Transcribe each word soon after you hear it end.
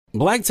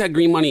Black Tech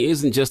Green Money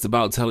isn't just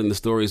about telling the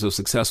stories of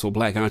successful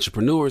Black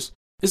entrepreneurs.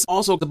 It's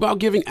also about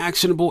giving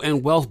actionable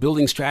and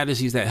wealth-building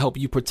strategies that help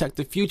you protect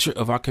the future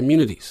of our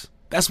communities.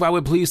 That's why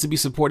we're pleased to be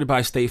supported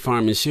by State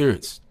Farm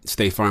Insurance.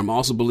 State Farm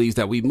also believes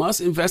that we must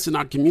invest in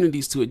our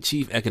communities to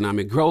achieve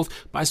economic growth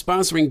by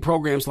sponsoring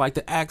programs like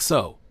the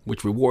ACT-SO,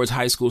 which rewards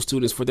high school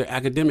students for their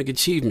academic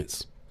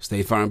achievements.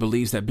 State Farm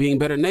believes that being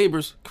better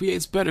neighbors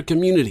creates better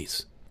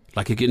communities.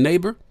 Like a good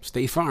neighbor,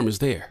 State Farm is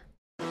there.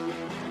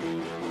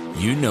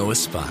 You know a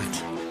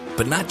spot,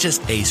 but not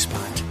just a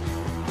spot,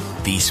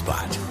 the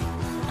spot.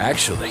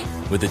 Actually,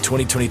 with the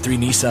 2023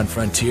 Nissan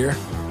Frontier,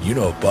 you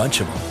know a bunch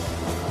of them.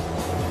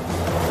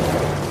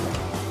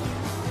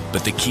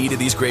 But the key to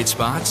these great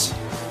spots?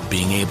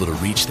 Being able to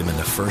reach them in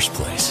the first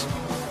place.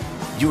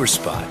 Your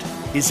spot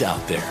is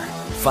out there.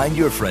 Find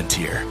your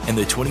Frontier in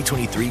the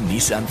 2023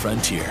 Nissan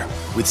Frontier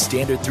with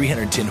standard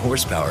 310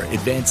 horsepower,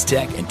 advanced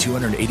tech, and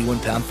 281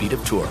 pound-feet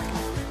of torque.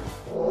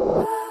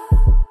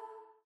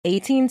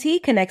 AT&T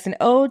connects an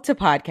ode to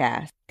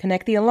podcast.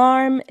 Connect the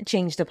alarm,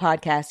 change the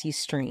podcast you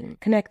stream.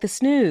 Connect the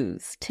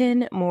snooze,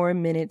 10 more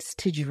minutes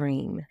to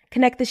dream.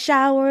 Connect the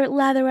shower,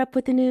 lather up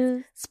with the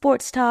news,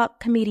 sports talk,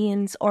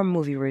 comedians, or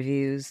movie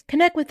reviews.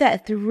 Connect with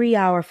that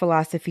 3-hour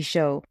philosophy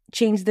show.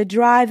 Change the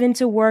drive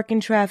into work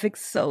and traffic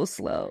so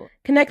slow.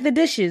 Connect the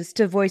dishes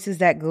to voices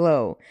that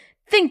glow.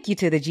 Thank you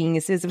to the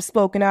geniuses of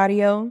spoken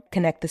audio.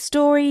 Connect the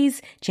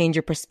stories, change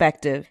your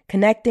perspective.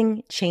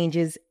 Connecting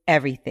changes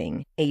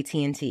everything.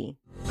 AT&T.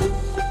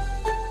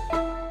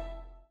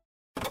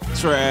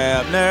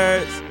 Trap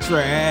nerds,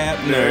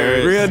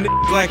 real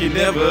niggas like you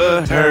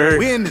never heard.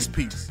 We in this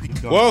piece.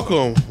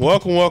 Welcome to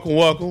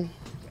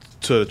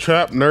the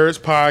Trap Nerds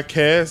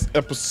Podcast,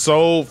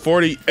 episode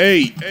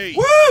 48.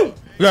 Woo!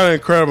 We got an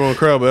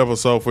incredible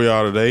episode for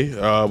y'all today.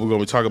 We're going to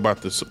be talking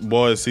about the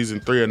Boys Season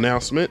 3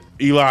 announcement.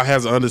 Eli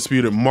has an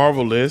undisputed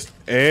Marvel list.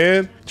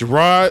 And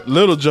Gerard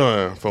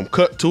Littlejohn from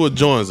Cut To It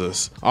joins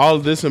us. All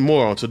of this and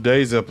more on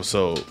today's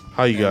episode.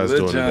 How you guys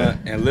doing today?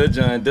 And Lil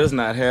Jon does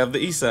not have the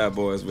East Side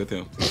Boys with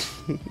him.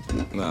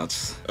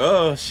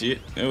 Oh, shit.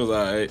 It was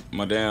alright.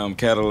 My damn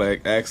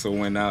Cadillac axle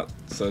went out.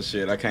 So,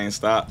 shit, I can't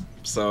stop.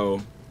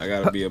 So, I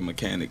gotta be a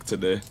mechanic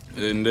today.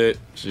 Isn't it?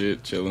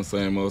 Shit, chilling,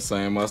 same old.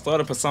 I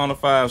started Persona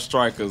 5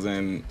 Strikers,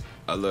 and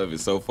I love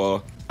it so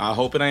far. I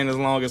hope it ain't as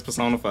long as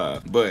Persona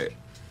 5, but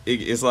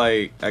it's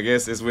like, I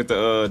guess it's with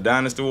the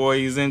Dynasty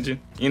Warriors engine.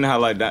 You know how,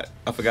 like, that,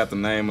 I forgot the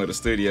name of the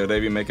studio. They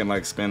be making,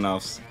 like,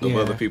 spin-offs of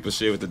other people's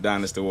shit with the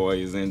Dynasty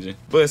Warriors engine.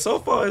 But so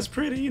far, it's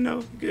pretty,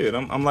 good.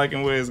 I'm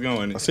liking where it's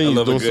going. I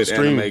love a good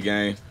anime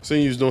game. I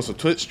seen you was doing some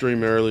Twitch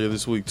stream earlier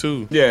this week,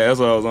 too. Yeah,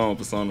 that's what I was on,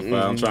 Persona 5.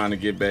 I'm trying to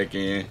get back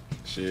in.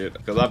 Shit,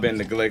 because I've been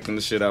neglecting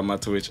the shit out of my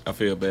Twitch. I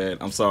feel bad.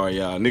 I'm sorry,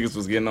 y'all. Niggas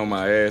was getting on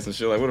my ass and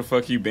shit. Like, where the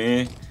fuck you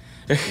been?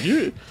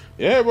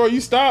 Yeah, bro,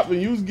 you stopped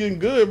and you was getting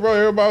good, bro.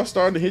 Everybody was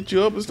starting to hit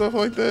you up and stuff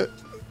like that.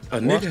 A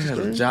nigga has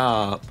a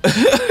job.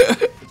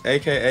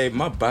 AKA,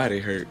 my body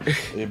hurt.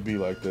 It be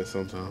like that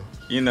sometimes.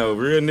 Real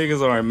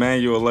niggas are in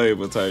manual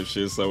labor type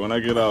shit. So when I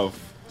get off,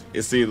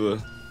 it's either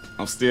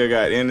I'm still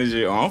got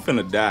energy or I'm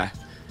finna die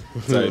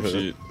type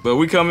shit. But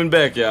we coming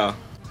back, y'all.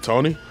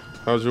 Tony,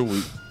 how's your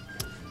week?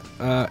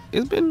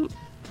 It's been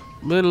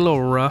a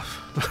little rough.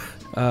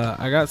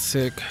 I got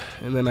sick,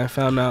 and then I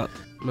found out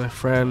my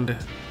friend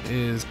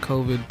is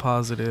COVID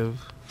positive,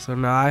 so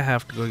now I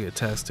have to go get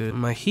tested.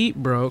 My heat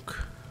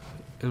broke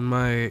in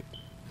my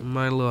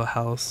little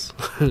house,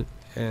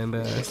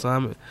 and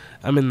so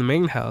I'm in the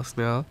main house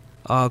now,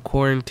 all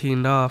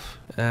quarantined off.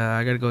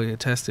 I gotta go get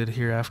tested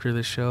here after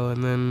the show,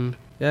 and then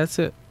that's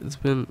it.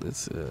 I'm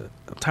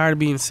tired of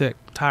being sick.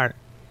 Tired.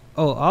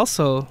 Oh,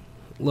 also,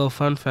 little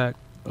fun fact.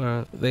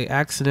 They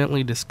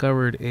accidentally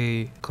discovered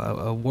a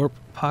warp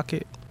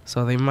pocket,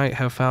 so they might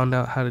have found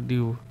out how to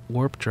do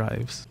warp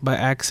drives by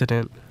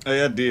accident. Oh,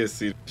 yeah, I did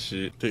see that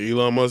shit. Did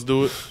Elon Musk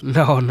do it?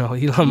 No,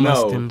 Elon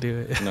Musk didn't do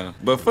it. No,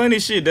 but funny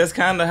shit, that's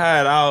kind of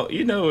how it all.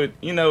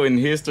 In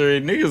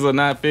history, niggas are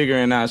not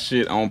figuring out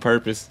shit on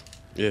purpose.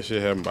 Yeah,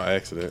 shit happened by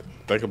accident.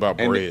 Think about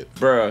bread.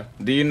 Bruh,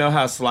 do you know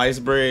how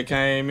sliced bread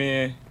came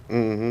in?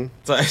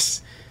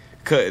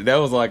 Mm-hmm. That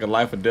was like a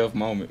life or death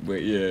moment,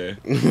 but yeah.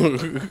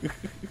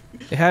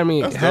 It had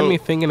me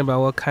thinking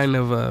about what kind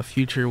of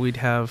future we'd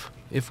have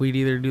if we'd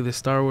either do the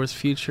Star Wars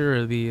future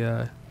or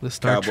the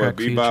Star Cowboy Trek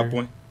Bebop future.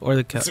 One. Or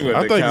the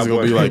I think it's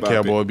gonna be like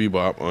Cowboy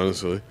Bebop,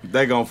 honestly.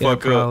 They gonna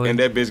fuck up and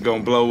that bitch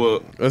gonna blow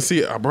up. Let's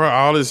see, bro,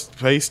 all this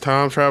space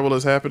time travel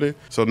is happening.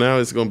 So now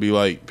it's gonna be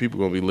like people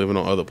gonna be living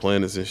on other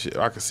planets and shit.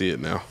 I can see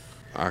it now.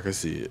 I can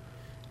see it.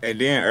 And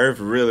then Earth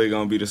really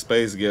gonna be the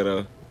space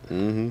ghetto.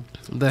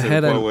 Mm-hmm. The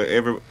head of where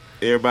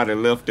everybody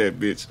left that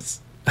bitch.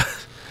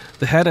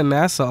 The head of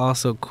NASA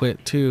also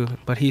quit too,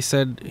 but he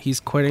said he's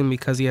quitting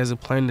because he has a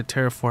plan to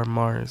terraform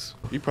Mars.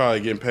 You probably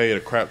getting paid a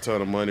crap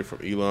ton of money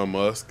from Elon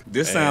Musk.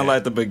 This sounds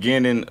like the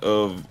beginning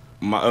of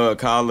my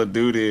Call of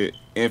Duty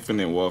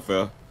Infinite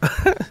Warfare.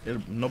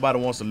 Nobody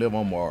wants to live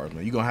on Mars,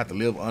 man. You're gonna have to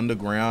live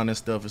underground and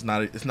stuff. It's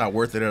not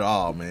worth it at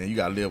all, man. You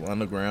gotta live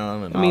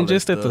underground and I mean, all that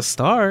just at the stuff.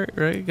 start,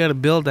 right? You got to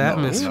build the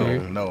atmosphere.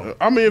 No.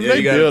 I mean, if Yeah,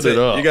 they build it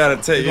up, you gotta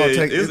take.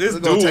 It's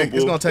doable.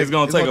 It's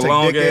gonna take a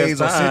long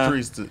decades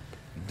ass or time.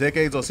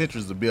 decades or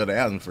centuries to build the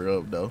atmosphere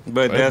up, though.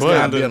 But that's but,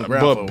 kind of.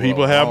 but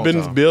people have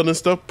been building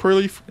stuff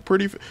pretty.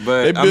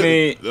 But I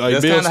mean,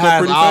 that's kind of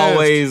how it's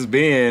always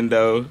been,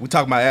 though. We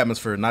talking about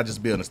atmosphere, not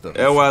just building stuff.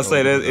 That's why I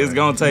say that it's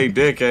gonna take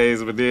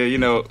decades. But then, you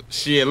know,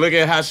 shit. Look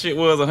at how shit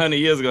was 100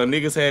 years ago.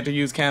 Niggas had to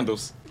use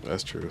candles.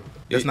 That's true.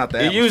 It's not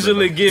that. It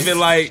usually give it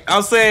like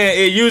I'm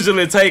saying. It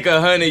usually take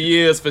 100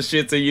 years for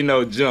shit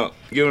to jump.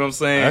 You get what I'm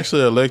saying?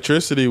 Actually,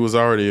 electricity was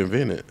already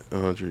invented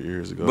 100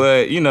 years ago.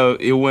 But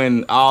it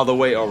went all the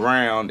way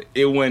around.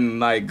 It went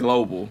like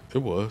global.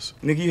 It was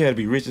Nigga, you had to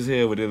be rich as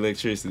hell with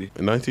electricity.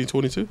 in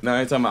 1922. No,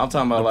 I'm talking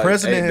about The like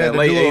president had the to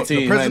late do.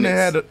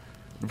 1800s.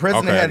 The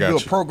president Okay, I had to do a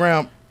got you.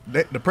 program.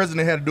 The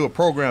president had to do a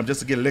program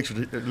just to get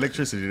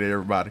electricity to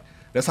everybody.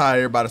 That's how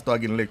everybody started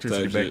getting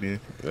electricity Type back shit. then.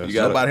 That's-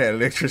 Nobody had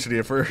electricity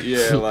at first.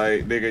 Yeah,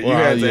 like nigga, you Well,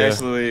 had to yeah.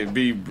 actually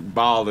be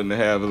balling to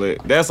have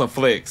that's a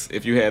flex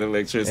if you had And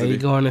electricity. you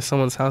go into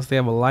someone's house, they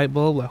have a light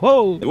bulb. Like,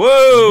 whoa.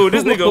 Whoa,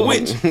 this nigga a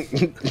witch.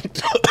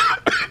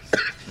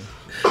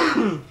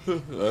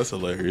 That's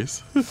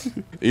hilarious.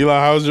 Eli,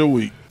 how's your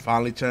week?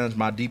 Finally changed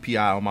my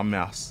DPI on my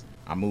mouse.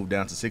 I moved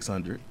down to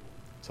 600,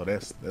 so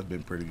that's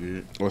been pretty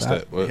good. What's I-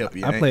 that? What? Help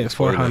you I ain't- play at it's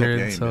supposed to help you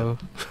 400, ain't, so man.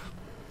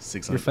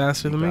 600. you're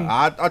faster than me.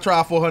 I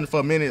tried 400 for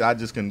a minute. I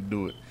just couldn't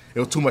do it. It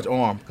was too much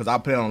arm because I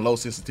play on low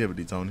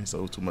sensitivity, Tony. So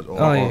it was too much arm.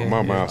 Oh, yeah. My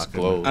I mouse couldn't-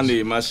 glows. I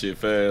need my shit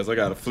fast. I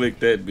gotta flick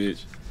that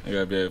bitch. I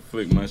gotta be able to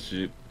flick my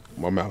shit.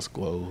 My mouse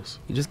glows.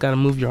 You just got to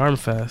move your arm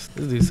fast.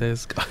 This dude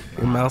says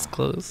your mouth's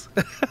closed.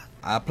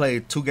 I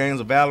played 2 games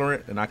of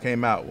Valorant and I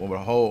came out with a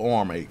whole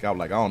arm ache. I was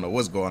like, I don't know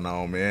what's going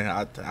on, man.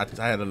 I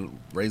had to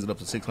raise it up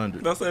to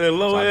 600. That's that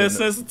low So I ass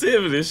didn't-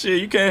 sensitivity.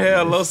 Shit, you can't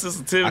have low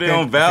sensitivity I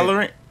on can't-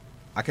 Valorant.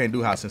 I can't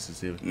do high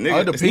sensitivity. Nigga, Oh,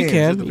 it depends. You It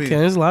can. depends.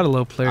 There's a lot of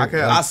low players. I can-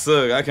 I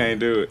suck. I can't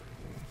do it.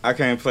 I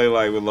can't play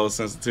like with low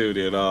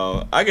sensitivity at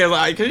all. I guess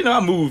cause I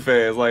move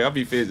fast. Like I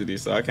be fidgety,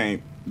 so I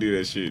can't do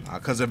that shit.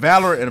 Because in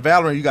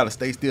Valorant, you got to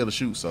stay still to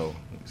shoot. So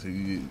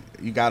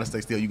you got to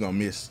stay still. You're going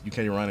to miss. You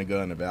can't run a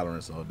gun in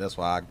Valorant. So that's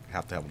why I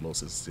have to have a low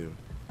sensitivity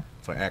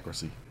for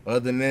accuracy. Other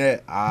than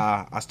that,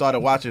 I started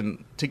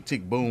watching Tick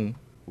Tick Boom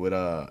with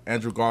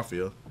Andrew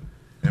Garfield.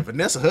 And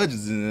Vanessa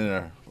Hudgens is in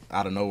there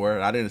out of nowhere.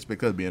 I didn't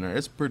expect her to be in there.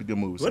 It's a pretty good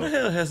movie. Where the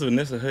hell has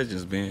Vanessa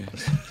Hudgens been?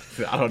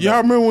 I don't Y'all know.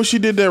 remember when she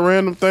did that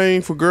random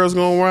thing for Girls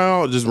Gone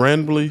Wild, just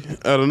randomly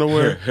out of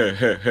nowhere?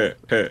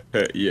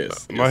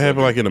 Yes. Might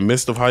happen like in the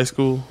midst of high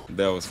school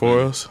that was for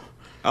funny. us.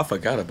 I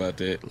forgot about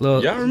that.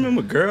 Look. Y'all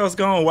remember Girls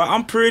Gone Wild?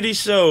 I'm pretty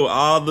sure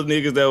all the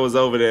niggas that was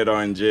over there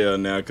are in jail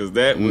now because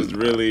that was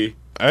really.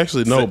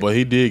 Actually, no, but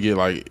he did get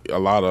like a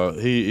lot of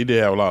he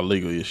did have a lot of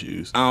legal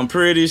issues. I'm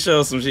pretty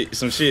sure some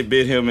shit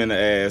bit him in the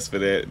ass for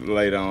that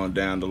later on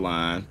down the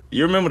line.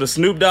 You remember the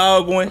Snoop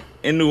Dogg one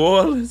in New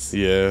Orleans?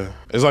 Yeah,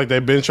 it's like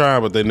they've been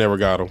trying, but they never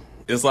got him.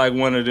 It's like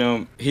one of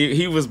them.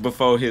 He was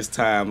before his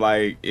time.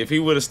 Like if he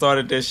would have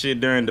started that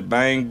shit during the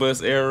Bang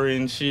Bus era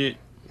and shit,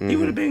 he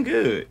would have been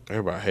good.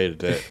 Everybody hated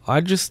that.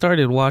 I just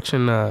started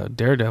watching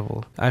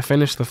Daredevil. I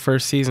finished the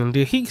first season.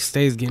 Dude, he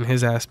stays getting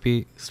his ass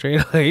beat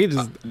straight away. He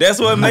just That's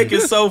what make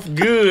it so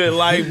good.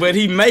 Like, but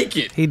he make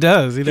it. he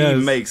does. He does.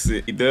 He makes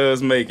it. He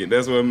does make it.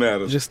 That's what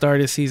matters. Just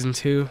started season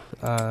 2.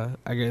 I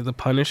guess the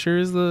Punisher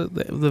is the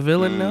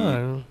villain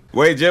now.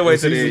 Wait, just wait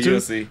till the Season end. two?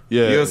 You'll see.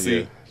 Yeah, You'll see.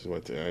 Yeah. Just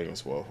wait till- I ain't gonna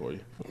spoil for you.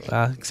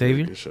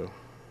 Xavier, Good show.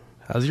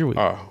 how's your week?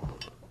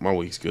 My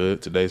week's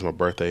good. Today's my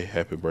birthday.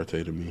 Happy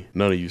birthday to me.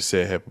 None of you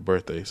said happy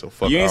birthday, so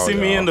fuck You ain't all see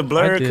me y'all. in the I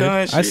blur did.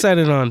 con shit. I said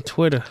it on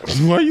Twitter.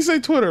 Why you say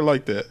Twitter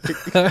like that?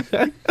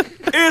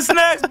 It's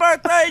next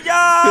birthday,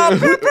 y'all.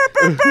 Pew, pew,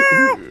 pew,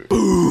 pew.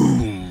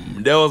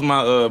 Boom. That was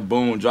my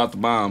boom. Drop the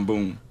bomb.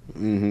 Boom.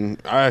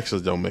 I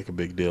actually don't make a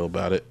big deal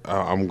about it.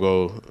 I'm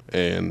go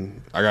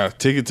and I got a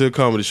ticket to a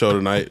comedy show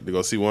tonight to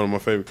go see one of my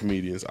favorite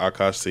comedians,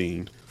 Akash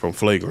Singh from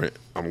Flagrant.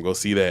 I'm gonna go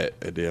see that,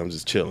 and then I'm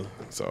just chilling.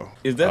 So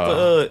Is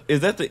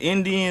that the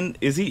Indian?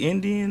 Is he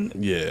Indian?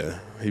 yeah,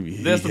 he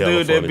That's the hella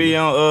dude that funny, be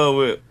man. on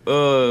with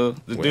the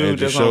With dude Andrew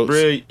that's on Schultz?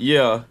 Brilliant.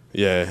 Yeah.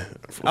 Yeah.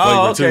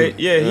 Oh, Flagrant okay.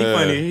 2. Yeah, he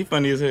funny. He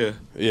funny as hell.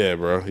 Yeah,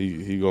 bro.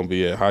 He gonna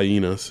be at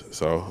Hyenas,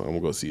 so I'm gonna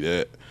go see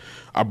that.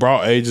 I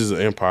brought Ages of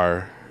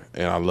Empire,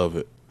 and I love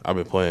it. I've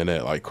been playing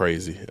that like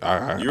crazy.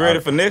 You ready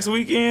for next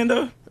weekend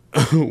though?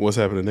 what's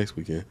happening next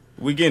weekend?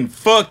 We getting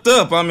fucked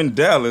up. I'm in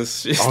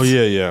Dallas. Shit. Oh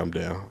yeah, I'm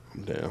down.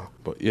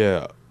 But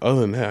yeah,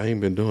 other than that, I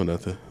ain't been doing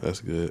nothing. That's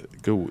good.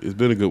 Good. It's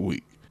been a good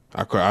week.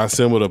 I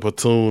assembled a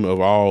platoon of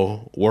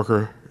all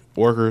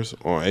workers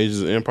on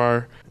Ages of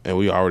Empire, and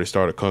we already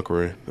started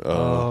conquering.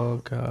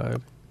 Oh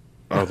God,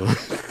 Other.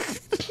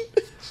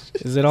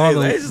 is it all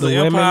Hey, Ages the of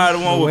women? Empire, the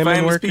one with women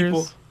famous workers?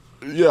 people?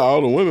 Yeah,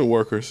 all the women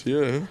workers.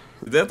 Yeah.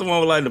 Is that the one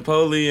with like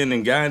Napoleon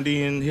and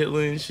Gandhi and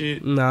Hitler and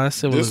shit? Nah, it's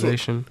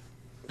Civilization.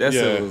 That's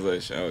Yeah.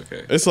 Civilization.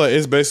 Okay.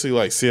 It's basically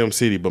like Sim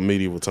City but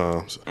medieval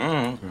times.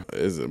 Oh,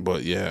 okay.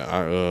 But yeah,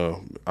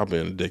 I I've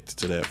been addicted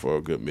to that for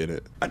a good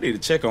minute. I need to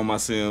check on my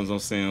Sims on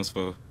Sims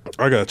 4.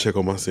 I gotta check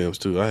on my Sims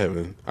too. I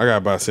gotta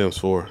buy Sims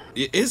 4.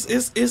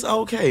 It's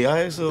okay.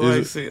 I actually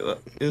like it.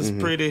 It's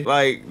pretty.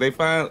 Like they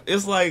find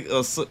it's like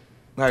a.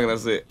 How can I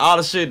say? All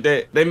the shit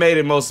that they made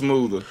it more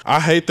smoother. I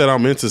hate that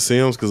I'm into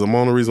Sims because the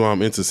only reason why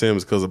I'm into Sims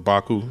is because of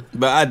Baku.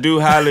 But I do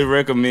highly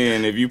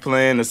recommend if you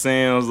playing the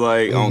Sims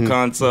like on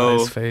console,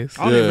 Nice face.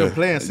 I don't even been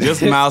playing Sims.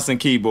 just mouse and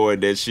keyboard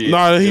that shit.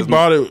 No, he Just-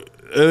 bought it.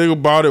 I think he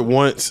bought it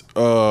once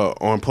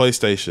on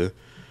PlayStation,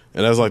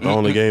 and that's like the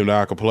only game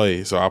that I could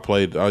play. So I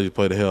just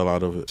played the hell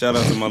out of it. Shout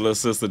out to my little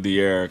sister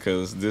Diera,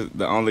 because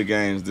the only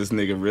games this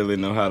nigga really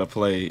know how to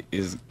play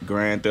is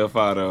Grand Theft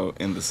Auto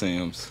and The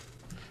Sims.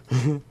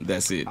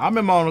 That's it. I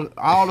remember on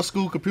all the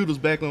school computers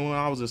back when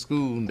I was in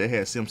school, they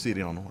had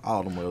SimCity on them.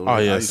 All them. Oh,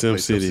 yeah, I used to play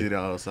SimCity. SimCity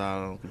outside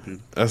on the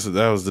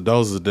computer.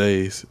 Those are the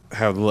days.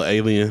 Have the little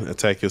alien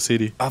attack your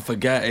city. I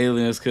forgot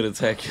aliens could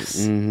attack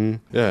us.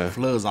 Yeah.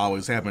 Floods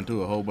always happen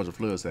too. A whole bunch of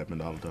floods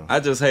happened all the time. I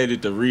just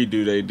hated the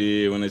redo they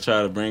did when they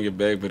tried to bring it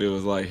back, but it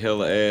was like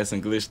hella ass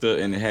and glitched up,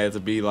 and it had to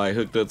be like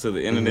hooked up to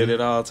the internet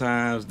at all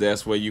times.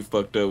 That's where you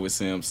fucked up with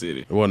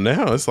SimCity. Well,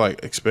 now it's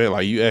like expand.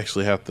 Like you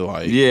actually have to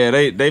like. Yeah,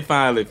 they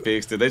finally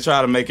fixed it. They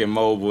tried to make it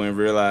mobile and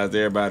realized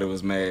everybody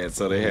was mad,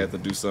 so they had to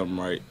do something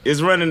right. It's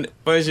running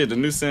funny shit. The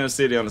new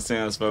SimCity on the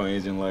Sims 4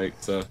 engine, like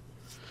so.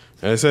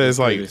 And it says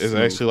like Pretty it's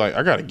smooth. actually like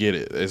I gotta get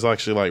it. It's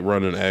actually like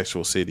running an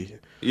actual city.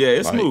 Yeah,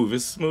 it's Like- smooth.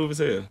 It's smooth as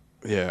hell.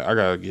 Yeah, I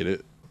gotta get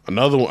it.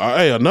 Another one.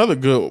 Hey, another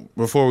good.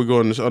 Before we go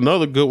in,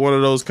 another good one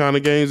of those kind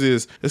of games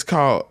is it's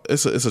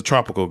a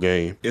tropical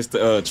game. It's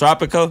the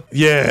Tropico.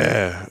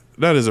 Yeah,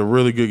 that is a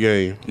really good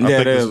game. I Yeah, think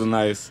that it's- is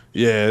nice.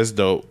 Yeah, it's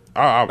dope.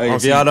 Like,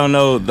 if y'all don't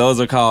know, those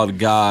are called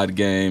God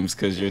games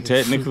because you're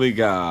technically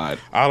God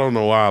I don't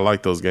know why I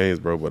like those games,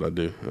 bro, but I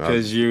do.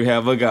 because you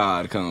have a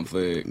God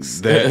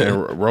complex. That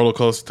and Roller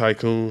Coaster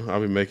Tycoon,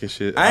 I'll be making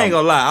shit. I ain't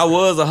gonna lie, I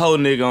was a whole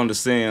nigga on the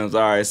Sims. All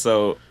right,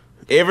 so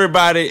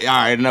everybody, all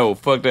right, no,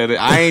 fuck that.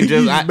 I ain't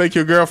just. You make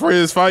your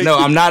girlfriends fight. No,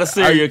 I'm not a I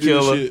serial do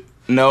killer. shit.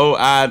 No,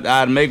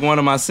 I'd make one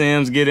of my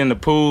Sims get in the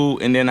pool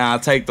and then I'll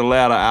take the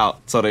ladder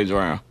out so they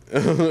drown.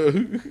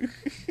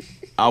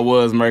 I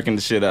was murking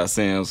the shit out of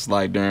Sims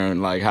like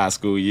during like high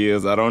school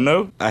years. I don't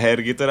know. I had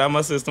to get that out of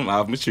my system.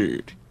 I've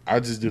matured, I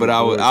just do. but the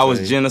I was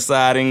thing.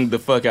 genociding the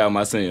fuck out of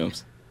my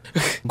Sims.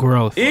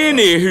 Growth.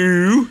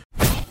 Anywho,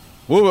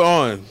 Moving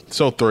on.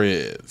 So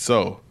Thread.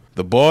 So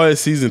The Boys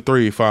season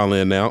 3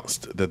 finally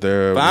announced that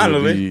they're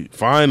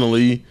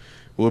finally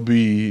will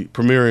be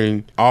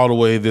premiering all the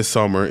way this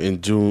summer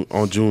in June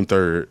on June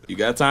 3rd. you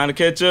got time to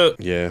catch up.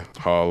 Yeah,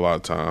 a lot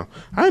of time.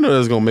 I didn't know that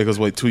was gonna make us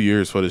wait 2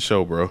 years for the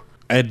show, bro.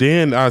 And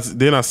then I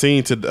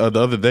seen the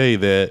other day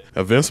that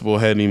Invincible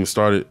hadn't even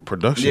started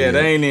production. Yeah, yet.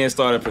 they ain't even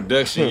started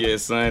production yet,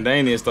 son. They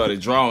ain't even started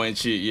drawing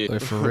shit yet.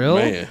 Like, for real?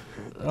 Man.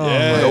 Oh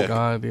Yeah. my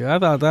god, dude! I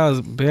thought that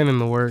was been in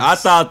the works. I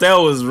thought that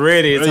was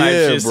ready type Yeah,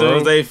 shit as bro. soon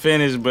as they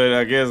finished, but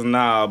I guess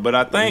nah. But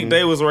I think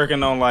they was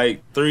working on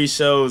like 3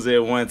 shows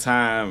at one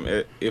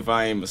time, if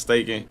I ain't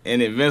mistaken.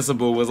 And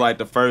Invincible was like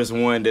the first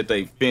one that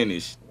they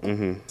finished.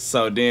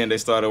 So then they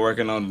started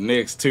working on the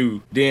next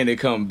 2. Then they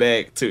come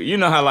back to, you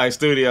know how like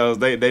studios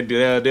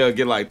they'll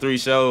get like 3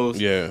 shows,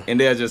 Yeah. and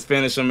they'll just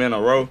finish them in a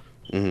row.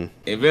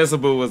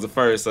 Invincible was the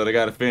first, so they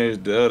got to finish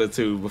the other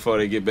 2 before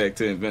they get back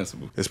to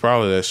Invincible. It's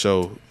probably that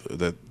show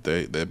that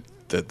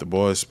the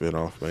Boys spin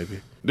off, maybe.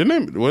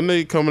 When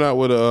they coming out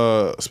with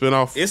a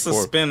spinoff? It's a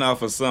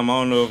spinoff of something. I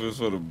don't know if it's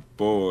for the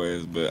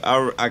boys, but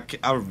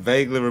I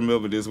vaguely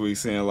remember this week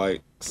seeing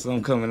like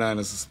something coming out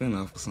as a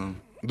spinoff or something.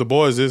 The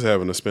Boys is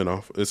having a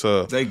spinoff. It's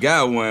They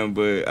got one,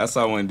 but I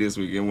saw one this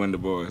week and one of the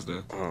boys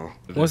though.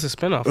 What's the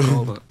spinoff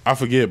called? I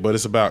forget, but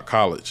it's about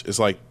college. It's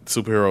like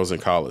superheroes in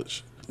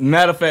college.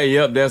 Matter of fact,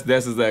 yep, that's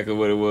exactly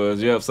what it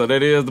was. Yep, so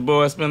that is the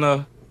boys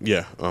spinoff.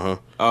 Yeah,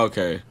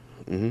 Okay.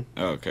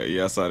 Okay,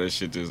 yeah, I saw that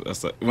shit.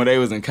 When they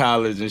was in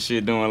college and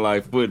shit, doing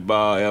like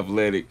football,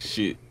 athletic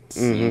shit.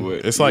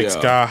 It's like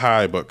Sky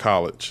High but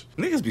college.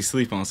 Niggas be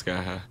sleep on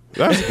Sky High.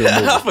 That's a good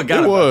movie. I forgot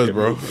It about was, that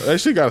bro. movie. That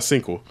shit got a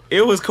sequel.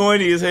 It was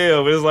corny as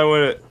hell, but it's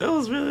like that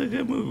was really a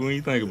good movie when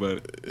you think about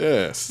it.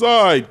 Yeah,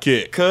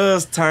 Sidekick.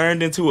 Cuz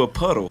turned into a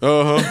puddle.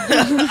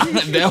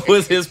 That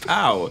was his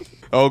power.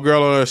 Oh,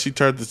 girl, she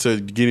turned into a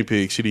guinea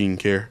pig. She didn't even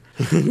care.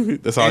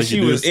 That's all And she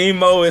she did. was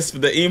emo. It's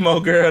the emo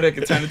girl that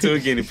could turn into a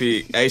guinea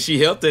pig. Hey, she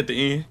helped at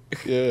the end.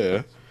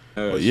 Yeah.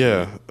 But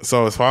yeah,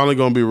 so it's finally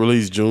going to be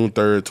released June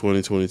 3rd,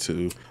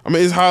 2022. I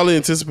mean, it's highly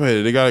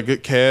anticipated. They got a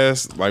good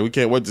cast. Like, we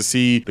can't wait to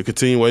see the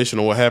continuation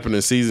of what happened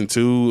in season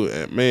 2.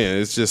 And man,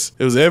 it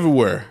was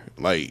everywhere.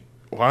 Like,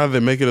 why are they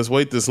making us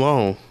wait this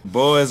long?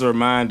 Boys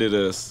reminded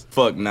us,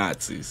 fuck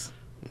Nazis.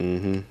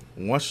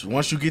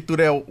 Once you get through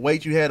that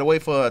wait you had to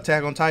wait for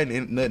Attack on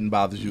Titan, nothing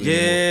bothers you.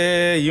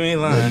 Yeah, you ain't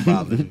lying. Nothing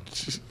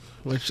bothers you.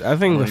 Which I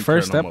think I the don't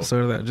first care no more.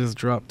 episode of that just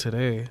dropped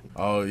today.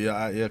 Oh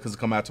yeah, because it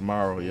come out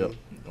tomorrow. Yep,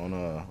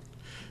 on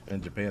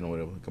in Japan or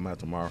whatever. It come out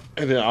tomorrow.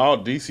 And then all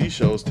DC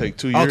shows take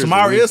 2 years. Oh,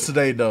 tomorrow to is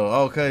today though.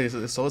 Okay,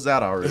 so it's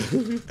out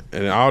already.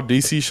 And all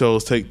DC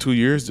shows take 2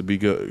 years to be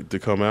good to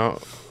come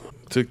out.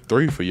 Took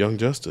 3 for Young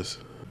Justice.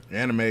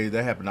 Anime,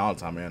 that happen all the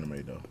time in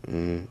anime,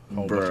 though.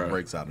 Whole bunch of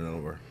breaks out of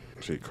nowhere.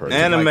 Shit crazy.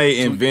 Anime Like,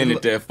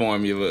 invented that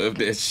formula of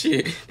that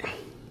shit.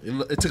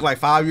 It took like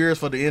 5 years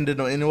for the end of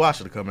the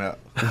Inuyasha to come out.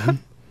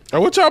 Hey,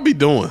 what y'all be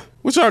doing?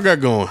 What y'all got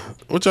going?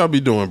 What y'all be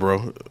doing,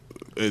 bro?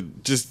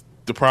 Just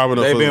depriving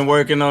us. They've been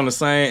working on the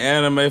same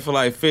anime for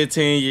like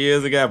 15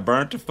 years. It got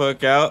burnt the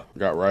fuck out.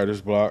 Got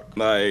writer's block.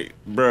 Like,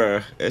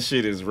 bruh, that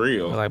shit is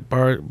real. Like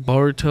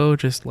Boruto,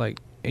 just like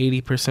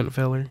 80%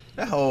 filler.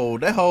 That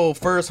whole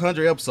first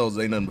 100 episodes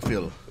ain't nothing but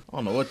filler. I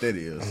don't know what that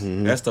is.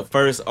 Mm-hmm. That's the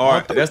first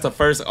arc. That's the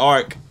first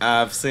arc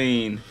I've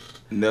seen.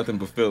 Nothing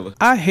but filler.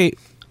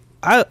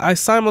 I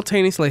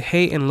simultaneously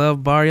hate and love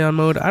Baryon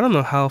mode. I don't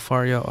know how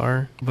far y'all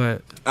are,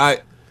 but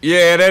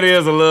Yeah, that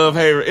is a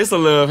love-hate. It's a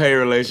love-hate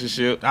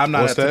relationship. I'm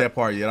not What's to that? that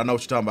part yet. I know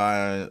what you're talking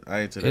about. I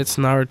ain't to that. it's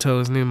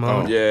Naruto's new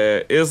mode.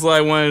 Yeah, it's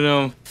like one of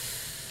them.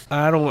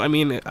 I don't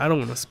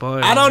want to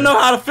spoil. I don't know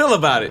how to feel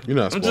about it. You're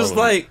not I'm just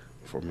spoiling like,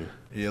 for me.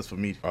 Yeah, it's for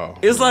me. Oh,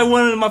 it's like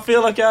one of them. I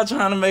feel like y'all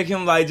trying to make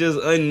him like just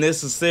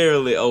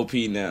unnecessarily OP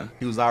now.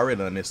 He was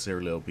already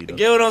unnecessarily OP, though.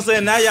 Get what I'm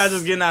saying? Now y'all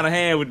just getting out of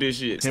hand with this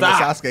shit. Him and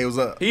Stop. Sasuke was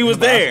up. He was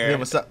there. Him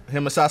and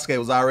Sasuke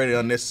was already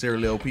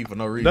unnecessarily OP for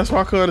no reason. That's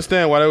why I couldn't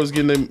understand why they was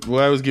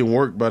getting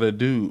worked by that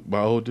dude, by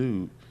old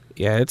dude.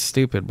 Yeah, it's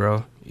stupid,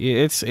 bro. Yeah,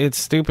 it's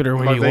stupider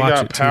when Like you they watch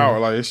got it power,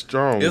 too. like it's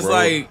strong. It's bro.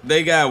 like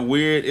they got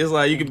weird. It's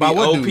like you can be By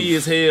what OP dude?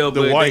 as hell,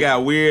 The but white- they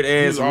got weird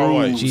ass He's all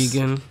white. rules.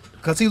 Jigen.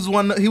 Cause he was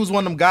one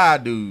of them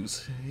God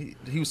dudes.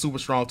 He was super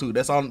strong too.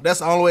 That's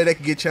the only way they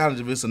can get challenged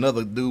if it's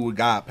another dude with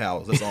God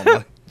powers. That's the only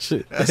way.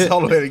 That's the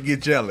only way to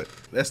get challenged.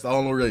 That's the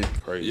only reason.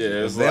 crazy. Yeah,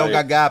 If it's they don't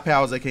like, got God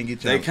powers, they can't get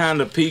they challenged.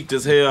 kind of peaked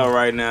as hell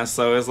right now.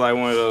 So it's like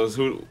one of those.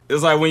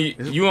 It's like when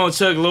you on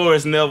Chuck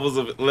Norris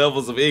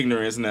levels of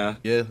ignorance now.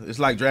 Yeah, it's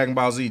like Dragon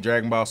Ball Z,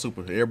 Dragon Ball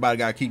Super. Everybody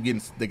gotta keep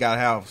getting. They gotta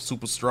have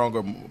super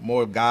stronger,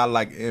 more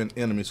godlike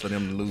enemies for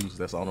them to lose.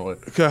 That's the only way.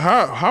 Cause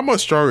how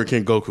much stronger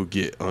can Goku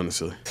get?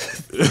 Honestly,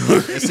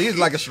 It seems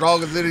like as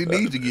strong as he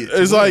needs to get.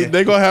 it's like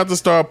they gonna have to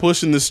start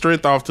pushing the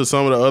strength off to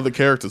some of the other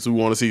characters who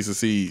want to see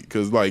succeed.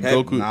 Cause like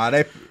Goku, Nah,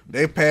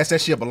 they passed that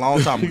ship a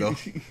long time ago.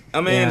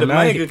 I mean, Yeah, the now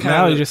manga he-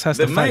 now he kind just has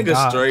of to the fight manga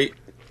God. straight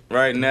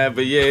right now,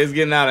 but yeah, it's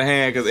getting out of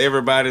hand because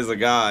everybody's a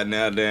god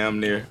now, damn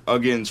near, or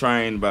getting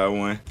trained by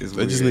one. It's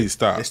they just weird. need to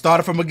stop. It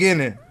started from the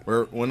beginning,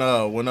 where when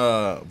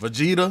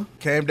Vegeta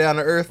came down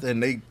to Earth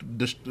and they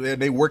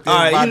worked. All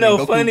right, everybody, and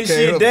Goku funny came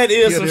shit. up, That is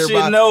killed some shit.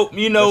 everybody. No,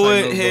 you know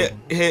That's what? how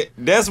you know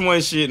That's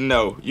one shit.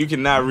 No, you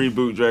cannot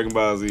reboot Dragon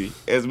Ball Z.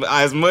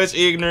 As much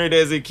ignorant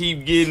as it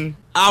keep getting,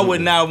 I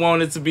would not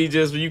want it to be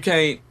just. You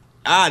can't.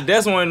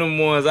 That's one of them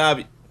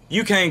ones.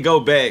 You can't go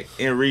back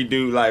and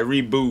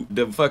reboot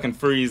the fucking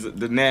Frieza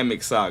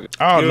dynamic saga.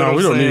 Oh You know no, what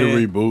we I'm don't saying?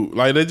 need a reboot.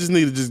 Like they just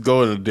need to just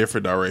go in a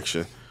different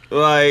direction.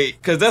 Like,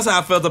 cause that's how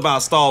I felt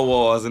about Star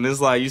Wars, and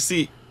it's like you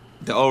see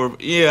the over.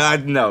 Yeah, I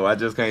know. I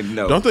just can't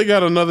know. Don't they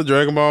got another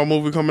Dragon Ball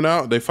movie coming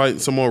out? They fighting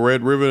some more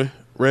Red Ribbon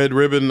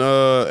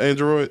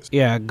androids.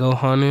 Yeah,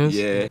 Gohan is.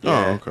 Yeah.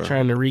 Oh, okay.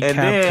 Trying to recap. And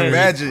then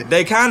Imagine.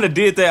 they kind of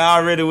did that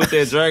already with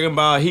that Dragon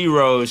Ball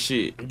Heroes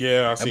shit.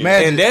 Yeah, I see.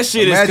 Imagine, And that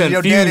shit is imagine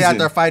your daddy out confusing.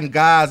 there fighting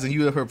gods and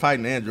you up here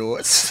fighting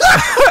androids.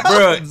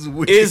 Bruh, It's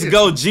weird. it's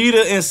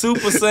Gogeta and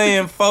Super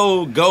Saiyan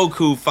 4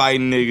 Goku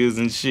fighting niggas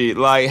and shit.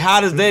 Like, how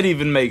does that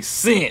even make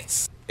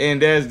sense?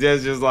 And that's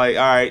just like,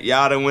 all right,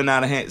 y'all done went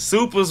out of hand.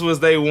 Supers was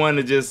they want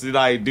to just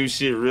like do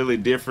shit really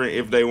different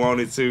if they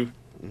wanted to.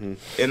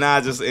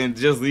 And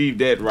just leave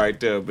that right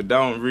there. But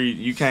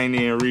you can't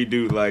even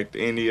redo like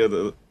any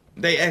other.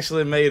 They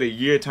actually made a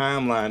year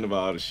timeline of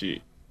all the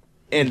shit.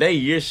 And they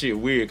year shit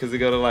weird because it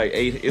go to like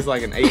 8, it's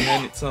like an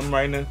 800 something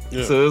right now.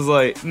 Yeah. So it's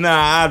like,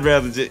 nah, I'd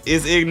rather just,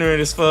 it's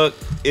ignorant as fuck.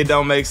 It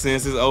don't make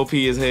sense. It's OP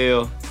as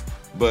hell.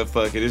 But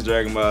fuck it, it's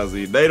Dragon Ball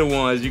Z. They the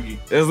ones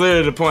that's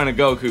literally the point of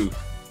Goku.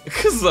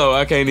 So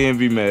I can't even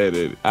be mad at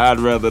it. I'd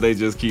rather they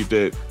just keep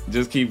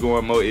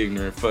going more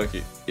ignorant. Fuck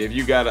it. If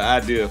you got an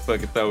idea,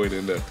 fucking throw it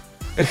in there.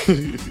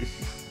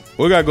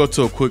 We gotta go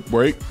to a quick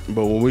break,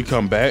 but when we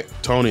come back,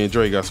 Tony and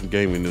Dre got some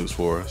gaming news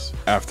for us.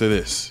 After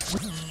this,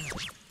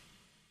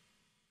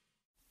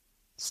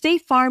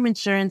 State Farm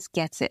Insurance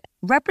gets it.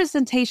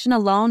 Representation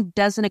alone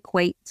doesn't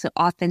equate to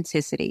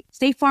authenticity.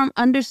 State Farm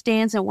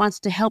understands and wants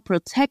to help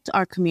protect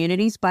our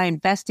communities by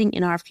investing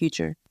in our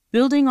future.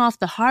 Building off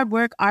the hard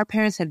work our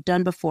parents have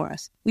done before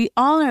us, we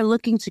all are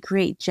looking to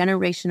create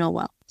generational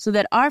wealth so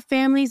that our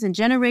families and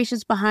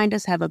generations behind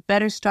us have a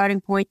better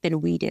starting point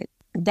than we did.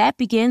 That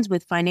begins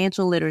with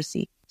financial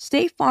literacy.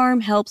 State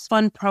Farm helps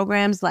fund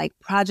programs like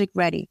Project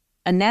Ready,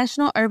 a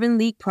National Urban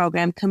League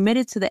program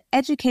committed to the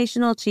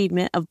educational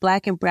achievement of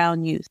Black and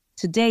Brown youth.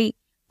 To date,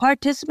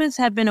 participants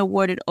have been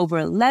awarded over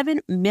 $11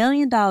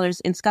 million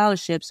in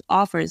scholarships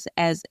offers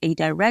as a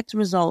direct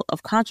result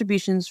of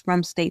contributions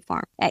from State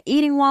Farm. At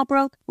Eating While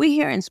Broke, we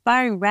hear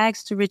inspiring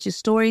rags to riches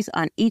stories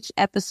on each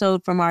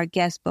episode from our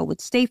guests, but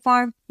with State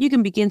Farm, you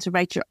can begin to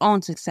write your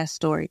own success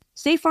story.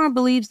 State Farm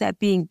believes that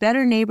being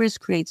better neighbors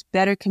creates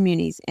better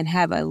communities and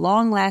have a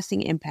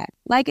long-lasting impact.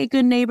 Like a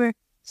good neighbor,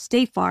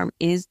 State Farm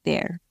is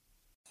there.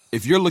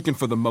 If you're looking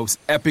for the most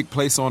epic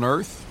place on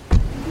earth,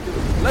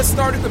 Let's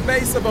start at the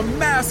base of a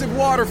massive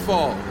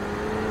waterfall.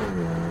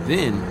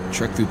 Then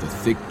trek through the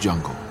thick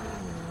jungle.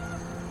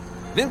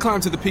 Then climb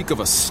to the peak of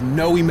a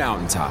snowy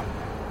mountaintop.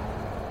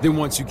 Then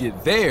once you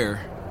get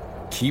there,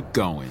 keep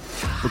going.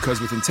 Because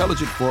with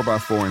intelligent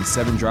 4x4 and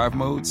 7 drive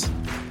modes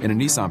and a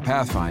Nissan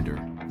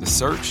Pathfinder, the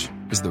search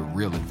is the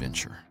real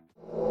adventure.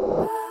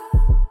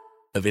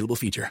 Available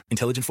feature.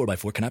 Intelligent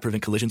 4x4 cannot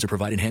prevent collisions or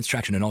provide enhanced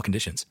traction in all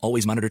conditions.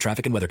 Always monitor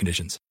traffic and weather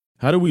conditions.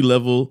 How do we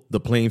level the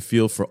playing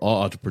field for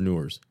all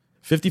entrepreneurs?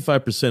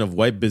 55% of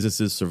white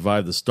businesses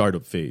survive the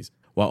startup phase,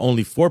 while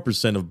only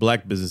 4% of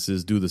black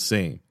businesses do the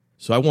same.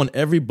 So I want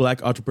every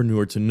black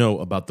entrepreneur to know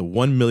about the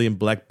 1 Million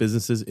Black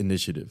Businesses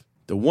Initiative.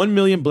 The 1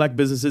 Million Black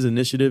Businesses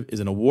Initiative is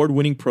an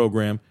award-winning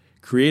program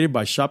created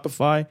by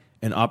Shopify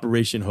and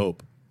Operation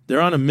Hope. They're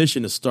on a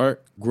mission to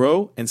start,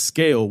 grow, and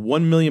scale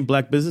 1 million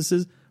black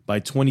businesses by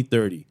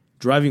 2030,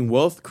 driving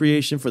wealth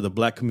creation for the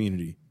black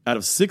community. Out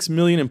of 6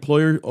 million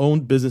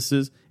employer-owned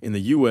businesses in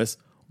the U.S.,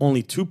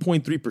 only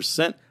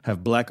 2.3%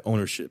 have black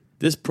ownership.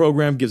 This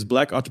program gives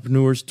black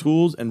entrepreneurs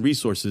tools and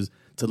resources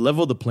to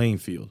level the playing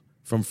field,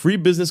 from free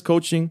business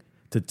coaching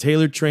to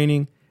tailored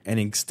training and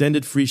an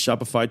extended free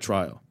Shopify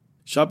trial.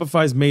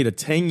 Shopify's made a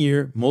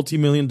 10-year,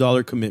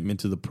 multi-million-dollar commitment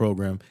to the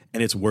program,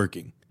 and it's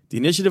working. The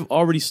initiative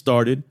already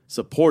started,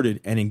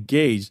 supported, and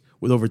engaged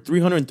with over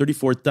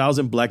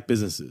 334,000 black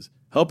businesses,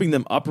 helping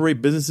them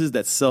operate businesses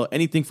that sell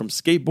anything from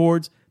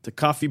skateboards to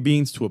coffee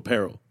beans to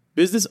apparel.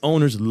 Business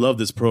owners love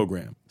this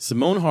program.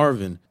 Simone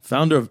Harvin,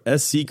 founder of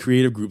SC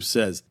Creative Group,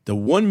 says, "The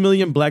 1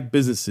 million black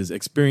businesses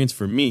experience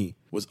for me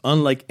was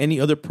unlike any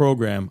other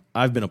program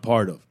I've been a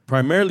part of,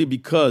 primarily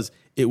because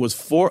it was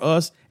for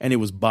us and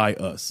it was by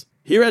us."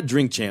 Here at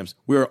Drink Champs,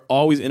 we are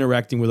always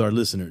interacting with our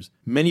listeners,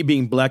 many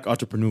being black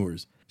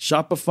entrepreneurs.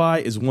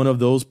 Shopify is one of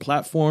those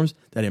platforms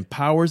that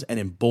empowers and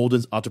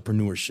emboldens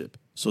entrepreneurship.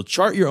 So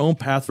chart your own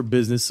path for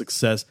business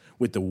success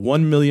with the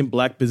 1 Million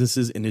Black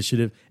Businesses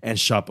Initiative and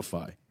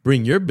Shopify.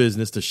 Bring your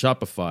business to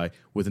Shopify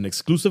with an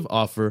exclusive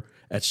offer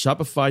at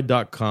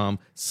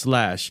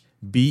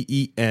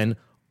shopify.com/BEN,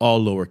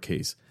 all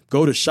lowercase.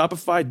 Go to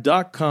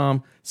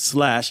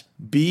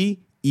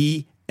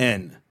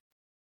shopify.com/BEN.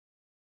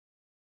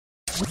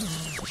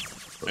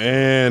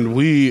 And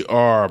we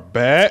are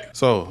back.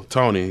 So,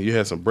 Tony, you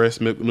had some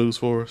breast milk news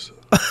for us?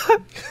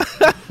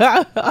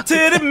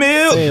 Titty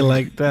milk. Say it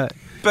like that.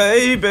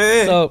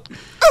 Baby. So,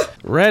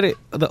 Reddit,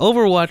 the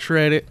Overwatch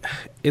Reddit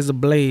is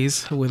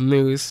ablaze with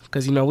news.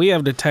 Because, you know, we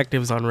have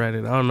detectives on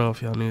Reddit. I don't know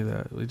if y'all knew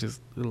that. We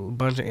just a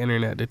bunch of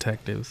internet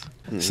detectives.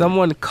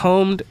 Someone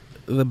combed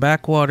the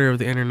backwater of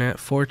the internet,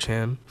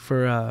 4chan,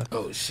 for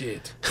oh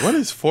shit. What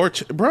is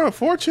 4chan? Bro,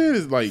 4chan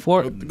is like,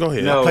 go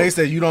ahead. A place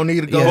that you don't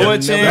need to go.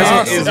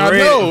 4chan is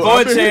Reddit.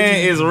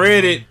 4chan is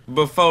Reddit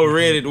before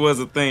Reddit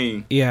was a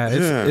thing. Yeah,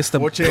 it's the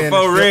 4chan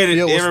before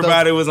Reddit,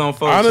 everybody was on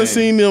 4chan. I done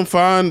seen them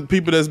find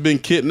people that's been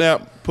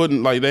kidnapped,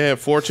 putting like they have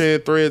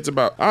 4chan threads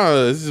about.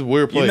 This is a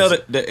weird place. You know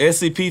the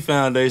SCP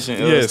Foundation.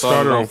 Yeah,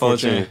 started on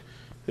 4chan.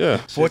 Yeah,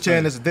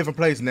 4chan is a different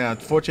place now.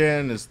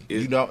 4chan is,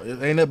 you know,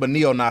 it ain't nothing but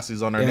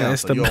neo-Nazis on there now.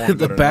 It's so you don't wanna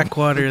the go there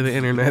backwater of the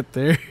internet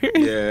there.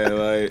 Yeah,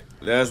 like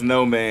that's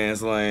no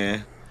man's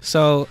land.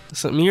 So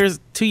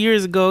 2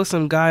 years ago,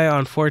 some guy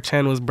on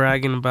 4chan was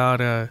bragging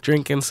about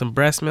drinking some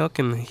breast milk,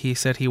 and he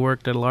said he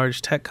worked at a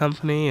large tech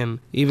company, and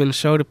even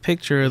showed a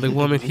picture of the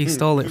woman he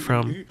stole it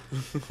from.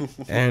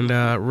 And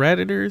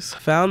Redditors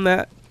found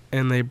that,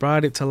 and they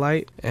brought it to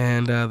light,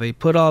 and they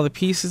put all the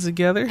pieces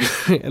together,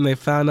 and they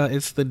found out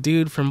it's the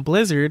dude from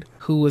Blizzard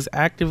who was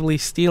actively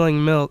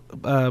stealing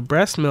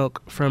breast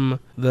milk from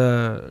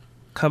the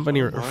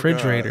company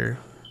refrigerator.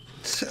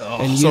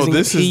 And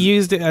he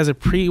used it as a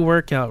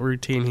pre-workout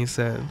routine, he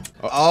said.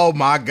 Oh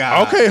my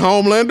God. Okay,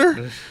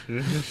 Homelander.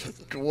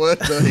 What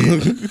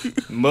the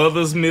heck?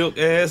 Mother's milk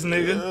ass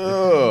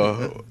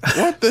nigga.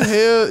 What the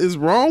hell is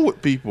wrong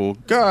with people?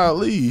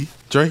 Golly.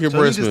 Drinking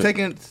breast milk.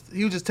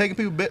 He was just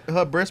taking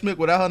her breast milk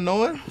without her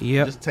knowing?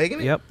 Yep. Just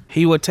taking it? Yep.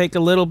 He would take a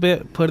little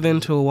bit, put it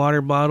into a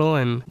water bottle,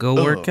 and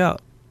go work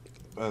out.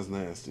 That's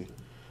nasty.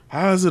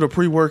 How is it a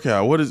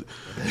pre-workout? What is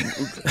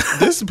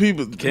this?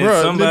 People,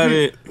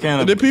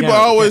 people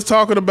always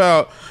talking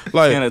about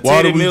like, can a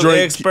why do titty we milk drink?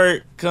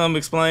 expert come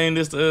explain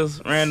this to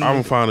us randomly? I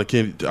will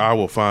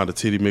find a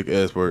titty milk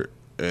expert.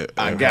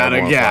 I got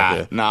a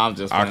guy. No, I'm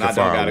just playing. I don't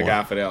got a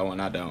guy for that one.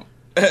 I don't.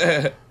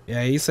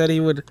 Yeah, he said he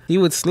would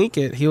sneak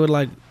it. He would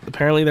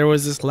apparently there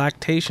was this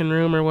lactation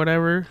room or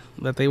whatever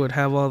that they would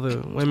have all the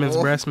women's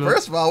breast milk.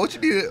 First of all, what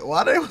you did?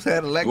 Why they was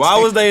had a lactation? Why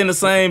was they in the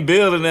same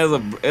building as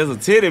a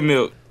titty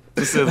milk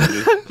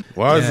facility?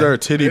 Why is there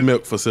titty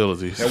milk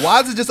facilities? And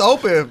why is it just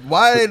open?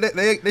 Why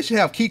they should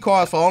have key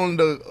cards for only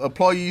the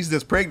employees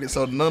that's pregnant,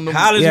 so none of them.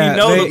 How did you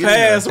know the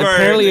password?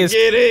 Apparently,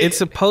 it's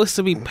supposed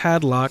to be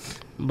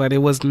padlocked, but it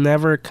was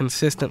never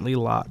consistently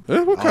locked.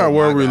 What kind of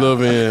world we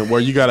live in where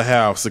you gotta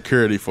have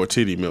security for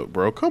titty milk,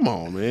 bro? Come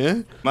on,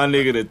 man. My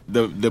nigga,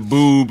 the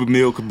boob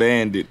milk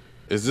bandit.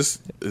 Is this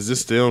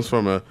stems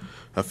from a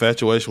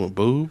infatuation with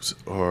boobs,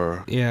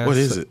 or Yeah, what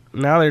is so it?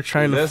 Now they're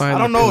trying to That's- find. I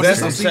don't the know. That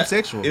person. don't seem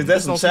sexual. Is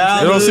that some It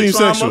childhood don't seem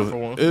trauma?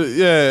 sexual.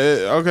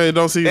 Okay, it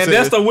don't seem. And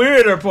that's the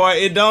weirder part.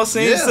 It don't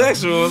seem Yeah.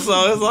 sexual.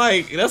 So it's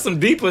like that's some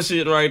deeper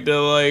shit right there.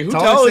 Like who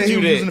Tony told said he you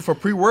was using that, it for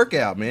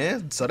pre-workout,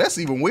 man. So that's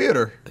even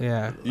weirder.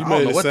 Yeah, You I don't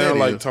made know it what that sound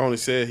like is. Tony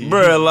said he.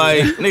 Bruh,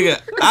 like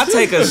nigga,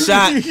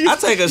 I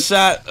take a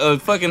shot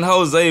of fucking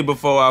Jose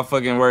before I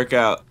fucking work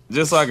out,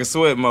 just so I can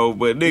sweat more.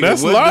 But nigga,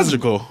 That's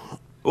logical.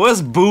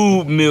 What's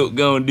boob milk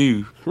gonna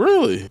do?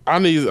 Really?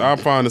 I'm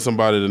finding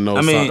somebody to know.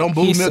 I mean, Don't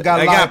boob milk got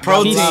I a lot. got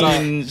protein. got a lot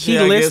of- and he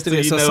shit, I guess, listed to,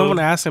 it. you So know- someone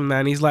asked him that,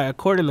 and he's like,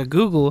 according to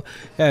Google,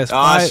 yes,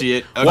 Oh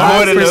shit!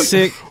 According to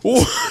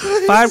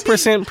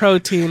 5%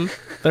 protein,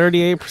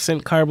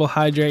 38%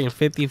 carbohydrate, and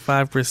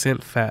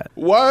 55% fat.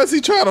 Why is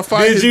he trying to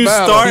fight did his you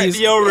battle? start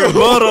your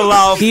rebuttal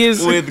off He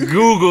is- with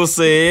Google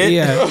said?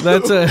 Yeah,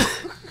 that's a.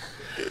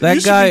 You That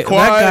should guy. be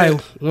quiet. That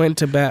guy went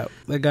to bat.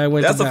 That guy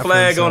went. That's to a bat for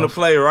flag on the himself.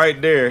 play right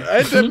there.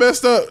 Ain't that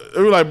messed up?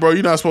 They were like, bro,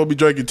 you're not supposed to be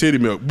drinking titty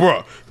milk.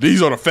 Bro, these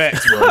are the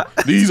facts, bro.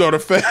 These are the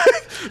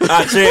facts.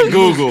 I checked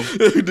Google.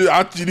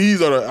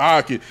 These are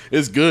the,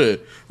 it's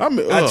good.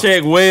 I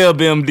checked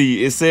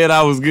WebMD. It said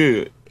I was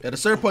good. At a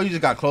certain point, you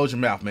just got to close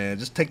your mouth, man.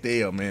 Just take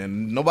the L,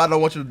 man. Nobody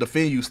don't want you to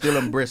defend you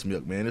stealing breast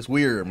milk, man. It's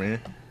weird, man.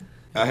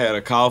 I had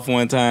a cough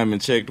one time and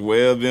checked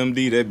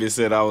WebMD. That bitch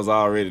said I was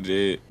already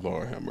dead.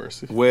 Lord have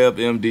mercy.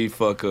 WebMD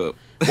fuck up.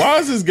 Why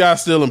is this guy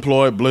still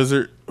employed,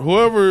 Blizzard?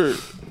 Whoever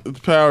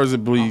powers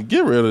it bleed,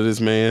 get rid of this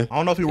man. I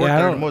don't know if he works Yeah, I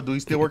there don't- anymore. Do he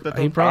still work there?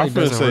 He probably I'm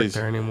finna doesn't say- work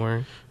there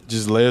anymore.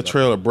 Just lay a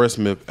trail of breast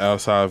milk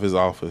outside of his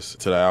office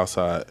to the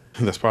outside.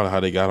 That's probably how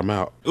they got him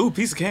out. Ooh,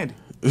 piece of candy.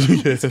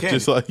 Yeah, candy.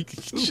 just like Ooh,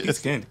 piece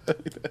of candy.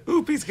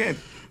 Ooh, piece of candy.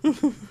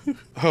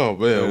 oh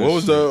man, what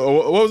was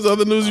the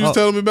other news you was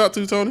telling me about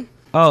too, Tony?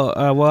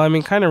 Oh, well, I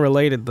mean, kind of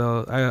related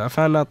though. I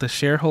found out the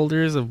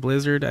shareholders of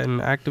Blizzard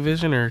and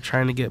Activision are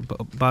trying to get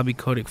Bobby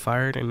Kotick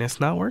fired, and it's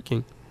not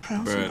working.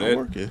 How's Bruh, it not that-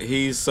 working?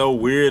 he's so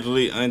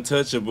weirdly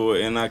untouchable,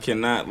 and I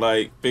cannot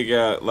figure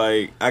out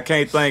I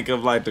can't think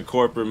of the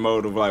corporate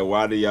motive.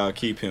 Why do y'all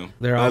keep him?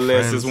 They're all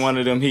Unless friends. it's one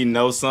of them he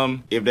knows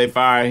something. If they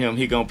fire him,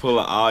 he gonna pull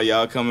a all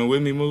y'all coming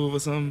with me move or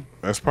something.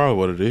 That's probably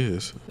what it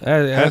is.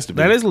 Has to be.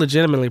 That is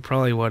legitimately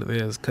probably what it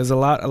is, because a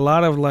lot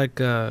of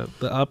the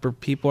upper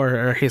people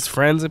are his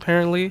friends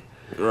apparently.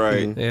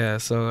 Right. Yeah,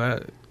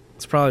 so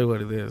it's probably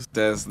what it is.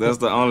 That's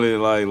the only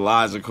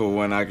logical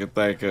one I could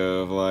think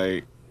of.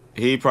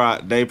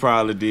 They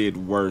probably did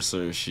worse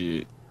or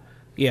shit.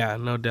 Yeah,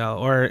 no doubt.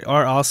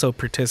 Or also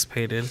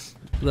participated.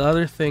 The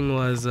other thing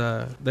was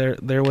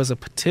there was a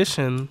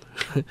petition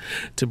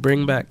to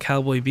bring back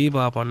Cowboy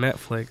Bebop on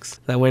Netflix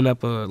that went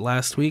up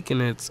last week,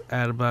 and it's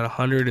at about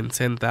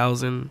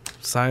 110,000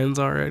 signs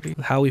already.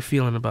 How we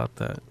feeling about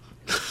that?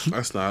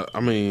 That's not. I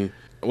mean,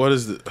 what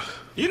is the?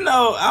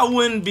 I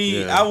wouldn't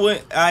be. Yeah.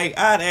 I'd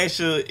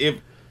actually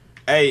if.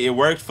 Hey, it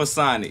worked for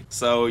Sonic.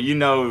 So, we in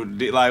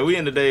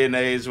the day and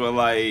age where,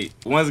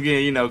 once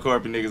again,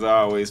 corporate niggas are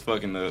always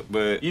fucking up.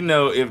 But,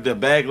 if the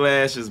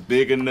backlash is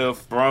big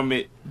enough from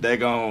it, they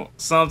gon'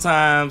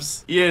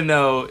 sometimes,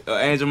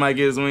 Angel might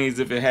get his wings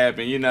if it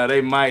happen.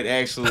 They might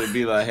actually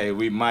be like, hey,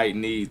 we might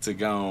need to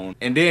go on.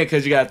 And then,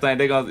 because you got to think,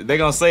 they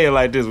gonna say it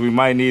like this, we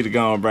might need to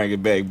go and bring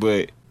it back.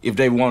 But if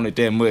they want it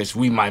that much,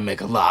 we might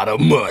make a lot of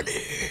money.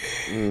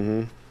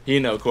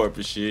 Mm-hmm.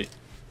 Corporate shit.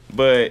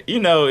 But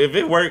if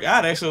it worked,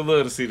 I'd actually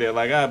love to see that.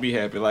 I'd be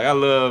happy. I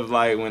love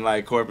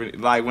when corporate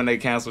when they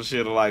cancel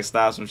shit or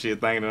stop some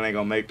shit thinking that they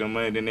gonna make them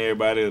money. Then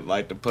everybody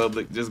the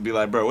public just be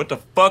like, bro, what the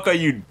fuck are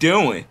you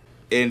doing?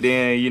 And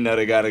then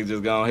they gotta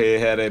just go ahead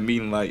and have that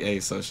meeting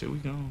hey, so shit, we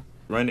gonna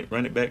run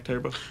it back,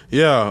 Turbo.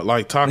 Yeah,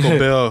 like Taco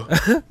Bell.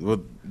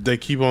 They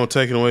keep on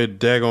taking away the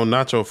daggone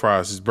nacho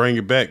fries. Just bring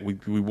it back.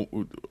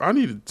 I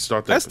need to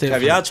start that. That's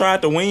different. Have y'all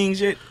tried the wings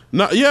yet?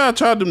 No, yeah, I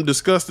tried them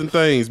disgusting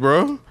things,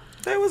 bro.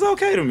 They was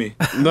okay to me.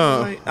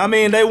 No. I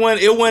mean, it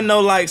wasn't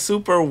no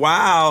super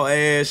wild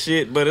ass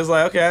shit, but it's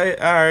okay,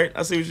 all right,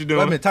 I see what you're doing.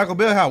 Wait a minute, Taco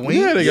Bell have wings?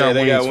 Yeah, they got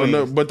they got wings,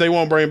 wings. but they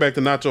won't bring back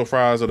the nacho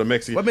fries or the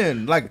Mexican. Wait a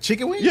minute,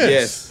 chicken wings?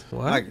 Yes.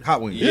 What? Like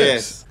hot wings?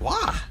 Yes.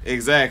 Why?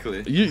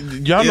 Exactly.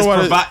 Y'all know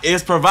why?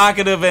 It's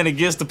provocative and it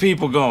gets the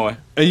people going.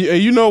 And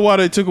you know why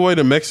they took away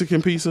the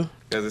Mexican pizza?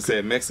 Because it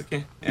said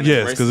Mexican. And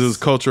Yes, it's because it was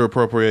racist. cultural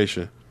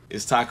appropriation.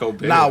 It's Taco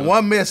Bell. Not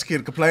one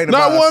Mexican complained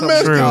Not about one something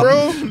Mexican, called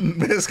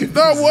bro. Mexican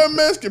Not pizza. one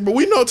Mexican, but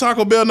we know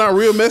Taco Bell not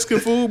real Mexican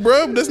food,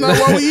 bro. That's not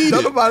why we eat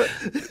Talk it. about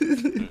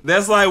it.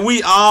 That's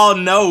we all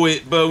know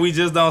it, but we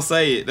just don't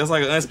say it. That's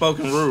an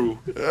unspoken rule.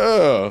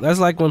 Yeah. That's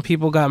like when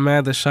people got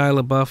mad that Shia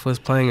LaBeouf was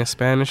playing a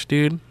Spanish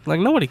dude.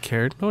 Nobody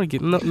cared. No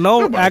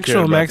Nobody actual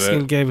cared about Mexican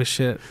that. gave a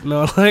shit.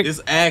 No, It's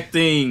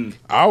acting.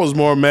 I was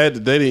more mad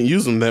that they didn't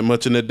use them that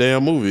much in that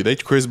damn movie. They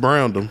Chris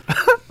Browned them.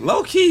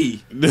 Low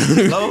key.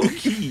 Low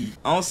key.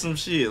 On some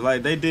shit.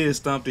 They did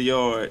stomp the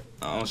yard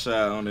on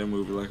Shia on that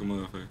movie like a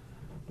motherfucker.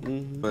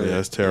 But, Yeah,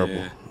 that's terrible.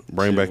 yeah,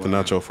 Bring shit back the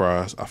wild. nacho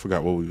fries. I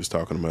forgot what we was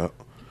talking about.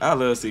 I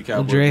love to see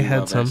Cowboy Dre Bebop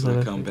had actually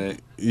something. come back.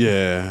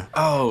 Yeah.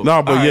 Oh,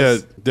 No, but all yeah,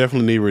 right.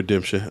 definitely need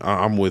redemption.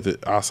 I'm with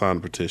it. I'll sign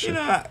the petition. You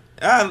know,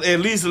 I at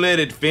least let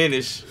it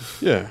finish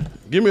Yeah.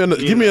 Give me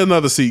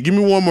another season. Give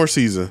me one more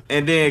season.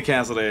 and then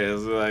cancel that.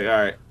 It's like, all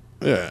right.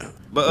 Yeah.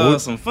 But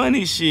some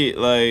funny shit,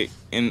 like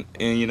in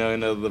you know, in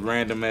the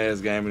random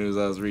ass game news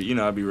I was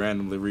I'd be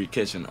randomly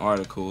catching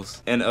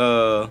articles. And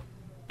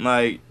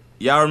like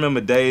y'all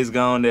remember Days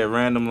Gone, that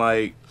random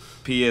like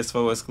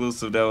PS4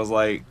 exclusive that was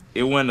like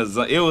it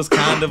was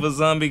kind of a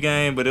zombie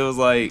game, but it was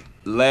like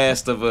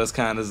Last of Us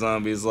kind of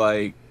zombies.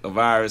 Like a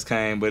virus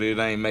came, but it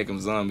ain't make them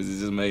zombies. It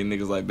just made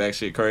niggas like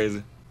batshit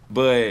crazy.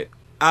 But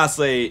I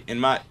say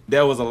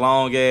that was a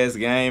long ass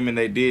game and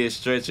they did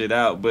stretch it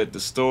out, but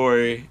the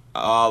story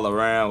all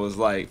around was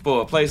like,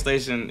 for a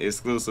PlayStation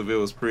exclusive, it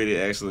was pretty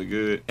actually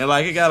good. And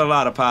like it got a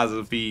lot of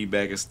positive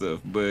feedback and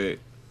stuff, but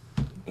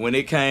when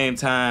it came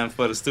time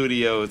for the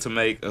studio to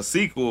make a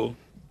sequel,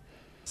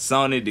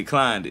 Sony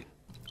declined it.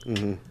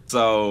 Mm-hmm.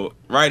 So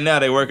right now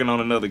they're working on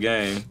another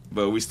game,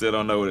 but we still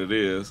don't know what it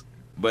is.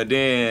 But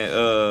then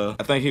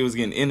I think he was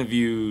getting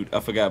interviewed.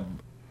 I forgot.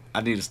 I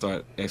need to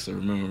start actually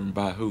remembering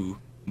by who.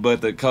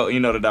 But the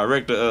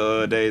director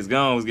of Days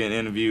Gone was getting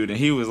interviewed, and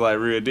he was like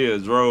real deal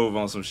drove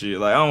on some shit.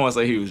 Like I don't want to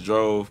say he was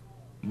drove,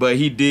 but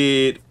he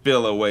did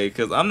feel away.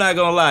 Cause I'm not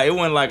gonna lie, it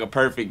wasn't like a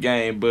perfect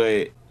game,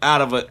 but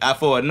out of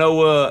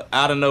nowhere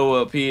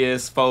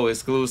PS4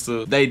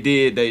 exclusive, they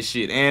did they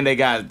shit, and they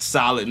got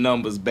solid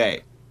numbers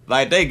back.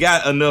 Like they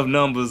got enough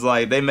numbers,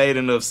 like they made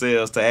enough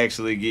sales to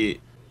actually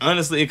get.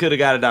 Honestly, it could have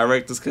got a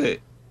director's cut,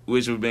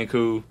 which would have been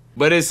cool.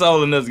 But it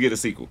sold enough to get a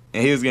sequel.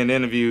 And he was getting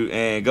interviewed,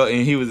 and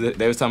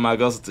they was talking about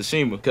Ghost of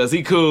Tsushima, cause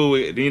he cool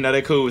with,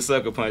 they cool with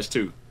Sucker Punch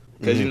too,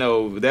 cause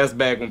that's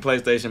back when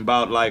PlayStation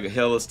bought like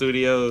hella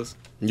studios.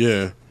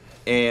 Yeah.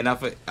 And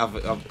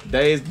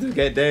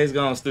Days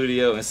Gone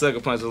Studio and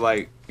Sucker Punch was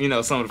like,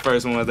 some of the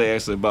first ones they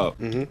actually bought.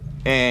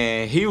 Mm-hmm.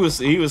 And he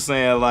was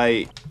saying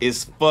like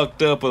it's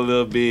fucked up a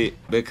little bit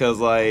because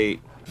like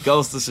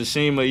Ghost of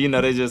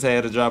Tsushima, they just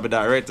had to drop a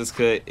director's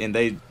cut, and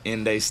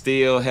they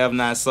still have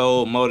not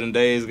sold more than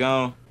Days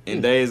Gone.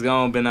 And Days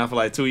Gone been out for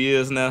like 2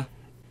 years now,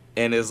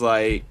 and it's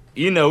like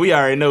we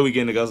already know we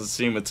getting the Ghost of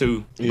Tsushima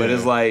 2, but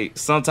it's like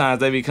sometimes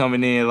they be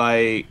coming in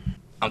like.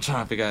 I'm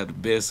trying to figure out the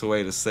best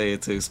way to say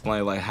it to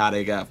explain like how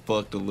they got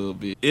fucked a little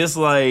bit. It's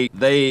like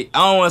I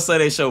don't want to say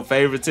they show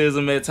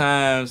favoritism at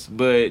times,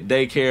 but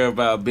they care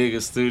about bigger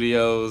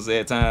studios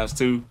at times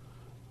too.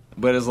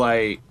 But it's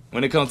like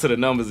when it comes to the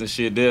numbers and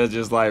shit, they'll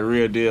just like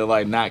real deal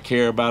like not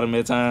care about them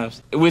at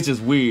times, which is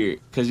weird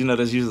because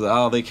that's usually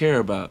all they care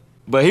about.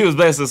 But he was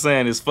basically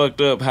saying it's fucked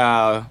up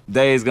how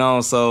Days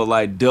Gone sold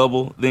like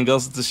double than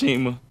Ghost of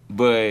Tsushima,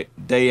 but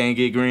they ain't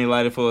get green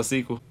lighted for a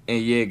sequel.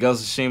 And yeah,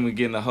 Ghost of Tsushima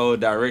getting a whole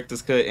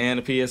director's cut and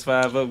a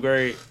PS5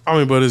 upgrade. I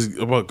mean,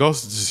 but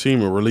Ghost of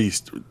Tsushima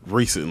released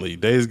recently.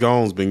 Days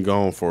Gone's been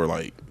gone for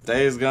like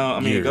Days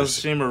Gone. years.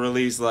 Ghost of Tsushima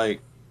released like.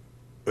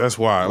 That's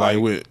why,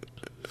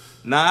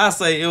 Nah, I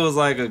say it was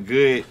like a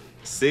good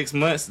 6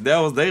 months.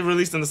 They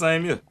released in the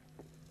same year.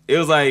 It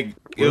was like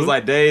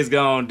Days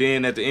Gone.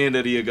 Then at the end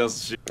of the year,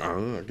 Ghost of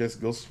Tsushima. I guess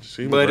Ghost of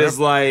Tsushima. But it's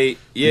like,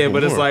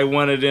 it's like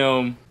one of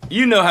them.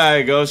 You know how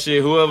it goes,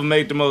 shit. Whoever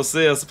make the most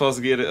sales supposed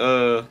to get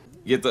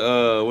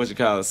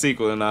the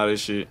sequel and all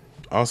this shit.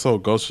 Also,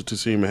 Ghost of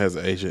Tsushima has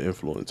an Asian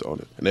influence on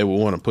it, and they would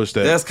want to push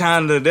that.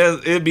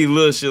 That's it'd be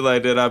little shit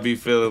like that. I be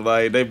feeling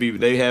like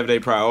they have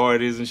their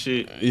priorities and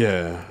shit.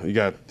 Yeah, you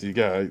got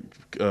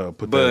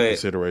put that in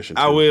consideration.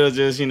 I will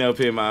just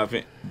pick my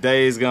opinion.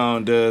 Days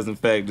Gone does in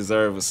fact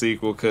deserve a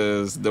sequel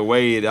because the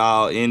way it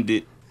all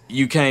ended,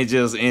 you can't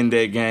just end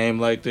that game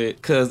like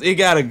that. Cause it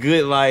got a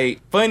good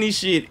like funny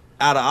shit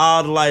out of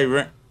all the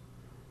like.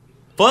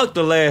 Fuck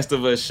the Last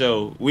of Us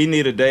show. We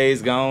need a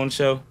Days Gone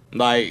show.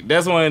 Like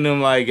that's one of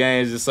them like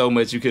games. Just so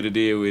much you could have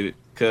did with it.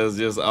 Cause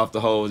just off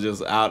the whole,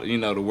 just out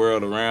the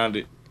world around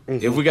it.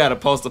 Mm-hmm. If we got a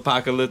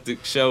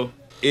post-apocalyptic show,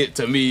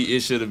 to me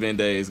it should have been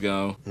Days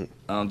Gone.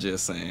 I'm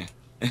just saying.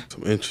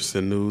 Some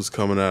interesting news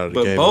coming out of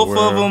the game. But both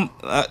of them,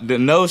 the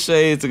no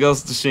shade to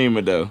Ghost of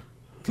Tsushima though,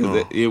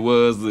 because it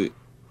was lit.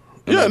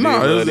 Yeah,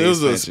 no, it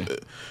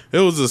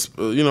was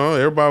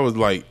everybody was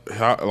like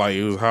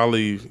it was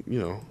highly,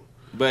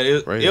 But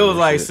it was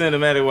like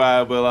cinematic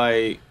wise, but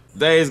like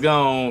Days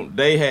Gone,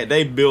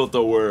 they built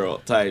a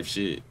world type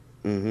shit.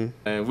 Mm-hmm.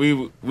 And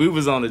we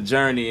was on a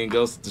journey in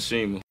Ghost of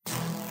Tsushima.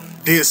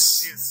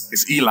 This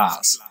is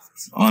Eli's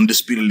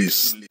Undisputed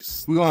List.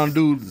 We're going to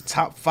do the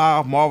top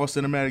 5 Marvel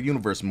Cinematic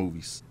Universe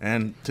movies.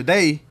 And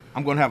today,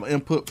 I'm going to have an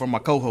input from my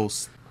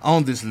co-host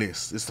on this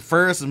list. It's the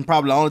first and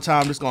probably the only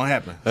time this is going to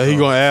happen. He's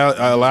going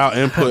to allow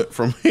input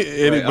from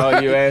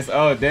anybody. You asked,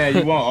 damn,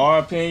 you want our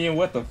opinion?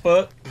 What the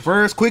fuck?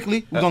 First,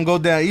 quickly, we're going to go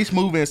down each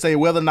movie and say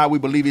whether or not we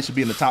believe it should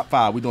be in the top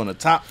 5. We're doing the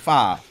top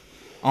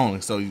 5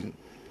 only. So,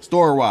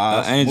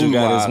 story-wise, Angel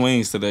got his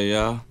wings today,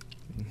 y'all.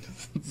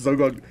 So, we're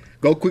going to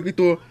go quickly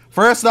through it.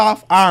 First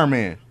off, Iron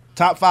Man.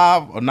 Top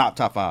 5 or not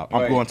top 5?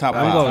 I'm going top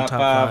 5. I'm going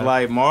top 5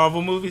 like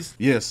Marvel movies?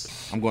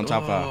 Yes, I'm going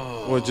top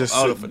 5. Well, just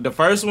the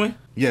first one?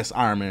 Yes,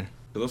 Iron Man.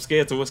 'Cause I'm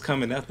scared to what's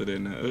coming after that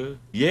now.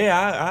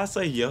 Yeah, I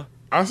say yeah.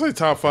 I say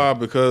top 5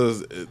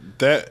 because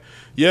that,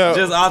 yeah.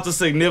 Just off the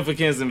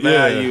significance and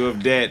value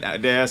of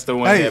that. That's the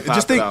one that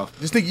popped it off.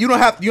 Just think, you don't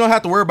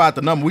have to worry about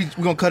the number. We're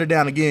gonna cut it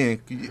down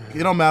again.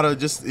 It don't matter.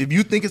 Just if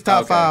you think it's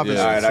top 5.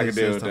 Yeah, all right, I can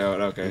deal with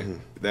that. Okay,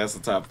 that's the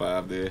top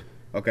 5 there.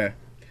 Okay.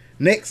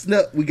 Next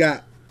up, we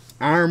got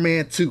Iron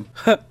Man 2.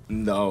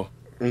 No,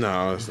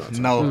 it's not. Top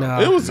No.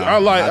 5. It was. I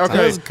like.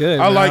 Okay, It was good,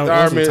 I man. liked It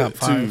Iron wasn't Man top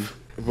 2, 5.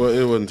 but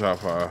it wasn't top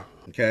 5.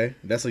 Okay,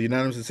 that's a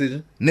unanimous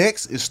decision.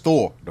 Next is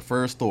Thor, the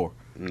first Thor.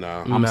 No,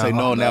 I'm gonna say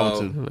no on that one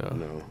too.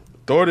 no.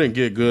 Thor didn't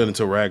get good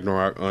until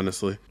Ragnarok.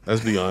 Honestly,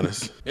 let's be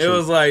honest. it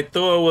was like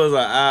Thor was an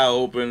eye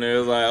opener. It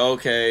was like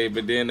okay,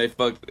 but then they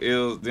fucked. It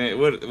was then,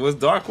 what was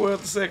Dark World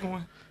the second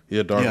one?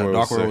 Yeah, Dark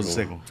World was the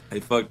second one. They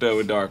fucked up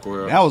with Dark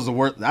World. That was the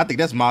worst. I think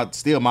that's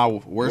still my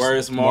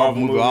worst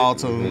Marvel movie all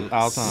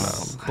time.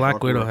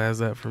 Black Widow has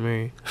that for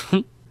me.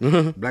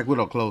 Black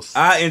Widow close.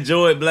 I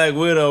enjoyed Black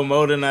Widow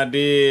more than I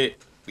did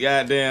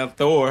goddamn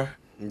Thor.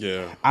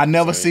 Yeah, I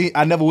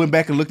never went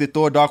back and looked at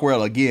Thor: Dark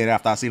World again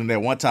after I seen him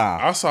that one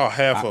time. I saw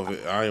half of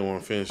it. I didn't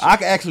want to finish it. I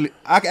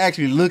can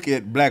actually look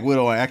at Black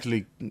Widow and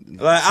actually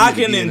like I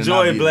can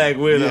enjoy Black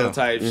Widow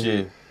type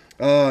shit.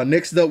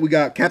 Next up we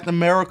got Captain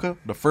America: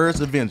 The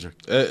First Avenger.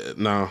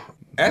 No.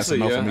 Actually,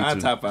 yeah, I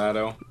top 5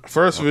 though.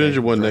 First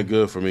Avenger wasn't that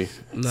good for me.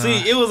 Nah.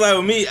 See, it was like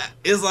with me,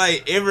 it's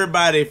like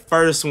everybody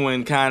first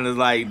one kind of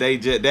like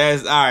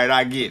that's all right.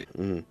 I get it.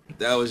 Mm-hmm.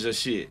 That was your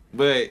shit,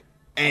 but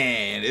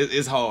and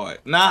it's hard.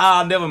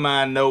 Nah, never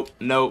mind. Nope.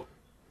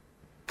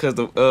 Cause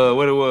the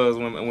what it was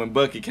when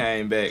Bucky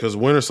came back. Because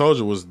Winter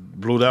Soldier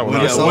blew that one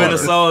out. Winter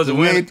Soldier.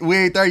 We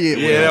ain't there yet.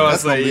 Yeah,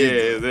 that's what I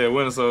say. Yeah,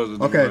 Winter Soldier.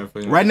 Was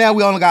okay, right now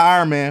we only got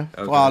Iron Man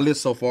for our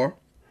list so far.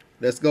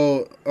 Let's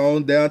go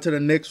on down to the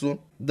next one.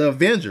 The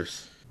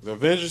Avengers. The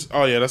Avengers?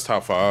 Oh, yeah, that's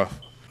top 5.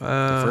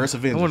 The first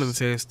Avengers. I wouldn't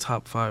say it's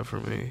top 5 for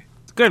me.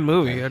 It's a good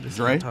movie. I just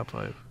say top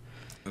 5.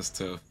 That's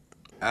tough.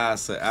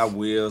 I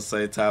will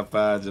say top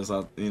 5.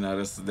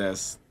 Just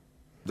that's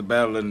the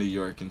Battle of New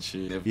York and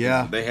shit.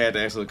 Yeah, they had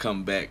to actually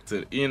come back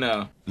to I'm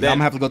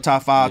gonna have to go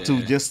top 5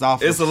 too, just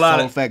off it's the a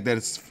lot of fact that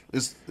it's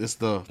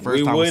the first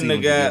we time wouldn't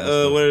have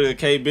got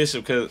Kate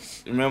Bishop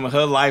because remember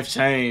her life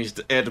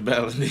changed at the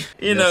Battle of New York.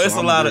 It's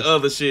a lot of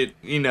other shit.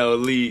 Did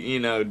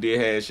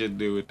have shit to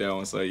do with that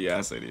one. So yeah,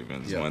 I say the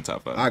Avengers one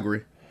top 5. I agree.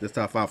 This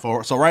top 5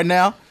 for so right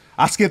now.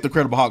 I skipped the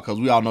Incredible Hulk because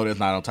we all know that's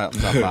not on top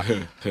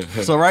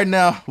 5. So right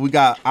now we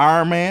got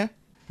Iron Man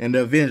and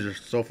the Avengers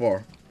so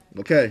far.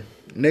 Okay,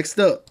 next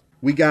up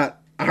we got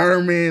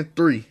Iron Man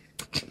 3.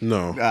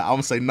 No, I'm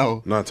gonna say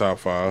no. Not top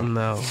 5.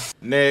 No.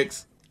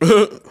 Next,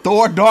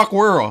 Thor: Dark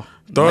World.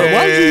 Why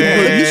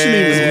you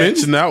shouldn't even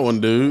mention that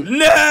one, dude.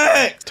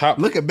 Next,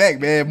 looking back,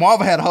 man,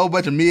 Marvel had a whole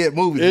bunch of mid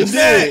movies.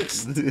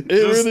 It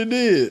really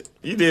did.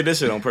 You did this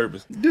shit on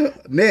purpose.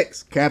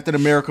 Next, Captain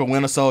America: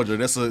 Winter Soldier.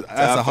 That's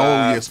a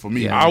whole yes for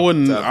me. Yeah. I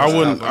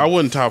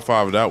wouldn't top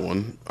 5 that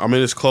one. I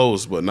mean, it's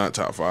close, but not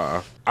top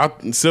 5.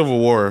 Civil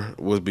War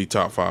would be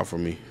top 5 for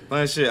me.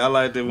 Like shit, I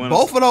like that one.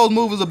 Both of those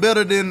movies are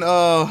better than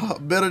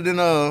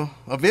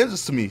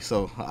Avengers to me.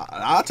 So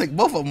I'll take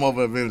both of them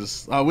over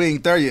Avengers. We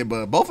ain't there yet,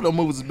 but both of those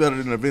movies are better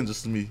than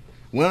Avengers to me.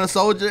 Winter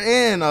Soldier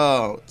and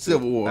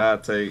Civil War. I'll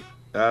take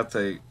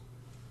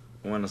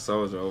Winter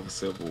Soldier over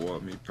Civil War.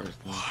 Me personally.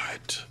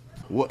 What?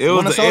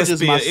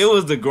 It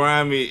was the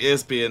grimy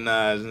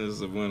espionage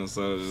of Winter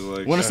Soldier.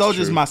 Like, Winter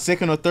Soldier is my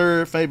second or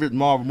third favorite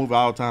Marvel movie of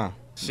all time.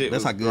 Shit,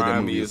 that's was how good that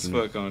movie as is.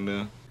 Fuck on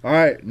them. All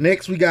right,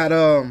 next we got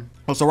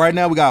So right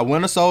now we got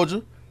Winter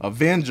Soldier,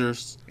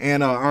 Avengers,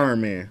 and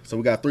Iron Man. So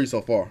we got 3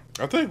 so far.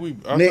 I think we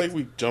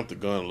jumped the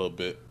gun a little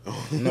bit.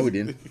 No, we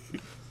didn't.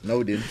 I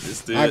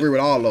agree with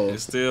all those.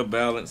 It's still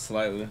balanced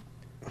slightly.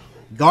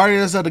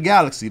 Guardians of the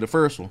Galaxy, the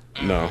first one.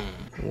 No.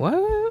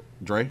 What?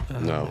 Dre?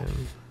 No.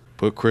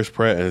 Put Chris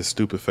Pratt and his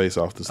stupid face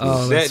off this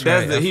Oh, list.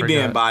 He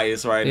being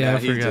biased right now.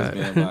 He's just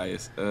being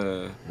biased.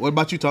 What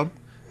about you, Tony?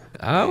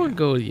 I would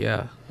go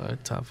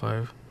top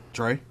 5.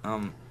 Dre?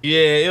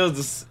 It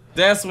was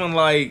that's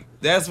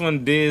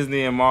when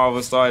Disney and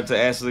Marvel started to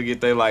actually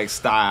get their like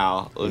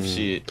style of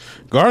shit.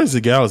 Guardians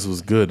of the Galaxy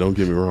was good, don't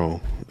get me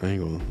wrong. I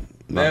ain't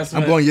gonna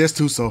I'm going yes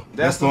too, so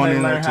that's going when they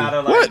in there learn too.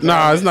 how to What?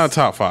 Nah, it's not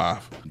top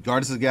 5.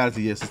 Guardians of the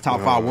Galaxy, yes, it's top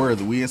 5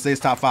 worthy. We didn't say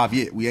it's top 5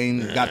 yet. We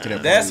ain't got to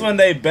that. That's when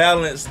they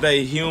balance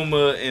their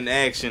humor and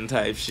action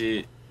type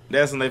shit.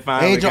 That's when they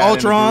finally Age of got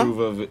Ultron? in the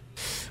groove of it.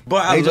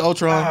 But Age of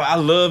Ultron? I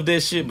love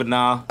that shit, but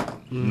nah.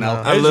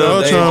 No. Age of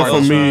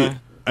Ultron for me.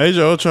 Age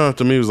of Ultron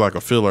to me was like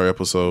a filler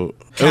episode.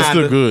 It was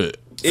still good.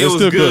 It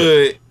was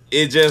good.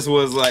 It just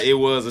was like it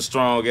was a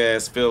strong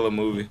ass filler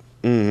movie.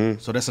 Mm-hmm.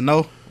 So that's a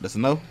no. That's a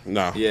no.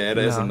 No. Yeah,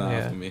 that's a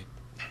no for me.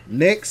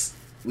 Next,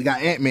 we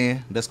got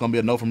Ant-Man. That's gonna be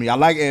a no for me. I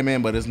like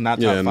Ant-Man, but it's not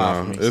top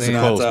 5 for me. It's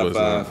close, but it's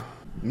not.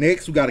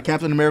 Next, we got a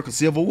Captain America: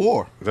 Civil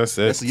War. That's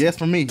it. That's a yes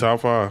for me. Top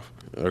 5.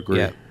 Agree.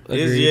 Yeah.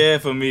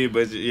 It's for me,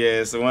 but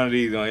so one of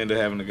these gonna end up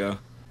having to go.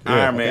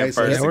 Iron Man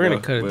first. We're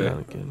gonna cut it down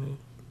again.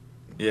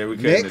 Yeah, we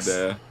cutting it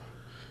down.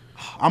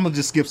 I'm gonna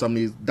just skip some of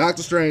these.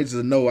 Doctor Strange is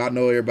a no. I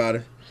know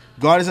everybody.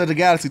 Guardians of the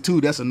Galaxy 2.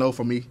 That's a no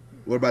for me.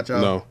 What about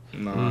y'all?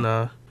 No.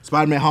 Nah.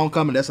 Spider-Man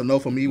Homecoming, that's a no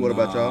for me. What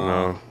about y'all?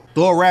 No.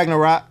 Thor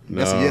Ragnarok,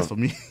 that's a No. yes for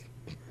me.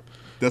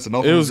 That's a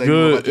no for It me. was Zay, what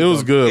good. about you, It was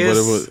Tom? good, but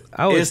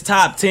it was It's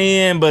top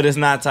 10, but it's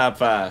not top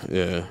 5.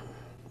 yeah.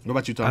 What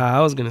about you, Tom?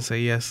 I was gonna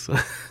say yes.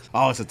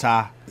 Oh, it's a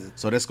tie.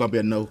 So that's gonna be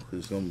a no.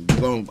 It's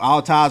gonna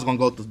all ties gonna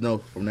go to no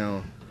from now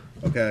on.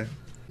 Okay.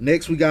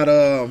 Next we got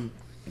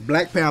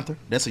Black Panther.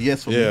 That's a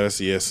yes for Yeah, me. that's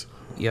a yes.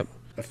 Yep.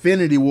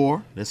 Infinity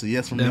War. That's a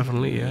yes for me.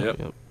 Definitely. Yeah. Yep.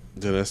 Yep.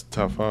 Then that's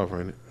top 5,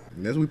 ain't it?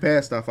 And as we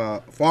pass stuff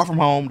out, Far From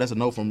Home. That's a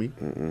no for me.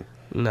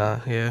 Nah.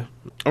 Yeah.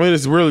 I mean,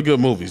 it's really good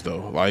movies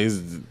though. Like,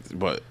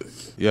 but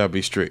you gotta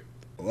be strict.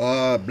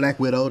 Black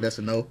Widow. That's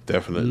a no.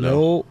 Definitely no.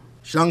 No.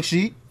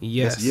 Shang-Chi.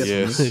 Yes. That's a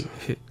yes for me.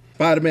 Yes.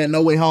 Spider-Man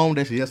No Way Home.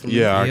 That's a yes for me.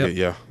 Yeah,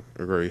 Yep.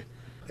 agree.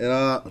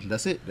 And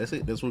that's it. That's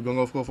what we're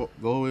gonna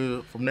go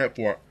with from that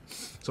part.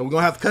 So we're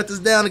gonna have to cut this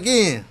down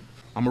again.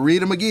 I'm gonna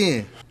read them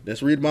again.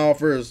 Let's read them all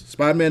first.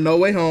 Spider-Man No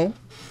Way Home,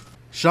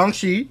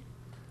 Shang-Chi,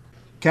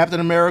 Captain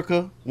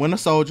America Winter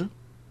Soldier,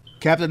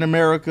 Captain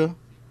America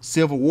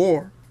Civil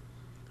War,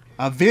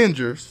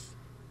 Avengers,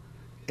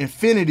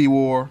 Infinity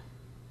War,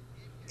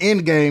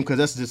 Endgame, because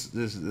that's just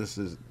this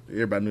is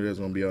everybody knew that was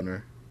gonna be on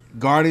there.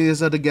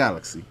 Guardians of the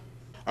Galaxy.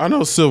 I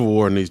know Civil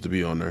War needs to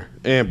be on there,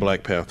 and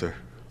Black Panther,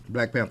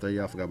 Black Panther,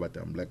 y'all forgot about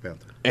that one. Black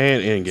Panther.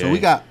 and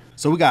Endgame.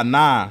 So we got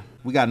 9.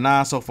 We got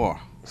 9 so far.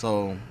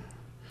 So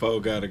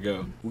 4 gotta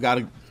go. we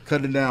gotta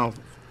cut it down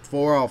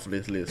 4 off of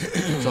this list.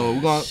 So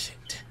we're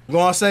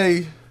gonna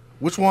say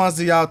which ones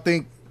do y'all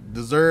think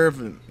deserve?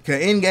 Can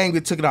Endgame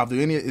get taken off? Can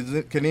any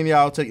of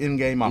y'all take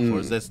Endgame off? Or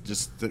is that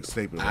just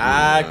staple?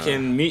 I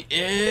can meet.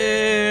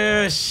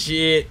 Yeah,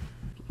 shit.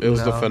 It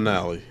was the No.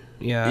 finale.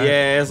 Yeah.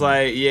 It's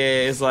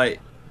like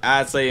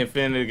I'd say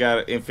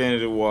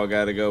Infinity War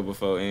gotta go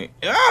before.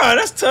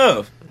 That's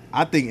tough.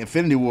 I think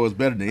Infinity War is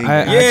better than Endgame.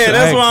 Yeah,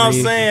 that's what I'm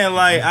agree. saying.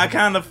 Like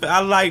I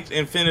liked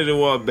Infinity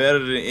War better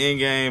than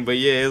Endgame, but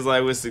yeah, it's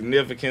like with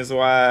significance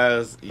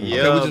wise,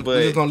 yeah. we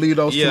just gonna leave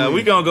those two Yeah, in.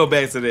 we gonna go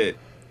back to that.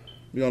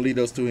 We're gonna leave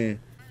those 2 in.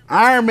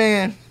 Iron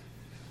Man,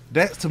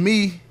 that to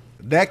me,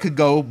 that could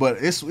go, but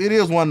it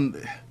is one.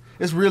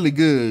 It's really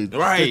good,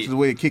 Right. especially the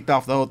way it kicked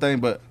off the whole thing.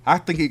 But I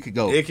think it could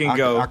go. It can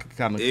go. I could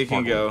kind of. It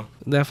can go.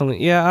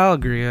 Definitely. Yeah, I'll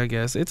agree. I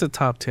guess it's a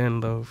top 10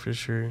 though for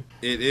sure.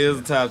 It is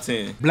a top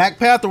 10. Black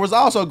Panther was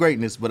also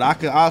greatness, but I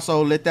could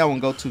also let that one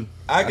go too.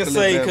 I can could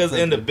say let that because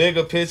in the go.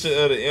 bigger picture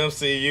of the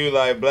MCU,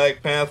 like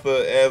Black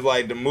Panther as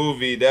like the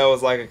movie, that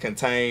was like a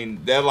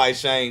contained. That like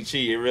Shang-Chi,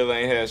 it really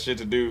ain't had shit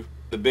to do.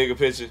 The bigger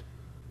picture.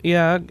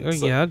 Yeah.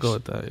 So- I'll go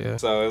with that. Yeah.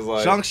 So it's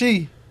like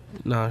Shang-Chi,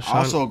 No.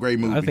 also a great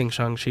movie. I think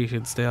Shang-Chi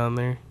should stay on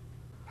there.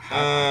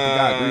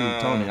 I agree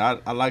with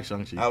Tony. I like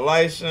Shang-Chi. I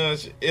like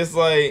Shang-Chi. It's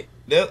like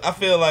I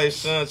feel like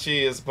Shang-Chi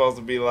is supposed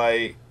to be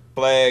like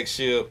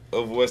flagship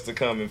of what's to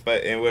come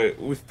and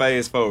we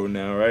phase forward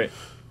now, right?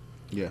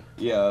 Yeah.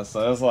 Yeah,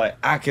 so it's like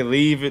I can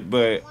leave it,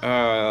 but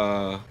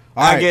I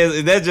right.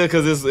 guess that's just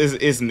because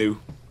it's new.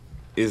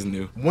 It's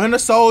new. Winter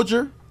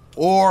Soldier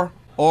or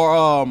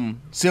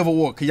Civil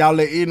War. Can y'all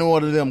let any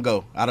one of them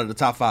go out of the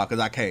top 5?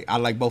 Because I can't. I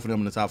like both of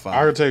them in the top 5.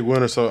 I could take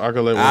Winter, so I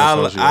could let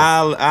Winter Soldier.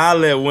 I'll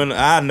let Winter.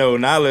 I know.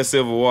 Now let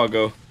Civil War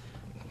go.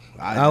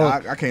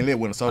 I can't let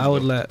Winter Soldier I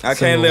would go. let. I can't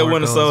Civil let War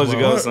Winter as Soldier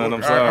well. go, son.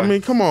 I'm sorry. I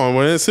mean, come on,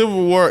 man.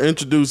 Civil War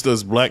introduced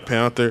us Black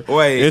Panther.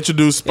 Wait.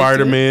 Introduced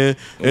Spider-Man.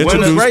 Winter-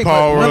 Introduced great,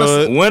 Paul but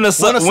Rudd. Winter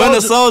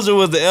Soldier- Soldier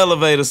was the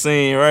elevator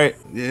scene, right?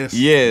 Yes.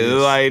 Yeah,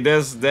 yes. like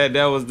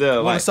that was there.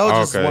 Winter Like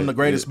Soldier is Okay. one of the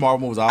greatest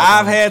Marvel movies. All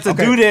I've time. had to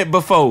Okay. do that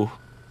before,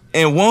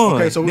 and won.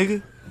 Okay, so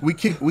nigga. we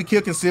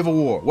kicking Civil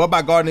War. What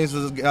about Guardians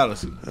of the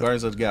Galaxy?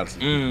 Guardians of the Galaxy.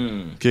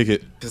 Kick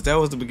it. Cause that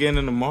was the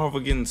beginning of Marvel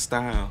getting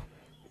style.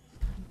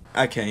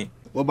 I can't.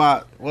 What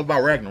about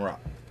Ragnarok?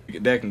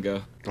 That can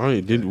go. I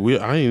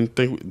didn't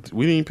think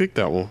we didn't pick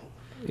that one.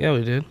 Yeah,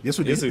 we did. Yes,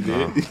 we did. Yes, we did.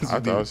 I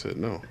thought I said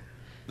no.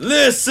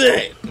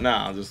 Listen.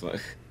 Nah, I'm just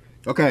like.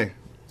 Okay,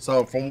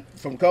 so from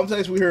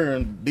conversation we're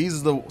hearing,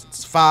 these are the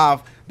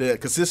 5 that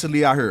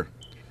consistently out here: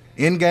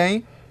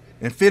 Endgame,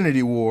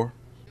 Infinity War,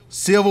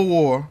 Civil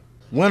War,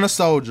 Winter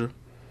Soldier,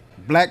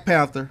 Black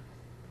Panther.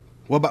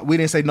 What about? We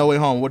didn't say No Way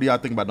Home. What do y'all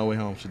think about No Way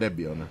Home? Should that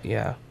be on there?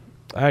 Yeah,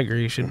 I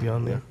agree. You should be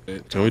on there.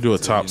 Can we do a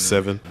top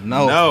 7?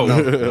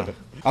 No.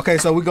 Okay,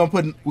 so we're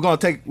gonna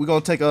take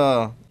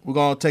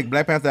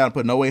Black Panther out and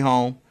put No Way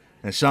Home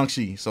and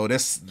Shang-Chi. So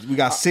we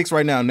got 6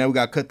 right now, and then we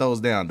got to cut those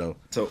down though.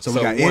 So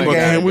we got one- But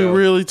can Endgame. we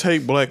really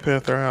take Black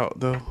Panther out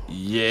though?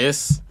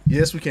 Yes.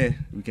 Yes, we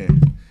can.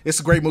 It's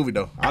a great movie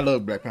though. I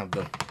love Black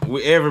Panther though.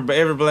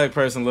 Every black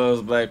person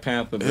loves Black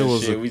Panther. But It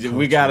was shit, a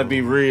we gotta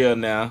be real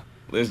now.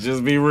 Let's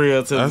just be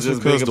real to That's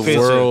just because bigger the picture.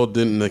 world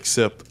didn't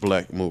accept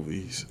black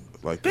movies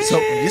like this. So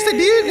yes, they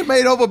did. It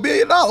made over $1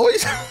 billion.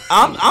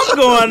 I'm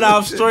going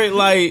off straight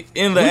like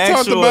in the We actual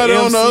talked about it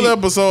on the MC other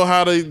episode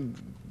how they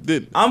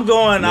did. I'm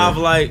going off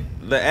like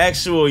the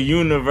actual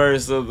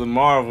universe of the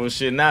Marvel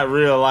shit, not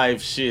real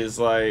life shit. It's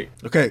like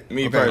Okay,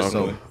 me okay,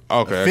 personally.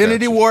 Okay. I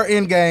Infinity got you. War,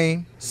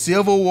 Endgame,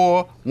 Civil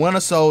War, Winter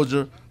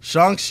Soldier,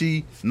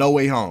 Shang-Chi, No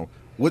Way Home.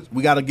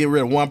 We got to get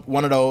rid of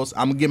one of those.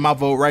 I'm gonna get my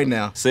vote right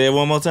now. Say it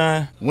one more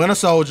time. Winter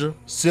Soldier,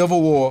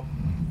 Civil War,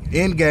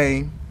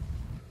 Endgame,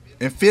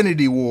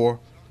 Infinity War,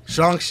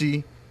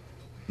 Shang-Chi,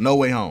 No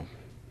Way Home.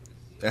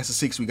 That's the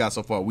 6 we got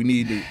so far. We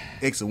need to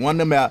exit one of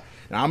them out.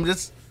 And I'm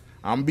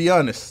gonna be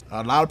honest.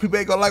 A lot of people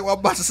ain't gonna like what I'm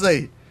about to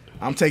say.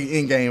 I'm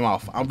taking Endgame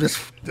off.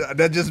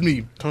 That's just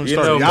me. Tony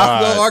Stark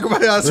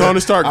died. Tony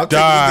Stark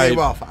died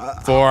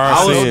for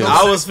our sins.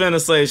 I was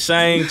finna say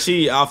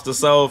Shang-Chi off the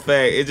sole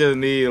fact. It just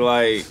need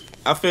like,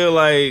 I feel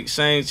like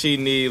Shang-Chi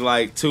need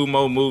like 2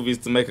 more movies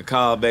to make a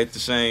call back to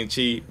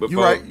Shang-Chi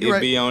before it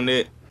be on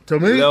it. To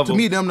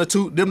me, them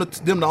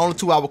the only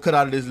 2 I would cut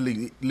out of this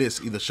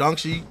list. Either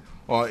Shang-Chi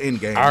or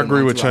Endgame. I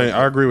agree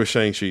with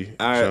Shang-Chi.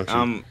 All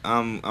right,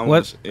 I'm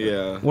what?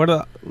 Yeah. What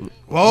are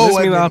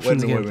wait the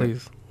options again,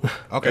 please?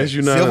 Okay,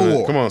 Civil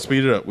War. Come on,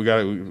 speed it up. We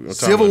got it.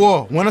 Civil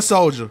War, Winter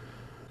Soldier,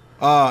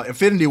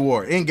 Infinity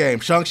War, Endgame,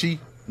 Shang-Chi,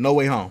 No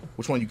Way Home.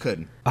 Which one you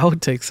cutting? I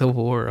would take Civil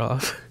War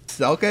off.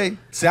 Okay,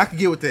 see, I could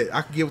get with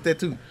that.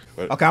 Too.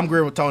 Okay, I'm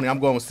agreeing with Tony. I'm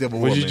going with Civil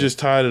War. But you just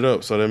tied it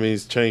up, so that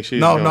means Shang-Chi.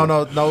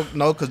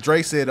 No, because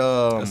Dre said.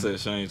 I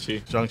said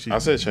Shang-Chi. I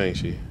said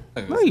Shang-Chi.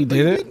 No, you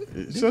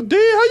didn't. So, how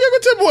you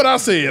gonna tell me what I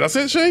said? I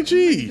said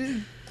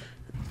Shang-Chi.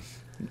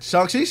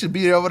 Shang-Chi should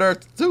be over there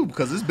too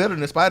because it's better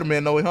than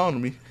Spider-Man No Way Home to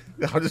me.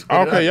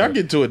 Okay, y'all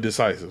get to it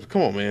decisive.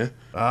 Come on, man.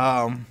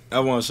 I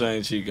want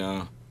Shang-Chi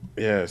gone.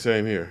 Yeah,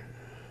 same here.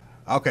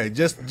 Okay,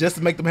 just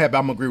to make them happy,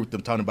 I'm gonna agree with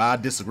them, Tony. But I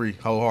disagree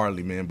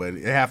wholeheartedly, man. But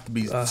it have to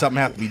be something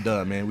have to be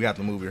done, man. We have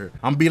to move here.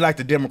 I'm gonna be like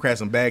the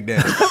Democrats and back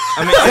down.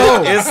 I mean,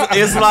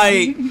 it's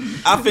like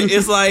I think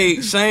it's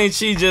like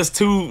Shang-Chi just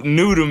too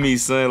new to me,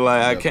 son.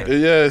 Like I can't.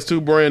 Yeah, it's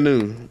too brand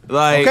new.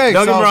 Like don't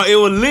get me wrong, it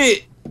was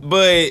lit.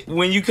 But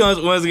when you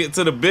once you get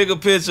to the bigger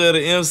picture of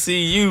the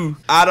MCU,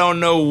 I don't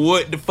know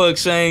what the fuck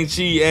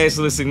Shang-Chi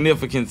actually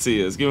significance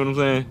is. Get what I'm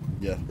saying?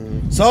 Yeah.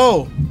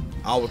 So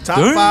our top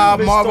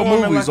 5 Marvel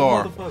movies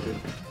are.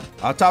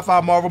 Our top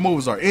 5 Marvel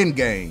movies are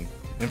Endgame,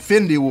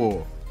 Infinity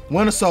War,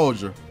 Winter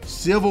Soldier,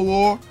 Civil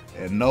War,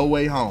 and No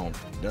Way Home.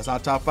 That's our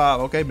top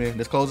 5. Okay, man.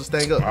 Let's close this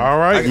thing up. All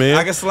right, man.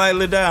 I can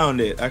slightly down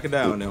that. I can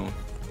down that one.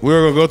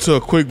 We're gonna go to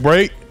a quick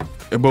break.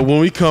 But when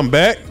we come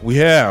back, we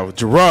have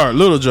Gerard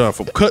Littlejohn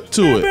from Cut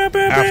to It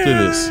after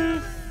this.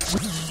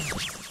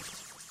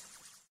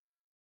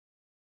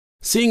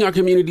 Seeing our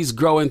communities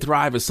grow and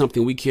thrive is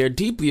something we care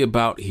deeply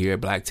about here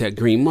at Black Tech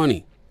Green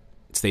Money.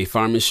 State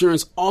Farm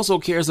Insurance also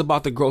cares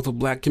about the growth of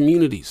Black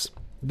communities.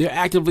 They're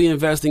actively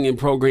investing in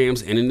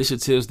programs and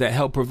initiatives that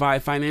help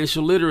provide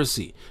financial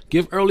literacy,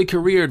 give early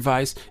career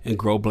advice, and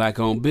grow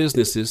Black-owned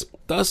businesses,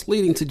 thus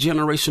leading to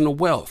generational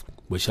wealth,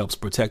 which helps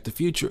protect the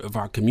future of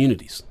our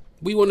communities.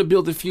 We want to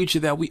build a future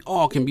that we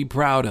all can be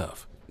proud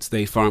of.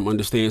 State Farm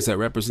understands that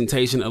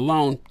representation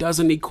alone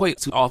doesn't equate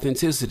to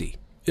authenticity.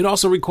 It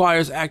also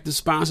requires active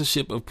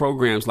sponsorship of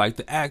programs like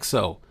the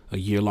AXO, a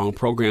year-long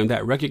program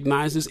that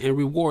recognizes and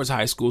rewards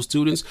high school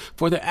students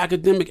for their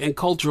academic and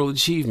cultural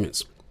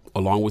achievements,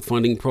 along with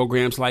funding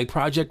programs like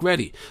Project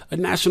Ready, a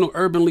National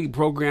Urban League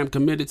program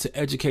committed to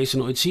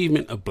educational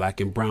achievement of Black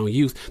and brown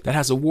youth that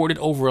has awarded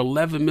over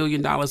 $11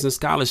 million in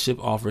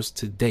scholarship offers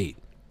to date.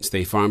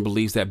 State Farm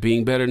believes that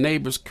being better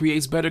neighbors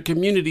creates better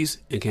communities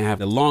and can have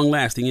a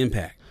long-lasting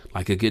impact.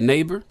 Like a good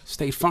neighbor,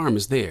 State Farm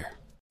is there.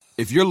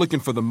 If you're looking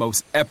for the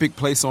most epic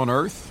place on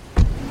Earth,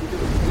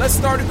 let's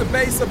start at the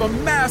base of a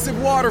massive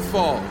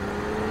waterfall.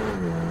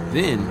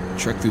 Then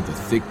trek through the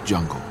thick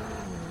jungle.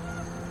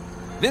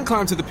 Then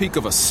climb to the peak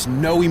of a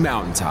snowy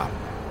mountaintop.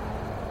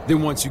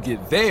 Then once you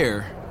get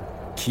there,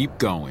 keep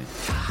going.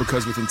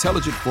 Because with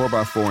intelligent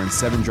 4x4 and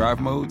 7 drive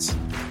modes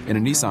and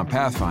a Nissan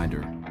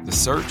Pathfinder, the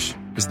search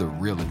is the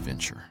real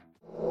adventure.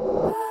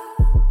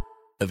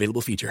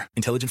 Available feature.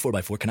 Intelligent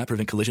 4x4 cannot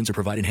prevent collisions or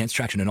provide enhanced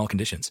traction in all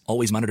conditions.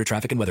 Always monitor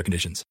traffic and weather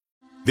conditions.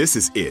 This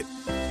is it.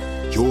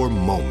 Your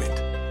moment.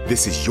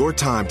 This is your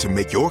time to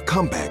make your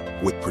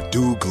comeback with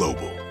Purdue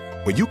Global.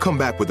 When you come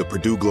back with a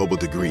Purdue Global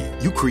degree,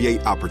 you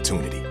create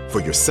opportunity for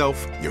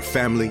yourself, your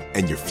family,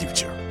 and your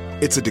future.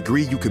 It's a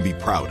degree you can be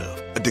proud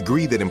of, a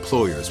degree that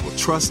employers will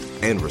trust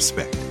and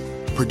respect.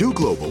 Purdue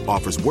Global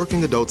offers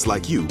working adults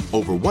like you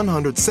over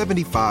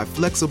 175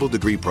 flexible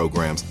degree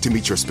programs to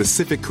meet your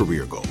specific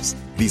career goals.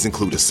 These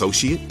include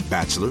associate,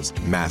 bachelor's,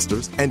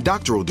 master's, and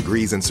doctoral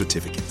degrees and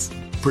certificates.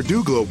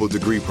 Purdue Global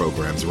degree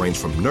programs range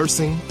from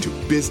nursing to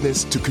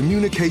business to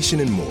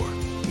communication and more.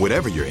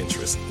 Whatever your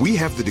interest, we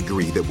have the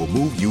degree that will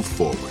move you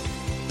forward.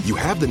 You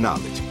have the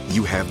knowledge,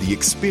 you have the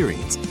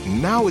experience.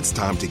 Now it's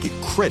time to get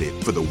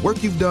credit for the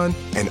work you've done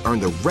and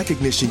earn the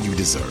recognition you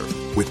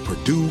deserve with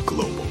Purdue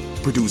Global.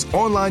 Purdue's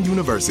online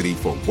university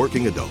for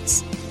working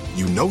adults.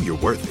 You know you're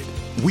worth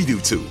it. We do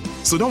too.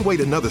 So don't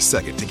wait another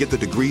second to get the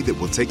degree that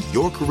will take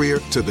your career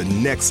to the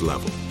next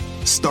level.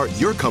 Start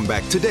your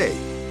comeback today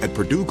at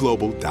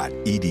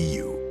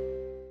purdueglobal.edu.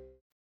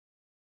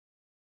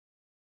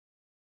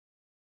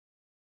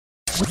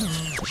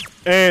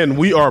 And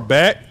we are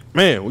back.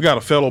 Man, we got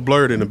a fellow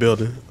Blurred in the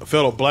building, a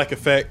fellow Black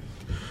Effect,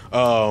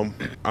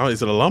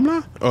 Is it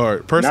alumni or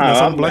person? Nah,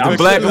 that's on I'm Black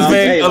Black Effect? Effect,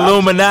 Hey,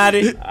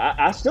 Illuminati.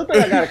 I still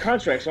think I got a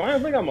contract, so I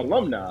don't think I'm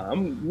alumni.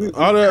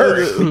 Not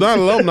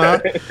alumni.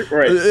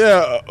 Right.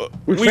 Yeah.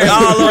 We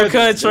all on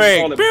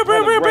contract.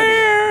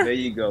 There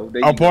you go.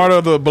 A part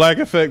of the Black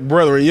Effect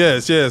Brethren.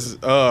 Yes.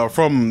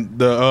 From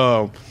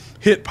the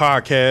hit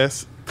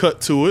podcast,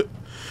 Cut to It.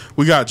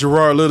 We got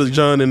Gerard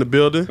Littlejohn in the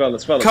building.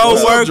 Fellas.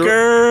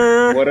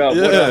 Co-worker. What up?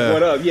 Yeah.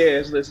 What up?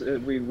 Yeah,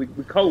 we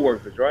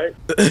co-workers, right?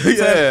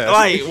 Yeah.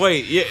 Like,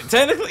 wait, yeah,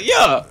 technically,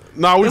 yeah.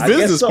 No, we I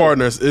business guess so.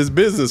 partners. It's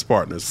business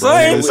partners.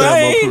 Bro.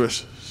 Same.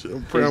 It's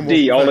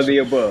D, all of the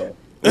above.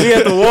 We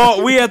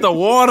at the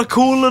water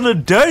cooler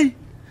today.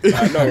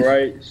 I know,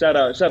 right? Shout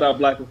out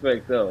Black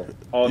Effect though.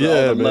 All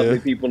the lovely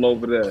people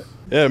over there.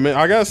 Yeah, man.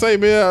 I gotta say,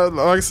 man.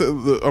 Like I said,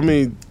 I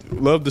mean,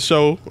 love the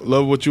show.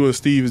 Love what you and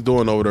Steve is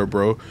doing over there,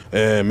 bro.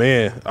 And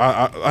man,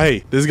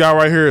 hey, this guy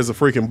right here is a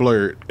freaking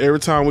blurred. Every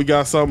time we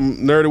got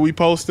something nerdy we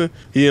posting,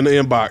 he in the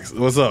inbox.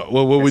 What's up?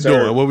 What we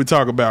sir. doing? What we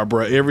talk about,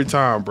 bro? Every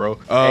time, bro.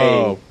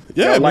 Hey,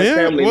 yeah, y'all like man.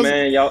 family,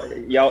 man.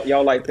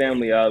 Y'all like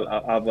family.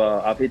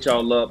 I've hit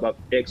y'all up.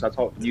 I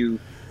talked to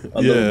you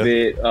a little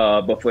bit,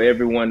 but for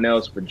everyone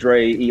else, for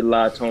Dre,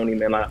 Eli, Tony,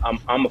 man,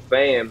 I'm a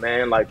fan,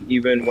 man. Like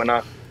even when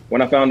I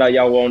found out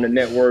y'all were on the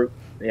network,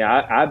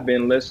 yeah, I've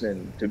been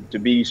listening to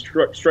be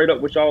straight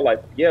up with y'all.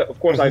 Like, yeah, of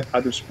course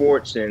I do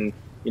sports and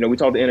we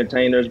talk to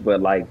entertainers,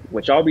 but like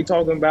what y'all be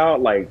talking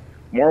about, like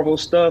Marvel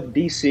stuff,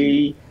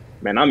 DC.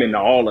 Man, I'm into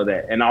all of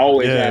that, and I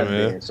always have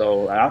been.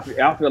 So I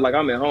feel like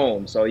I'm at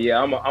home. So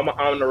yeah, I'm an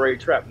honorary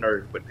trap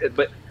nerd.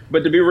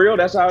 But to be real,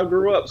 that's how I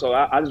grew up. So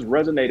I just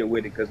resonated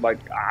with it because like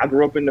I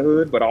grew up in the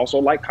hood, but also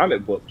like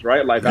comic books,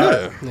 right? Like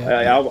I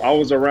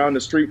was around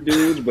the street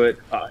dudes, but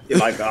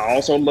like I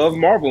also love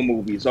Marvel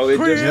movies. So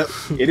it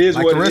is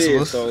like what it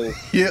is. So bro.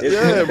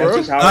 That's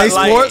just how Play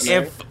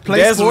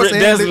sports.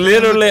 That's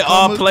literally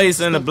our place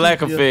in the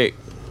Black Effect.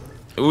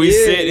 We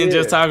sit and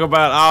just talk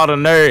about all the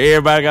nerd.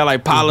 Everybody got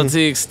like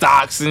politics,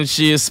 stocks and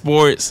shit,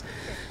 sports.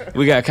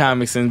 We got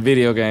comics and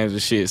video games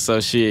and shit.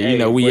 So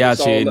shit, we out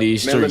here in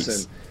these streets.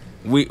 Listen,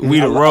 we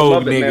the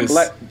road niggas.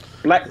 Man.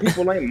 Black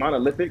people ain't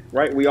monolithic,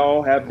 right? We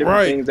all have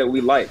different things that we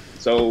like.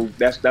 So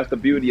that's the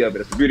beauty of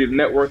it. It's the beauty of the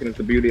network and it's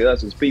the beauty of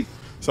us as people.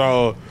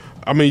 So,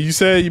 I mean, you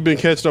said you've been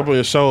catching up on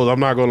your shows. I'm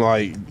not gonna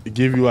like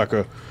give you like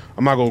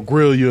I'm not gonna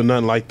grill you or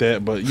nothing like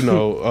that. But what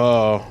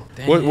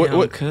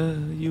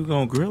you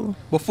gonna grill him?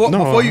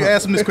 Before you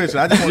ask him this question,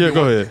 I just want to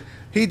go ahead.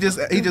 He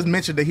just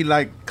mentioned that he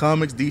liked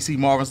comics, DC,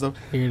 Marvel stuff.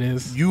 Here it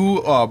is.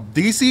 You are a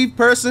DC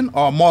person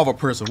or a Marvel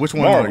person? Which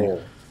one are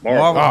you?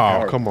 Marvel.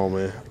 Oh, come on,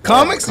 man.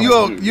 Comics?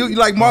 You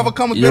like Marvel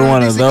comics? You're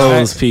one of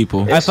those comics?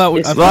 people. I thought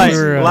we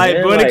were,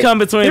 when it comes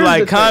between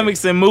like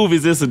comics and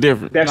movies, it's a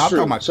different. That's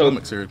true. I'm talking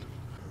about comics here.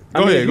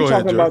 Go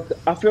ahead.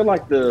 I feel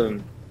like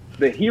the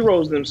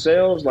heroes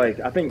themselves.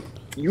 Like I think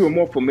you were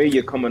more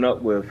familiar coming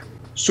up with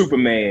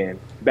Superman,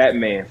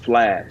 Batman,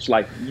 Flash.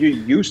 Like you're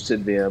used to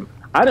them.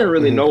 I didn't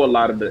really know a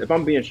lot of the. If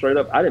I'm being straight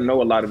up, I didn't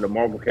know a lot of the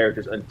Marvel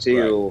characters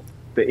until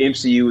the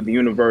MCU, the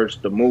universe,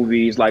 the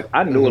movies. Like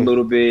I knew a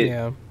little bit.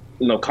 Yeah.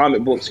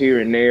 Comic books here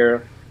and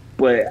there,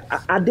 but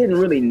I didn't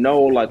really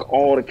know like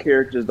all the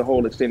characters, the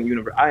whole extended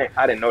universe. I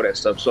didn't know that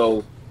stuff.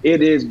 So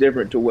it is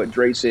different to what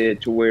Dre said,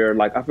 to where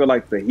like I feel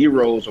like the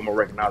heroes are more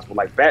recognizable.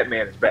 Like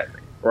Batman is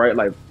Batman, right?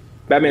 Like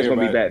Batman's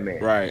gonna be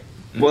Batman, right?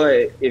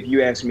 But if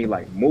you ask me,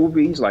 like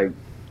movies, like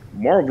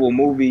Marvel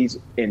movies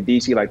and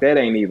DC, like that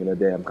ain't even a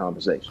damn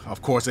conversation.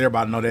 Of course,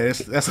 everybody know that.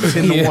 That's a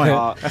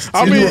 10-1. That's a 10-1.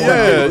 I mean,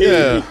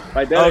 yeah.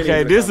 Like,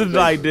 okay, this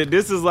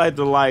is like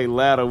the like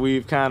ladder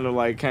we've kind of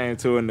like came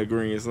to in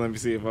agreement. So let me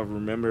see if I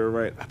remember it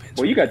right.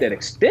 Well, you got that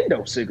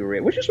Extendo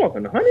cigarette. What you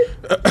smoking?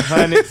 100?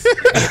 Hundreds.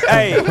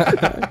 Hey,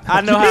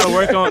 I know how to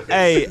work on.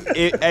 Hey,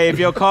 if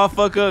your car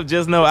fuck up,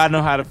 just know I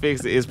know how to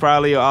fix it. It's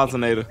probably your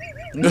alternator.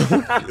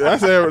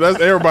 That's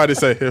everybody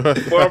say. I'll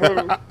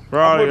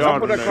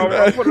put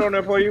it on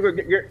there for you.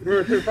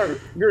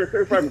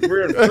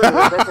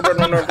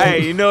 Hey,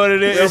 you know what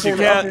it is?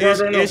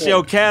 It's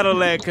your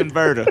Cadillac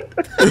converter.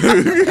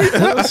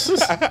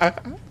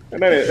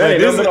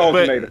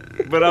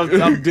 But I'm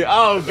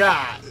oh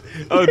God.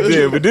 Oh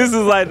damn. But this is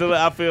like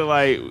I feel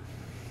like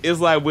it's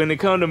like when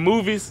it comes to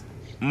movies,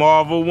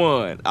 Marvel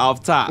won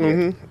off top.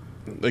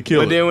 They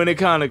kill it. But then when it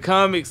comes to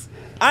comics,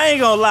 I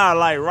ain't gonna lie,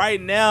 like right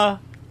now,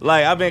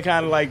 like I've been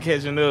kind of like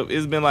catching up.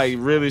 It's been like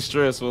really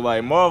stressful.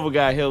 Like Marvel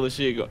got hella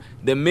shit going.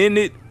 The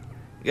minute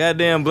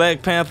goddamn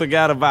Black Panther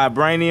got a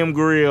vibranium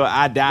grill,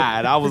 I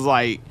died. I was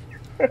like,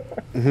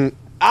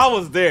 I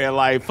was there.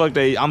 Like fuck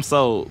I'm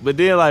sold. But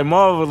then like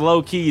Marvel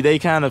low key, they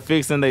kind of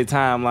fixing their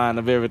timeline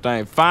of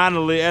everything.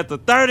 Finally after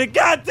 30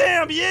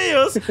 goddamn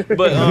years.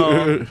 But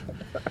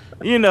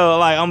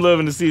like I'm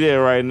loving to see that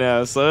right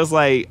now. So it's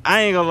like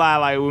I ain't gonna lie.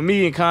 Like with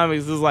me in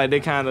comics, it's like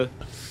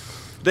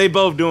they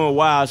both doing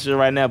wild shit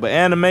right now, but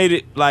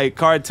animated, like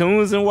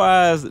cartoons and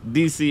wise,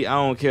 DC, I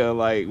don't care,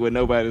 like, what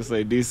nobody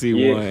say, DC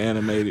won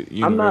animated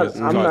universe,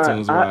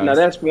 cartoons wise. Now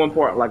that's one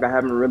part, like, I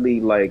haven't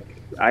really, like,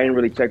 I ain't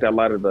really checked out a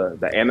lot of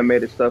the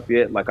animated stuff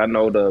yet. Like, I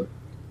know the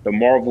the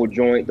Marvel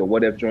joint, the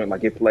What If joint,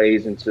 like it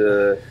plays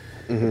into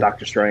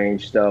Doctor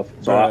Strange stuff.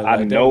 So Right, I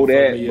like, know that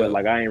would fuck that, me but up.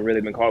 like I ain't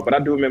really been caught. But I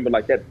do remember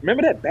like that.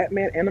 Remember that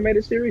Batman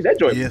animated series? That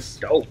joint was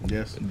dope.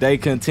 Yes. They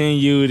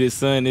continued. His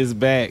son is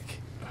back.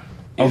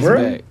 Oh, It's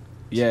really? back.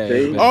 Yeah. See?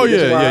 it's back. Oh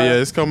That's why- yeah.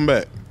 It's coming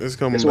back. It's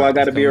coming. That's back. why I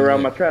got to It's be coming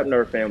around back. my Trap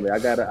Nerd family. I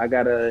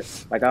gotta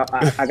like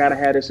I gotta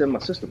have this in my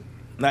system.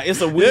 Now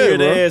it's a weird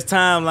bro. ass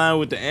timeline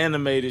with the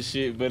animated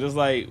shit, but it's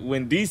like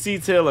when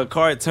DC tell a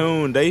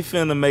cartoon, they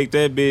finna make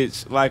that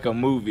bitch like a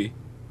movie.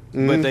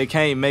 But they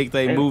can't make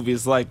their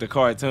movies like the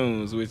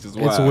cartoons, which is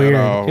wild. It's weird.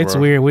 know, It's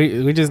bro. weird.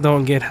 We just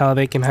don't get how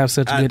they can have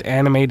such good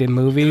animated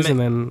movies and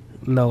then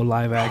no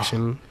live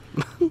action.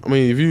 I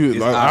mean, if you,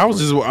 like, I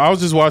was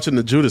just watching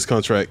the Judas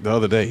Contract the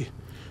other day.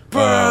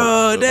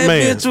 Bro, that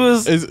man, bitch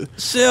was it's-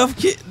 Chef.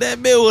 That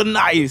bitch was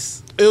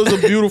nice. It was a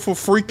beautiful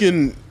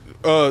freaking.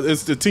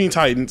 It's the Teen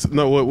Titans.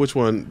 No, which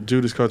one?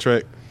 Judas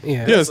Contract.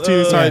 Yeah. Yeah, it's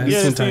Teen Titans.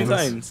 Yeah, Teen Teen Titans.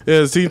 Titans. Yeah,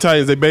 it's Teen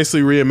Titans. They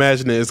basically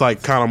reimagined it. It's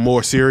like kind of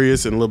more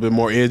serious and a little bit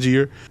more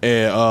edgier.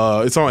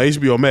 And it's on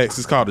HBO Max.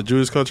 It's called the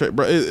Judas Contract.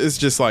 Bro, it's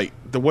just like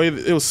the way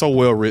that it was so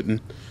well written.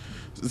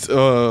 It's,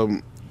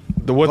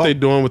 what they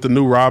doing with the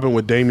new Robin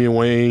with Damian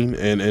Wayne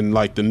and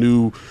like the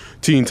new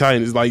Teen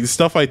Titans, like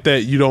stuff like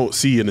that you don't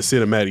see in the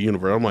cinematic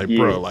universe. I'm like,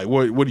 bro, like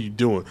what are you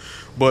doing?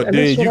 But And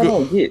then that's you what I go,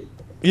 don't get.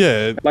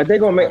 yeah, Like they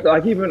gonna make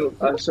like even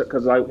because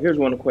like here's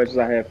one of the questions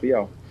I have for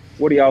y'all.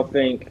 What do y'all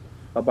think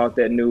about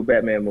that new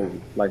Batman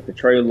movie? Like the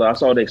trailer, I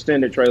saw the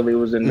extended trailer. It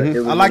was in the. It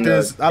was I like in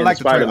this. I in like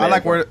the trailer. I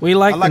like where We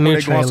like I like the where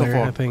new they going so trailer,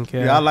 far. I think,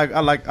 Yeah, yeah.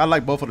 I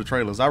like both of the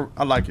trailers. I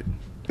like it.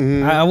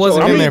 I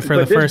wasn't in there for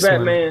the this first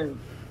Batman,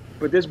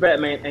 But this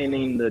Batman ain't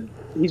in the.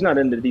 He's not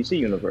in the DC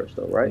universe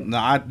though, right?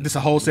 No, this a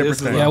whole separate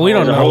thing. Yeah, we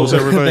don't It's a know. whole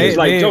separate thing. They- It's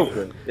like they-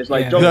 Joker. It's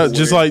like yeah. Joker. Yeah, where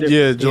just it's like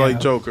different. just like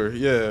Joker.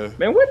 Yeah.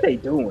 Man, what they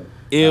doing?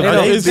 If I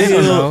they don't- they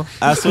don't know.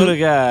 I swear to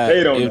God,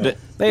 They don't if know.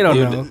 They don't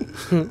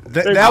if know.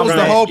 That was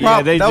the whole Yeah,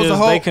 problem. they That was the just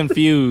whole. they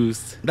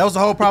confused. That was the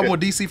whole problem with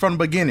DC from the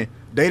beginning.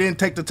 They didn't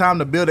take the time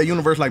to build a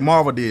universe like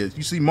Marvel did.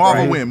 You see,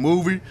 Marvel went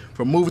movie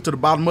from movie to the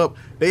bottom up.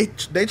 They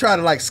try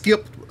to like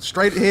skip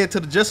straight ahead to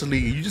the Justice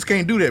League. You just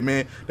can't do that,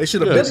 man. They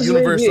should have built the Justice League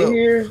universe get up.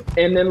 here,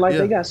 and then like Yeah.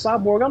 they got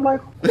Cyborg. I'm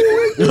like,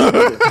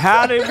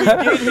 How did we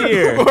get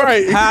here?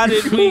 Right. How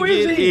did we Who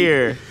is get he?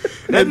 here?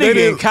 That And they nigga in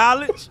didn't-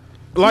 college?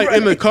 Like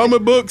in the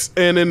comic books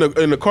and in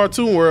the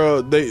cartoon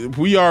world,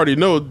 we already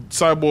know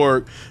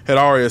Cyborg had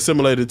already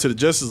assimilated to the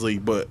Justice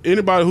League. But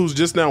anybody who's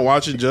just now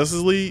watching Justice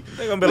League,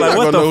 They gonna be they're like, not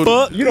what gonna the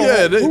know fuck? you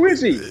don't. Yeah, Who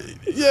is he?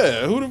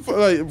 yeah, who the fuck?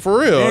 Like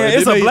for real? Man, And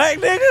it's then a they- black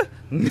nigga?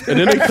 And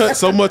then they cut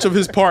so much of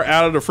his part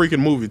out of the freaking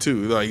movie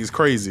too. Like it's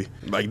crazy.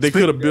 Like they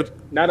could have built.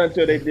 Not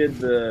until they did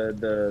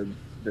the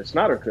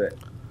Snyder cut.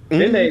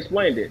 Then they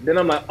explained it. Then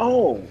I'm like,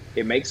 oh,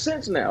 it makes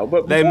sense now.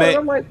 But They before, make-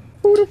 I'm like,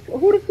 who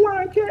the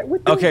flying cat?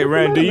 With the, Okay, with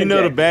Rand, do you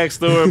know the Letterman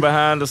jacket? backstory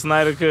behind the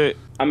Snyder cut?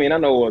 I mean, I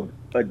know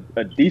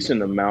a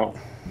decent amount.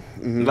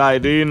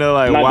 Like, do you know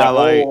like Not why the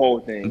like whole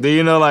thing. do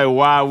you know like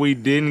why we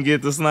didn't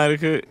get the Snyder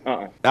cut?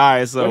 Uh-uh.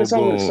 Alright, so When it's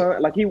on the boom.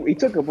 son, like he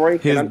took a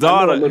break. His and I know a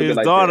daughter little bit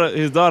like that.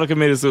 his daughter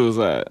committed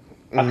suicide.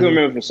 I couldn't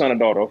remember if it was son or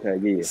daughter. Okay,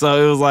 yeah,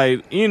 So it was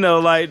like, you know,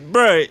 like,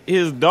 bruh,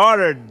 his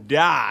daughter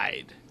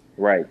died.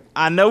 right.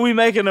 I know we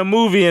making a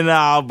movie and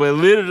all, but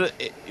literally,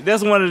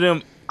 that's one of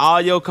them. All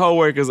your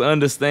coworkers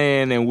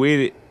understand and with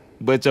it,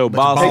 but your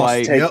boss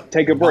boss like,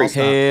 Take a break.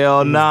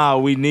 hell nah,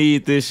 we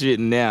need this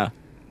shit now.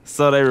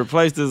 So they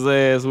replaced his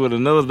ass with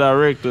another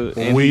director,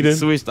 and Whedon? he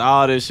switched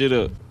all that shit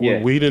up. Yeah.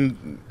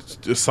 Whedon,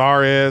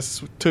 sorry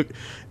ass, took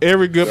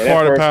every good Yeah, that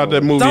part first about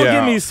that one. movie Don't out.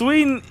 get me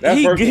Sweden. That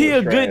He first one a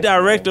was good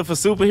trash, director for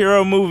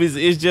superhero movies.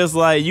 It's just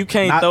like you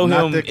can't Not- throw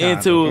not him that kind.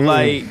 into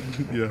like.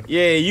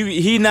 Yeah.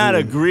 He not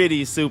a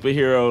gritty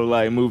superhero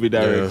like movie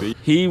director. Yeah.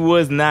 He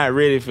was not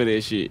ready for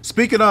that shit.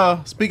 Speaking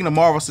of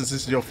Marvel, since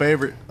this is your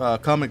favorite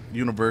comic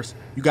universe,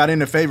 you got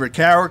any favorite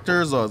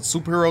characters or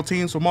superhero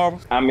teams for Marvel?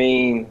 I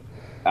mean,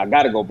 I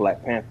gotta go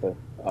Black Panther.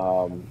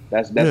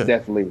 That's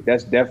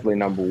definitely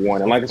number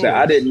one. And like I said,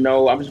 I didn't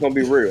know. I'm just gonna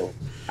be real.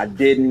 I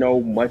didn't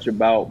know much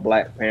about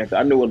Black Panther.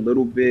 I knew a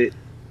little bit,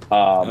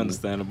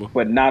 Understandable.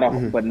 but not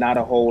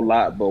a whole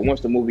lot. But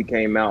once the movie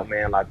came out,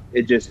 man, like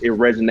it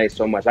resonates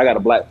so much. I got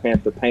a Black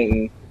Panther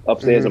painting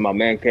upstairs in my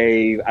man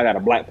cave. I got a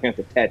Black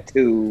Panther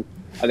tattoo.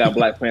 I got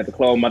Black Panther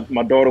clothes.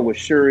 My daughter was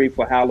Shuri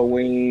for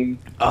Halloween.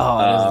 Oh,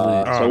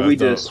 that's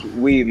lit. Oh,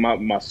 that's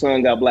My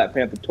son got Black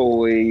Panther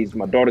toys.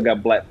 My daughter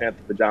got Black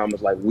Panther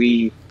pajamas. Like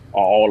we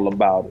are all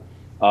about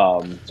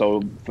it.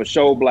 So for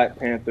sure, Black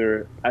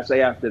Panther. I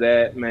say after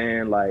that,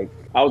 man, like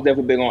I was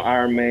definitely big on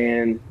Iron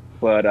Man,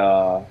 but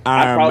I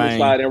Iron probably Man.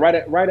 slide in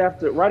right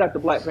after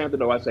Black Panther.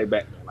 Though I say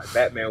Batman. Like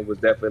Batman was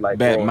definitely like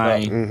growing up.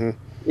 Batman.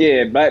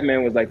 Yeah,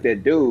 Batman was like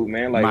that dude,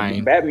 man. Like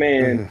Mine.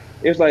 Batman,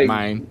 it's like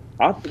Mine.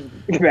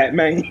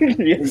 Batman. Yeah,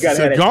 you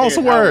gotta have that Go on Terrence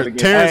somewhere, Howard again.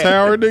 Terrence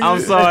Howard. Nigga. I'm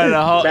sorry.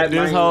 Batman.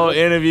 This whole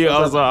interview,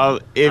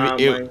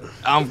 Mine.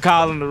 I'm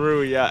calling the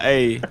rule, y'all.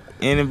 Hey,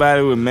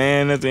 anybody with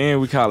man at the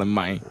end, we call him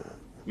mine.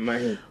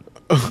 Man.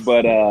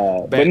 But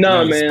no,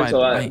 Batman, man. So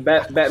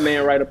Spider-Man.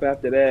 Batman right up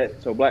after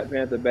that. So Black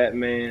Panther,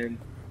 Batman.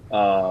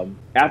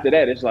 After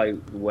that, it's like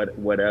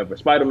whatever.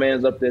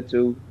 Spider-Man's up there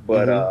too,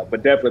 but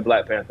definitely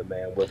Black Panther,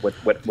 man.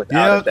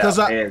 Without a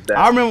doubt, hands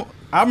down.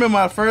 I remember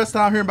my first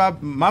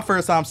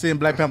time seeing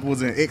Black Panther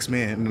was in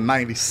X-Men in the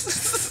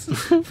 90s.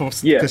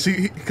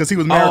 Because he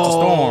was married to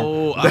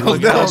Storm. That was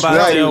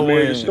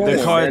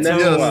the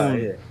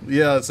cartoon.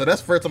 Yeah, so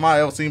that's the first time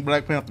I ever seen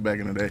Black Panther back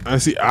in the day. I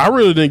see. I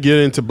really didn't get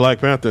into Black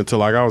Panther until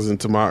like I was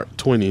into my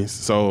 20s.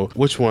 So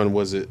which one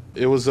was it?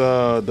 It was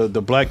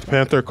the Black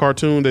Panther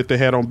cartoon that they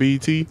had on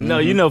BET. No,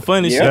 you know,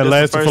 funny shit. That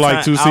lasted for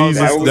like 2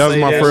 seasons. That was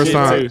my first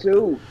time.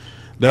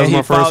 That was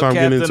my first time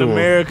getting into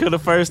America the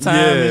first time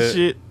and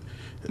shit.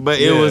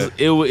 But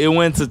it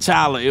went to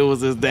T'Challa. It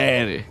was his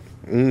daddy.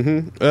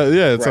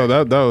 Right.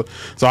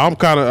 So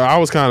I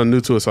was kind of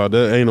new to it, so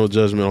there ain't no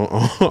judgment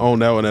on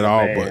that one at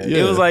all. But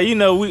it was like, you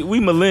know, we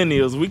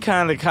millennials, we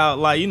kind of caught,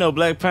 like, you know,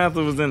 Black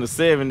Panther was in the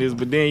 70s,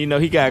 but then, you know,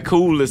 he got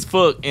cool as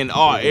fuck in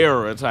our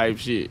era type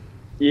shit.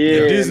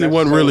 Yeah, Disney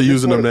wasn't really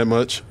using them that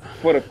much.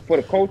 For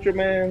the culture,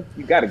 man,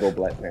 you got to go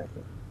Black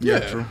Panther. Yeah,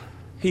 true.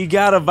 He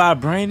got a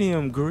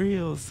vibranium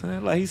grill,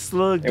 son. Like, he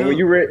slugged and up.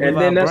 And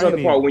then that's the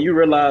other part when you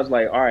realize,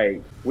 like, all right,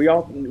 we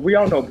all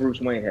know Bruce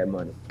Wayne had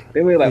money.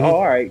 Then we're like,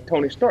 all right,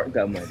 Tony Stark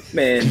got money.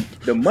 Man,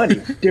 the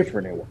money's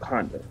different in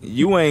Wakanda.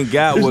 You ain't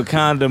got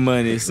Wakanda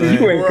money, son.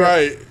 You ain't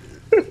right.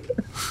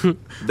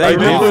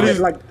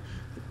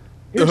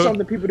 Here's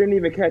something people didn't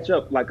even catch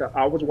up. Like,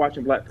 I was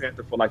watching Black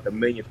Panther for like the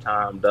millionth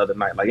time the other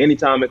night. Like,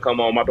 anytime it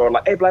come on, my daughter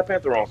like, hey, Black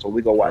Panther on, so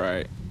we go watch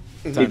it.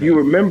 If you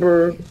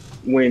remember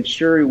when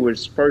Shuri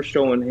was first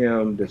showing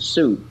him the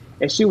suit,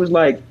 and she was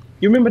like,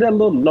 you remember that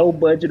little low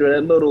budget or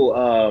that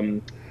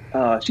little,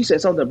 she said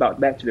something about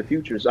Back to the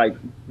Future. It's like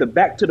the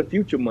Back to the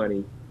Future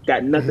money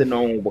got nothing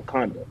on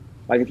Wakanda.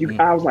 Like,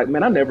 I was like,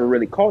 man, I never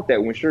really caught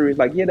that when Shuri was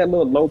like, yeah, that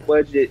little low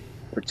budget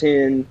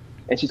pretend.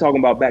 And she's talking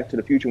about Back to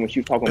the Future when she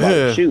was talking about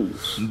the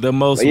shoes. The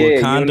most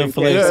Wakanda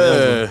flex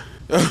ever.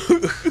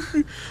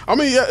 I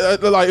mean,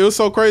 like, it was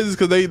so crazy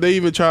because they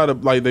even try to,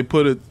 like, they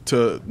put it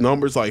to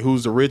numbers, like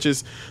who's the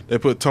richest. They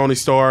put Tony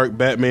Stark,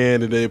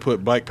 Batman, and they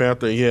put Black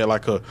Panther, and he had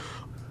like a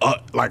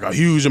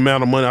huge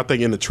amount of money, I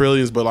think in the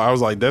trillions. But I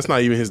was like, that's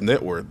not even his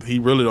net worth. He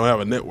really don't have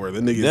a net worth.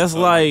 That nigga, that's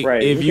like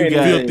if you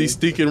got filthy,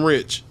 stinking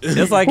rich.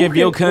 That's like if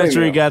your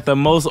country got the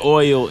most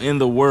oil in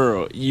the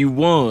world, you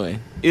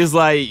won. It's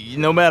like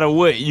no matter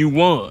what, you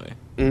won.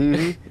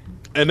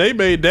 And they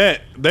made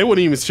that. They weren't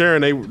even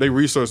sharing their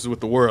resources with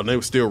the world, and they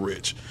were still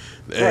rich.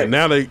 And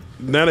now they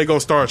gonna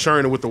start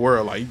sharing it with the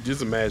world. Like,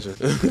 just imagine.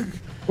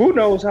 Who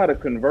knows how to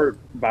convert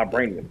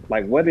vibranium?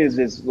 Like, what is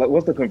this?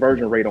 What's the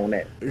conversion rate on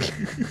that?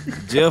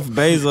 Jeff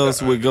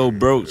Bezos would go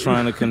broke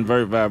trying to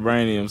convert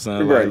vibranium,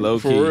 son. Like, low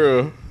key. For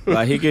real.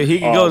 Like, he could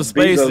go to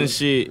space and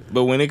shit,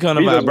 but when it comes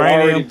to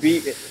vibranium,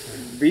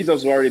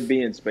 Bezos would already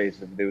be in space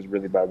if it was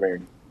really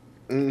vibranium.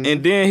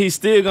 And then he's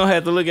still gonna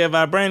have to look at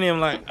vibranium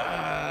like.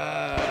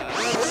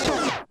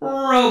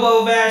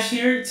 RoboVash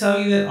here to tell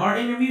you that our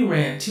interview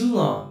ran too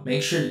long.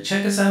 Make sure to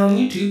check us out on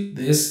YouTube.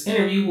 This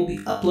interview will be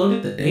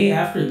uploaded the day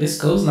after this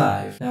goes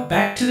live. Now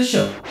back to the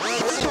show.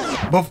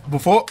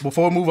 Before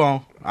we move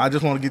on, I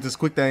just want to get this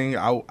quick thing.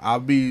 I'll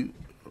be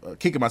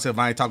kicking myself if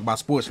I ain't talking about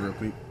sports real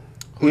quick.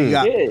 Who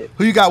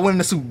you got winning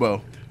the Super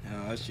Bowl?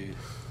 Oh, shit.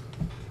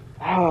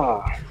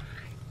 I'm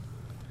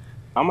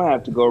gonna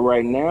have to go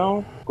right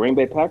now. Green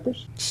Bay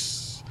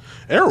Packers.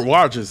 Aaron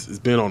Rodgers has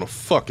been on a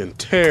fucking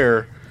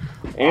tear.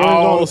 Aaron's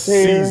all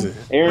season.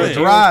 Aaron's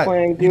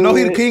right. You know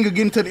he the king of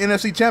getting to the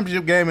NFC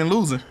Championship game and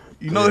losing.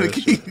 You know the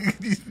king.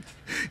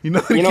 You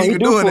know the king of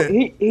doing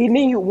it. He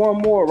need one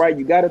more, right?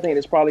 You got to think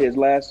it's probably his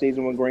last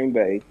season with Green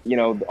Bay. You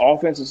know, the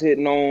offense is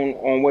hitting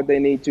on what they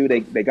need to.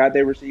 They got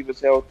their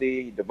receivers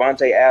healthy.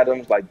 Devontae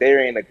Adams, like, there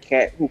ain't a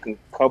cat who can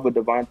cover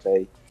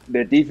Devontae.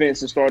 Their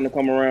defense is starting to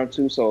come around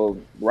too. So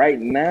right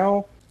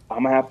now,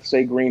 I'm gonna have to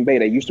say Green Bay.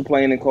 They used to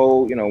play in the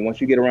cold. You know, once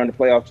you get around the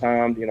playoff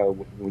time, you know,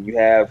 when you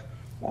have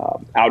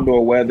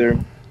outdoor weather,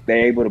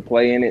 they're able to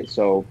play in it.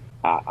 So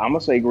I'm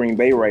gonna say Green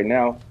Bay right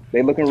now.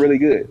 They're looking really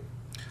good.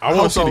 I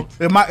hope so.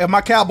 If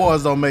my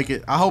Cowboys don't make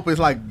it, I hope it's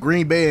like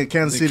Green Bay and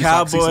Kansas City.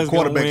 Cowboys so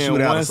quarterback win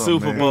shootout one or something,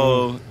 Super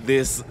Bowl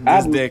this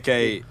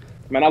decade.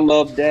 Man, I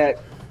love that.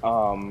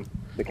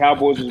 The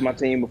Cowboys was my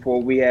team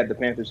before we had the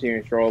Panthers here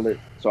in Charlotte,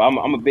 so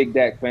I'm a big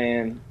Dak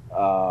fan.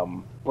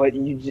 But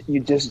you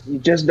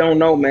just don't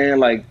know, man.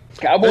 Like,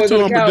 Cowboys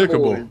are the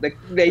Cowboys.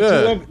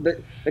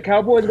 The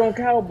Cowboys gonna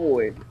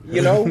cowboy.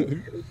 You know,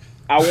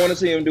 I want to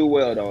see him do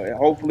well though, and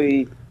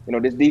hopefully, you know,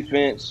 this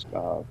defense,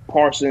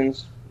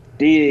 Parsons,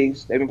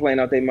 Diggs, they've been playing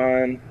out their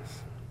mind.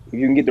 If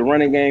you can get the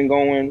running game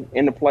going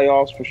in the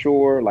playoffs for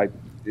sure, like,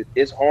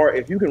 it's hard.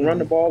 If you can run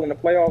the ball in the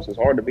playoffs, it's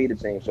hard to beat a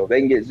team. So if they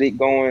can get Zeke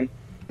going,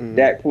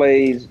 Dak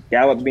plays,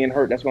 Gallup being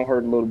hurt, that's gonna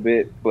hurt a little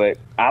bit. But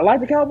I like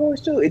the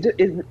Cowboys too.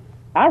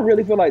 I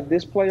really feel like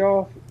this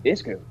playoff,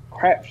 it's a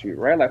crapshoot,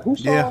 right? Like, who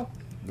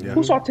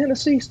saw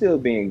Tennessee still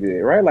being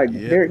good, right? Like,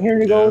 Derrick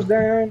Henry goes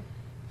down,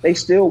 they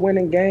still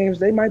winning games.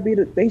 They might be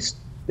the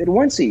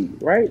 1 seed,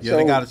 right? Yeah, so,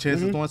 they got a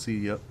chance at the 1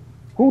 seed. Yep.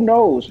 Who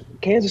knows?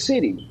 Kansas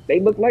City, they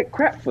look like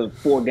crap for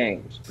 4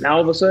 games. Now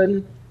all of a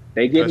sudden,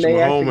 they getting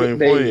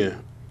their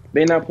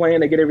They're not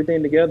playing. They get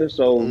everything together.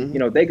 So, you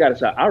know, they got a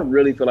shot. I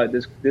really feel like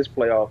this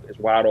playoff is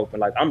wide open.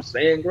 Like, I'm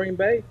saying Green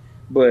Bay,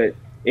 but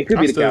it could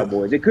be the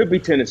Cowboys. It could be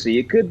Tennessee.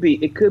 It could be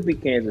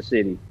Kansas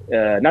City.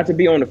 Not to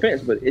be on the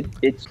fence, but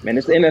it's the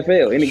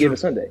NFL any given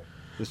Sunday.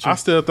 I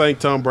still think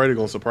Tom Brady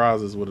gonna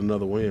surprise us with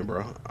another win,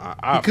 bro.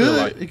 I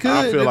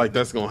feel like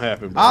that's gonna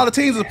happen, bro. All the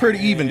teams are pretty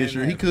even this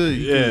year. He could.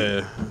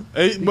 Yeah.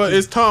 But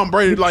it's Tom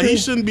Brady. Like, he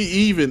shouldn't be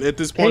even at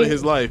this point in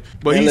his life,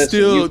 but he's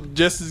still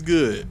just as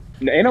good.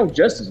 Ain't no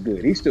just as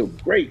good. He's still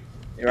great,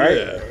 right?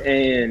 Yeah.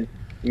 And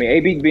I mean,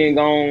 AB being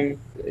gone,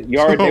 they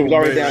was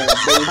already down.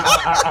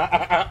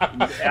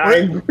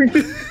 I agree.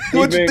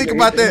 What you think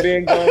about that?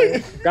 Being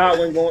gone,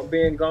 Godwin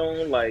being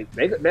gone, like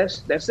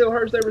that still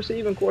hurts their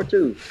receiving core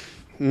too.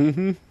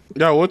 Mm-hmm.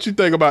 Yeah, what you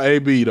think about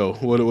AB though?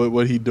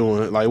 What he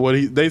doing?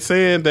 Like, they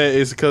saying that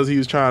it's because he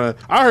was trying to.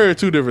 I heard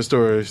two different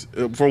stories.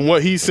 From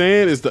what he's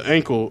saying, is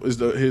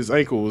his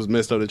ankle was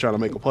messed up. They're trying to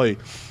make a play,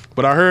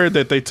 but I heard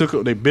that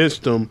they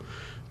benched him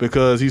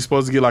because he's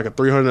supposed to get like a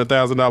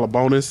 $300,000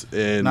 bonus.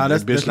 And no,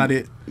 that's not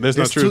it. That's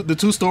not true. The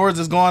two stories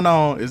that's going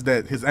on is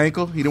that his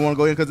ankle, he didn't want to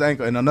go in because of his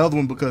ankle, and another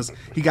one because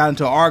he got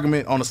into an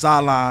argument on the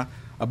sideline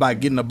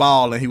about getting the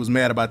ball, and he was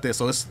mad about that.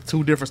 So it's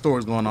two different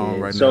stories going on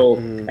right now. So,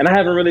 and I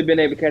haven't really been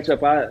able to catch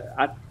up.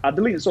 I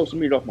deleted social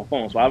media off my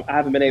phone, so I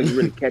haven't been able to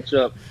really catch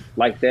up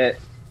like that.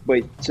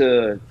 But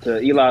to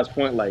Eli's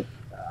point, like,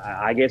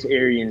 I guess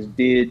Arians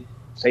did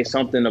say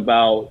something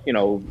about, you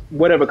know,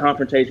 whatever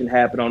confrontation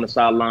happened on the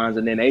sidelines,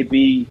 and then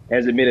AB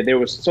has admitted there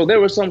was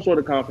some sort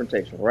of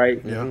confrontation, right?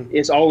 Yeah.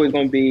 It's always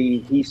going to be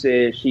he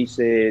said, she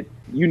said.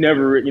 You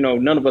never, you know,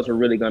 none of us are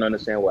really going to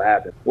understand what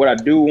happened. What I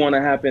do want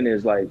to happen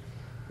is, like,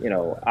 you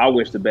know, I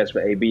wish the best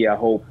for AB. I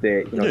hope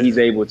that, you know, he's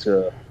able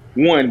to,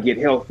 one, get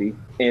healthy,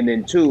 and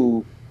then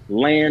two,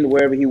 land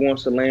wherever he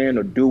wants to land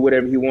or do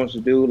whatever he wants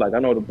to do. Like, I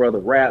know the brother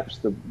raps.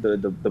 The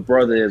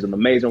brother is an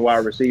amazing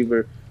wide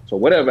receiver. So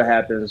whatever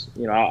happens,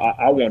 you know,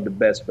 I want the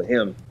best for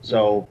him.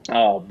 So,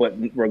 but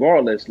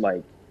regardless,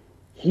 like,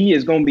 he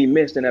is going to be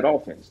missed in that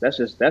offense. That's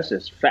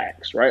just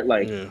facts, right?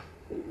 Like,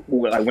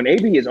 like when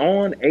AB is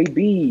on,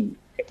 AB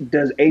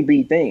does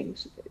AB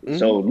things.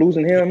 So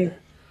losing him,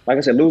 like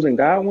I said, losing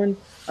Godwin,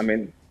 I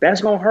mean,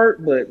 that's going to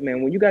hurt. But,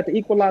 man, when you got the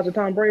equalizer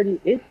Tom Brady,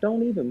 it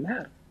don't even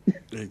matter.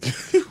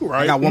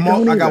 Right. I got one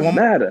more. I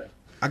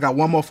got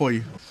one more for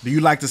you. Do you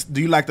like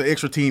the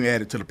extra team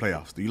added to the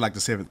playoffs? Do you like the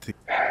 7th team?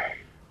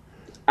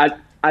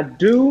 I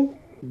do,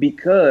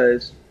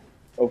 because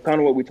of kind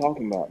of what we're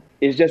talking about.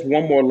 It's just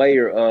one more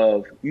layer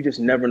of you just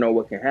never know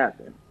what can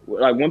happen.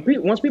 Like,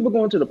 once people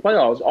go into the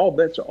playoffs, all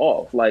bets are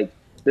off. Like,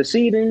 the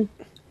seeding,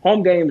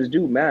 home games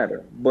do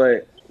matter,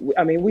 but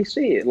I mean, we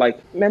see it. Like,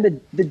 man,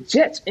 the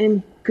Jets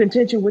in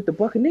contention with the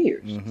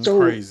Buccaneers. So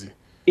crazy.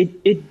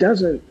 It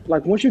doesn't,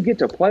 like, once you get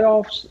to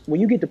playoffs, when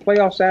you get to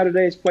playoff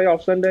Saturdays,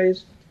 playoff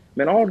Sundays,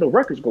 man, all the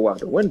records go out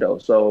the window.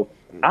 So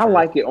I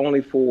like it only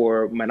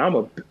for, man,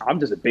 I'm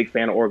just a big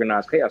fan of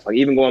organized chaos. Like,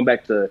 even going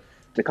back to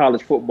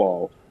college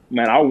football,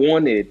 man, I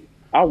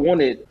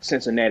wanted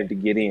Cincinnati to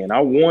get in.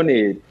 I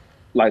wanted,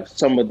 like,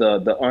 some of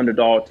the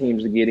underdog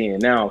teams to get in.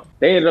 Now,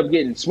 they ended up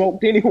getting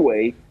smoked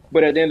anyway.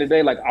 But at the end of the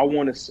day, like, I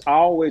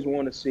always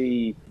want to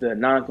see the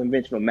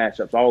non-conventional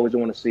matchups. I always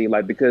want to see,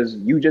 like, because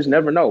you just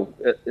never know.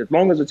 As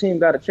long as a team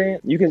got a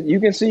chance, you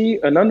can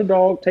see an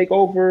underdog take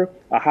over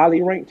a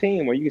highly ranked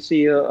team, or you can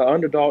see an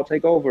underdog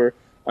take over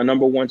a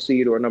number 1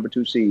 seed or a number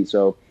 2 seed.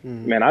 So,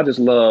 man, I just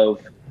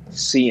love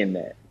seeing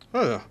that.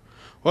 Oh,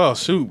 well,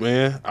 shoot,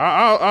 man.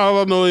 All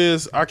I know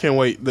is I can't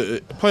wait.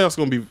 The playoffs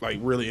gonna be, like,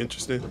 really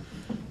interesting.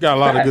 Got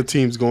a lot of good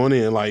teams going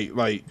in.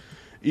 Like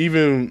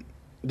even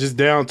just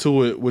down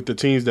to it with the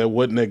teams that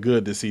wasn't that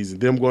good this season,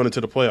 them going into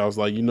the playoffs,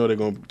 like, you know, they're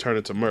going to turn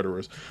into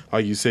murderers.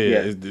 Like you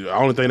said, the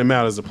only thing that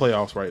matters is the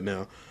playoffs right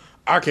now.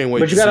 I can't wait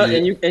to see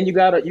it. You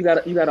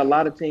got a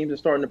lot of teams that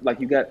starting to,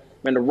 like, you got,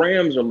 man, the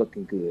Rams are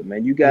looking good,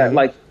 man. You got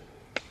like,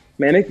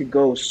 man, it could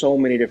go so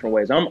many different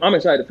ways. I'm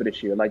excited for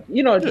this year. Like,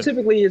 you know,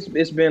 typically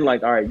it's been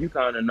like, all right, you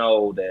kind of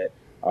know that,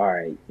 all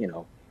right, you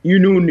know, you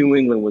knew New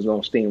England was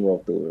going to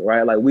steamroll through it,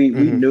 right? Like, we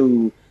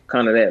knew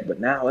kind of that, but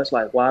now it's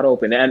like wide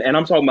open. And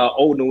I'm talking about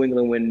old New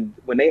England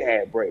when they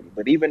had Brady.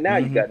 But even now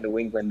you got New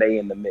England, they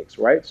in the mix,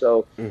 right?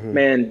 So,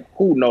 man,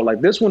 who knows?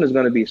 Like, this one is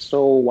going to be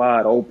so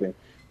wide open,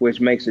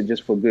 which makes it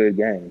just for good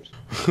games.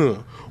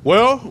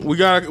 Well, we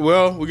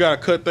gotta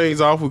cut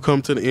things off. We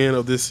come to the end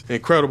of this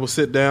incredible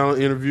sit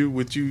down interview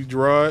with you,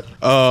 Gerard.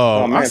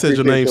 Man, I said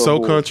your name so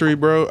country,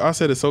 bro. I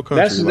said it so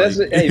country. That's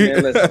it. Hey,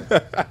 man,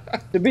 listen.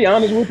 To be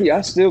honest with you,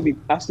 I still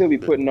be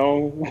putting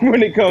on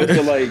when it comes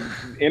to, like,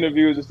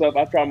 interviews and stuff.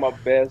 I try my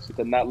best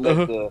to not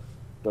let the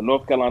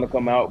North Carolina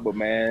come out, but,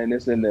 man,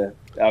 it's in the.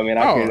 I mean,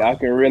 I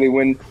can really,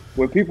 when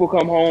people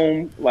come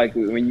home, like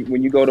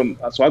when you go to.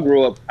 So I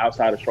grew up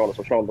outside of Charlotte.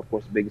 So Charlotte, of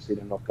course, the biggest city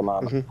in North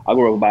Carolina. I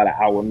grew up about an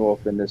hour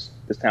north in this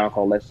town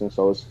called Lexington,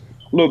 so it's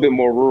a little bit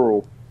more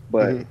rural,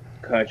 but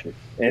country.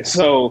 And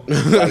so,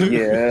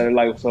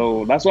 like,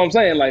 so that's what I'm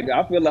saying. Like,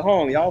 I feel at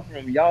home.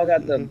 Y'all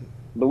got the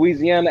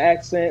Louisiana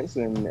accents,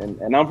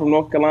 and I'm from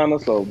North Carolina.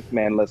 So,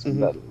 man,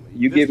 listen,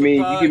 you give me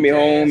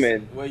home,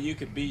 and where you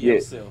could be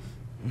yourself.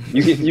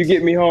 You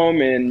get me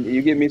home and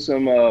you get me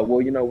some.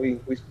 Well, you know we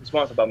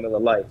sponsored by Miller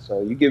Lite,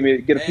 so you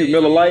get a few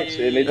Miller Lights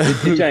and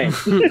it changed.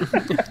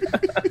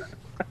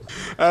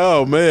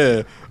 Oh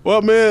man,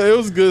 well man, it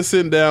was good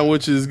sitting down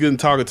with you. It's good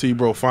talking to you,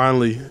 bro.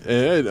 Finally,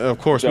 and of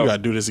course we gotta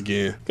do this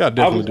again. I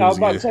was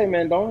about to say,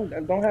 man, don't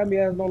have me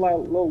as no like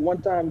little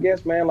one-time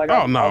guest, man. Like,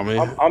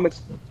 man,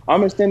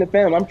 I'm extended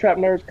family. I'm Trap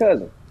Nerd's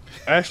cousin.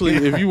 Actually,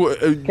 if you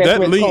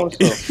that link,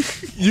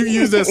 you can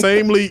use that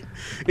same link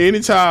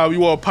anytime you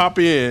want to pop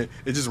in.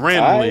 It just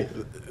randomly.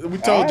 Right. We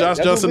told Josh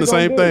Johnson the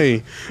same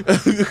thing.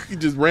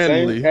 Just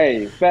randomly.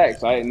 Hey,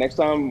 facts. Next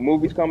time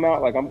movies come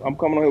out, like I'm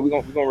coming on here.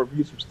 We're gonna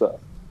review some stuff.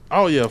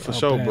 Oh yeah, for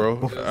sure, bro.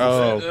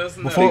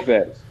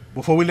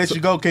 Before we let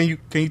you go, can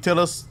you tell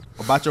us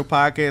about your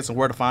podcast and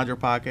where to find your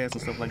podcast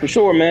and stuff like that? For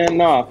sure, man.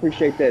 No, I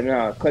appreciate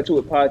that. Cut to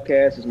It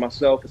podcast is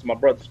myself. It's my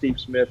brother Steve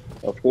Smith,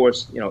 of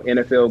course. You know,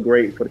 NFL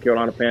great for the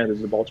Carolina Panthers,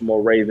 the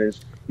Baltimore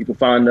Ravens. You can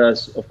find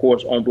us, of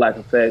course, on Black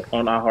Effect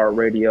on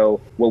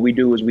iHeartRadio. What we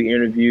do is we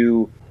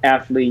interview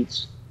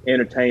athletes,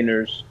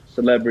 entertainers,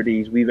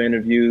 celebrities. We've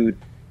interviewed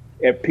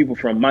people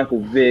from Michael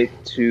Vick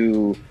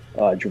to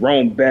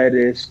Jerome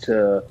Bettis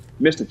to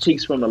Mr.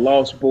 Cheeks from the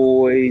Lost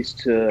Boys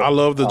to... I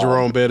love the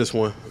Jerome Bettis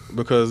one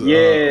because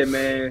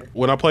man.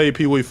 When I played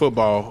Pee Wee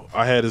football,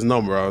 I had his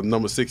number. I was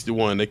number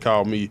 61. They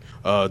called me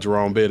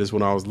Jerome Bettis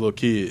when I was a little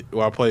kid.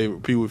 When I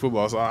played Pee Wee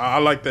football, so I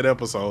like that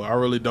episode. I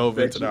really dove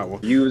into that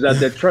one. You was out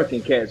there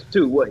trucking cats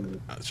too, wasn't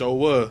you? I sure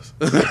was.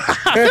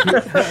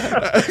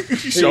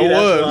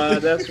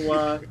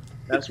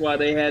 That's why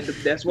they had.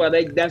 That's why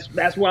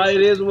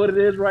it is what it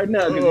is right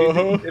now.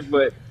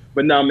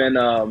 But no,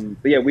 man.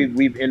 But yeah,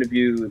 we've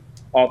interviewed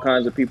all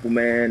kinds of people,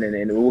 man,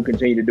 and we'll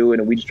continue to do it.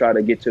 And we just try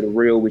to get to the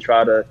real. We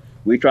try to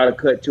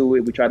cut to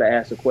it. We try to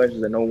ask the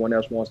questions that no one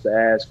else wants to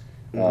ask.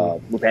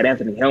 We've had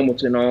Anthony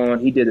Hamilton on.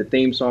 He did a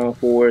theme song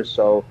for us.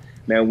 So,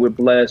 man, we're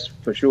blessed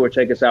for sure.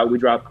 Check us out. We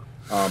drop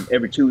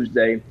every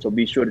Tuesday, so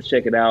be sure to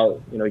check it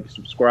out. You know, you can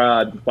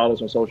subscribe, you can follow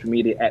us on social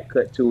media at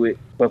Cut to It.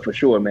 But for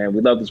sure, man, we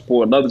love the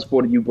support. Love the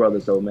support of you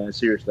brothers, though, man.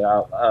 Seriously,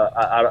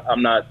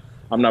 I'm not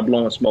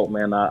blowing smoke,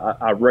 man.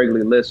 I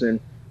regularly listen.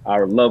 I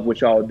love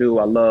what y'all do.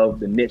 I love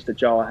the niche that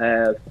y'all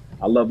have.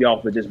 I love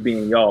y'all for just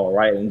being y'all,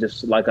 right? And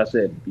just like I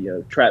said,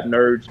 Trap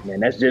Nerds, man,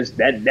 that's just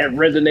that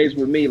resonates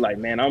with me. Like,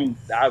 man,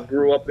 I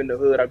grew up in the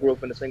hood. I grew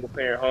up in a single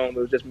parent home. It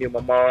was just me and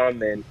my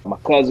mom and my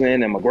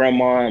cousin and my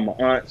grandma and my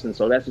aunts, and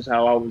so that's just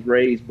how I was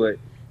raised. But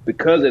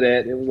because of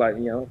that, it was like,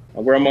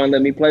 my grandma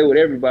let me play with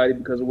everybody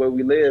because of where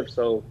we live.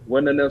 So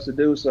wasn't nothing else to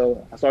do.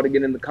 So I started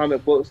getting into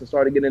comic books and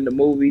started getting into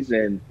movies,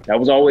 and that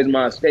was always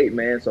my escape,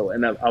 man. So,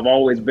 and I've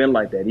always been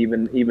like that,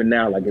 even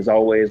now. Like, it's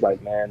always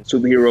like, man,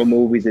 superhero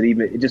movies.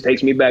 It just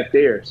takes me back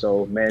there.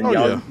 So, man,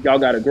 y'all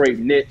got a great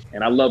niche,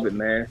 and I love it,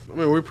 man. I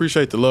mean, we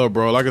appreciate the love,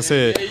 bro. Like I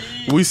said,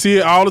 we see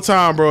it all the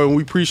time, bro, and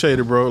we appreciate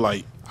it, bro.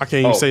 Like, I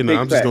can't even say nothing.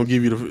 I'm just gonna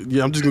give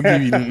you I'm just gonna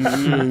give you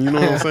you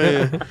know what I'm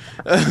saying?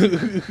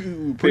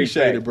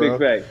 Appreciate it, bro.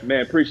 Big fact.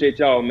 Man, appreciate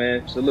y'all,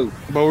 man. Salute.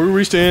 But we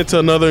reached the end to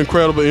another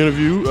incredible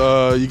interview.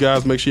 You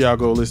guys make sure y'all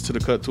go listen to the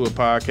Cut to It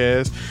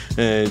podcast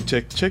and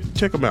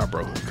check them out,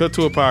 bro. Cut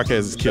to It podcast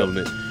is killing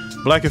it.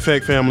 Black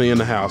Effect family in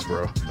the house,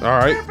 bro. All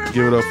right,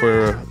 give it up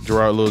for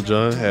Gerard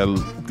Littlejohn. Had a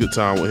good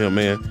time with him,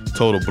 man.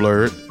 Total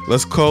blurred.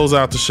 Let's close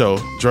out the show.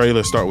 Dre,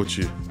 let's start with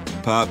you.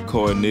 Pop,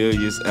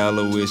 Cornelius,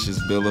 Aloysius,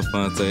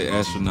 Belafonte,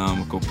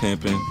 Astronomical,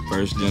 Pimpin',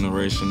 first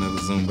generation of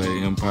the Zumba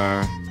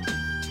Empire.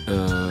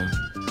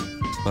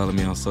 Follow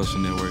me on social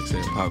networks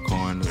at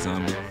Popcorn the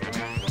Zombie.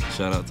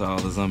 Shout out to all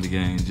the Zombie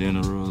Gang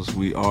generals.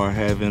 We are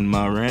having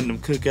my random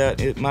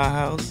cookout at my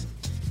house.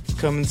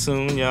 Coming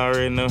soon, y'all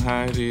already know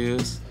how it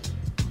is.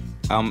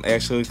 I'm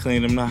actually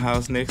cleaning my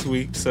house next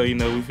week, so we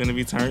finna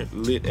be turned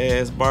lit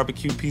ass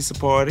barbecue pizza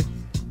party.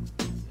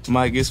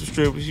 Might get some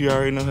strippers, you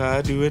already know how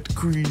I do at the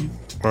crib.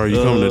 Are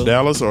you coming to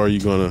Dallas, or are you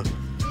gonna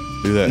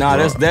do that? Nah,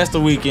 that's the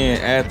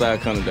weekend after I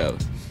come to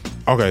Dallas.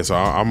 Okay, so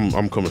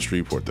I'm coming to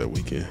Shreveport that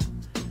weekend.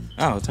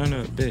 Oh, turn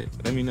up, bet.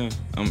 Let me know.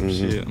 I'm gonna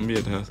be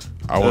at the house.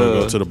 I want to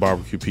go to the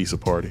barbecue pizza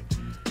party.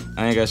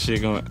 I ain't got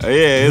shit going.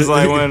 Yeah, it's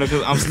like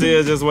because I'm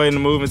still just waiting to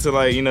move into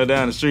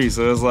down the street.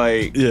 So it's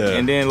like,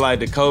 and then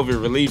the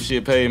COVID relief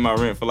shit paid my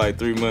rent for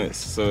 3 months.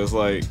 So it's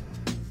like,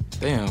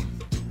 damn.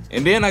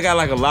 And then I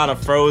got a lot of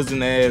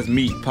frozen ass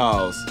meat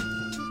paws.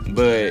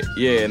 But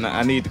yeah,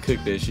 I need to cook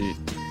that shit.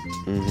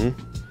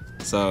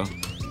 So,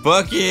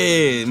 fuck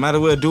yeah, might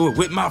as well do it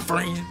with my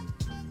friend.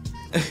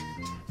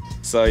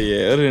 So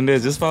yeah, other than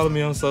that, just follow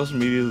me on social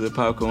media at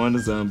Popcorn the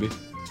Zombie.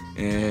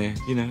 And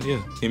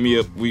hit me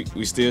up.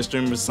 We still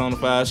streaming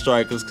Personified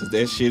Strikers because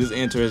that shit is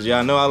interesting.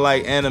 Y'all know I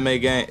like anime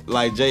game,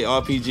 like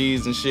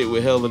JRPGs and shit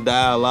with hella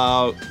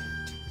dialogue.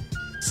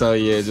 So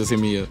yeah, just hit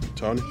me up.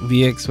 Tony?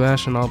 VX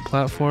Bash on all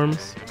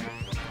platforms.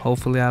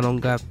 Hopefully I don't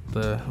got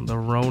the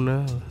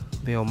Rona,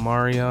 the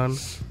Omarion,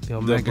 the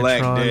Megatron.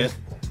 Black Death.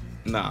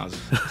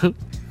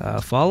 Nah.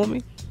 Follow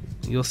me.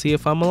 You'll see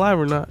if I'm alive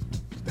or not.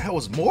 That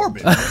was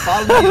morbid.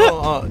 Follow me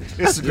on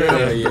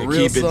Instagram.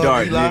 Yeah. Keep it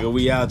dark, Eli. Nigga.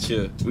 We out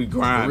here. We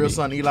grind. The Real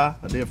Son Eli.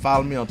 And then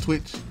follow me on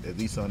Twitch at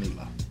The Son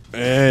Eli.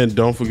 And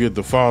don't forget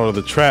to follow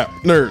the Trap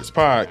Nerds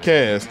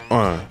Podcast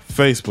on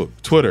Facebook,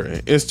 Twitter,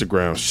 and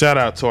Instagram. Shout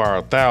out to our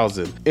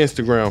 1,000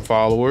 Instagram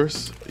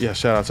followers. Yeah,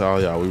 shout out to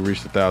all y'all. We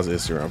reached 1,000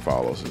 Instagram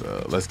followers.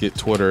 Let's get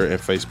Twitter and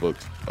Facebook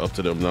up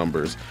to them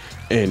numbers,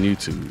 and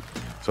YouTube.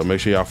 So make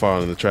sure y'all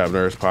follow the Trap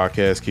Nerds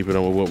Podcast. Keep it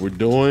on with what we're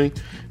doing.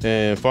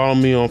 And follow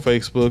me on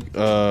Facebook,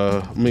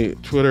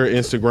 Twitter,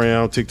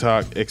 Instagram,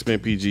 TikTok,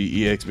 XBenPG,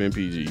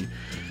 EXBenPG.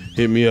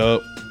 Hit me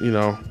up,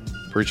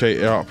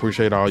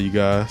 Appreciate all you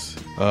guys.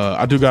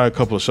 I do got a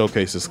couple of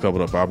showcases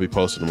coming up. I'll be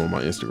posting them on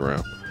my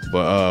Instagram.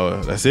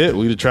 But that's it.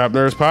 We the Trap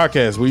Nerds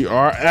Podcast. We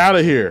are out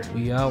of here.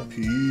 We out.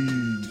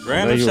 Peace.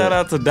 Random shout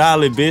out to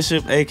Dolly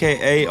Bishop,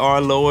 aka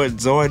our Lord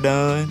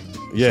Zordon.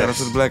 Yes. Shout out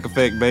to the Black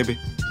Effect, baby.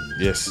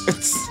 Yes.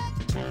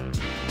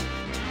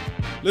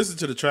 Listen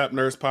to the Trap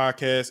Nerds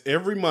Podcast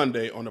every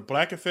Monday on the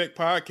Black Effect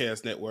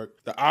Podcast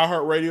Network, the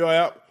iHeartRadio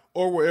app,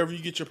 or wherever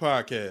you get your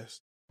podcasts.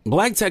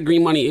 Black Tech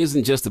Green Money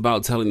isn't just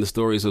about telling the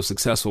stories of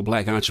successful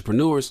black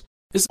entrepreneurs.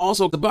 It's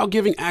also about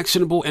giving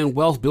actionable and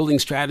wealth-building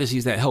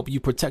strategies that help you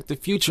protect the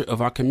future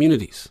of our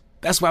communities.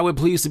 That's why we're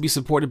pleased to be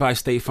supported by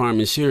State Farm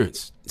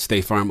Insurance.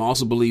 State Farm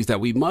also believes that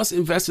we must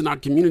invest in our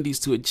communities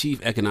to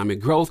achieve economic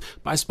growth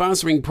by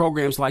sponsoring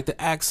programs like the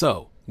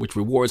ACT-SO, which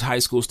rewards high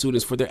school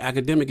students for their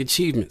academic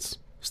achievements.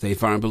 State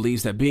Farm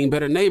believes that being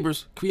better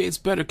neighbors creates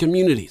better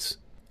communities.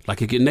 Like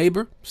a good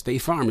neighbor,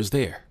 State Farm is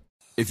there.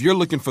 If you're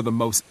looking for the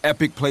most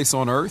epic place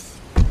on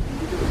Earth,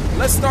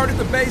 let's start at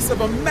the base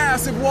of a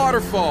massive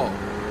waterfall.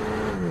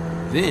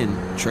 Then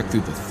trek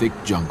through the thick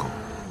jungle.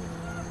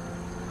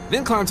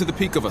 Then climb to the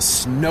peak of a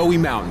snowy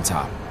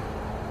mountaintop.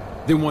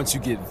 Then once you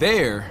get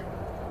there,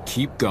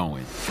 keep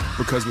going.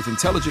 Because with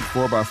intelligent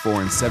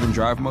 4x4 and 7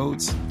 drive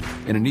modes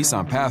and a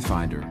Nissan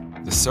Pathfinder,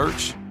 the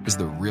search is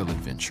the real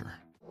adventure.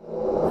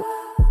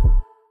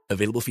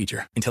 Available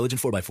feature.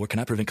 Intelligent 4x4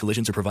 cannot prevent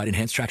collisions or provide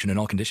enhanced traction in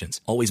all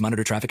conditions. Always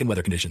monitor traffic and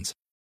weather conditions.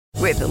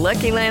 With the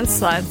Lucky Land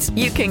Slots,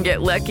 you can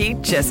get lucky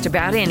just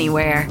about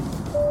anywhere.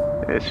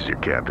 This is your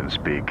captain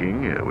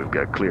speaking. We've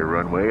got clear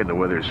runway and the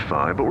weather's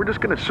fine, but we're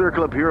just going to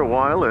circle up here a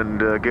while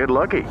and get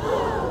lucky.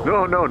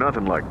 No,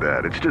 nothing like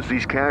that. It's just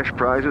these cash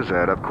prizes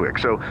add up quick.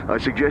 So I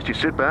suggest you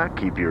sit back,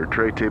 keep your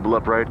tray table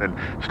upright, and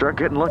start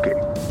getting lucky.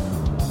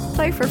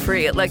 Play for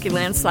free at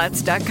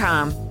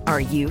LuckyLandSlots.com.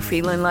 Are you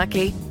feeling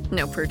lucky?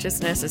 No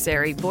purchase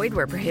necessary. Void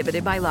where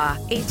prohibited by law.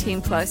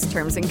 18+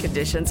 terms and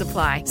conditions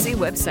apply. See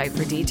website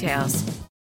for details.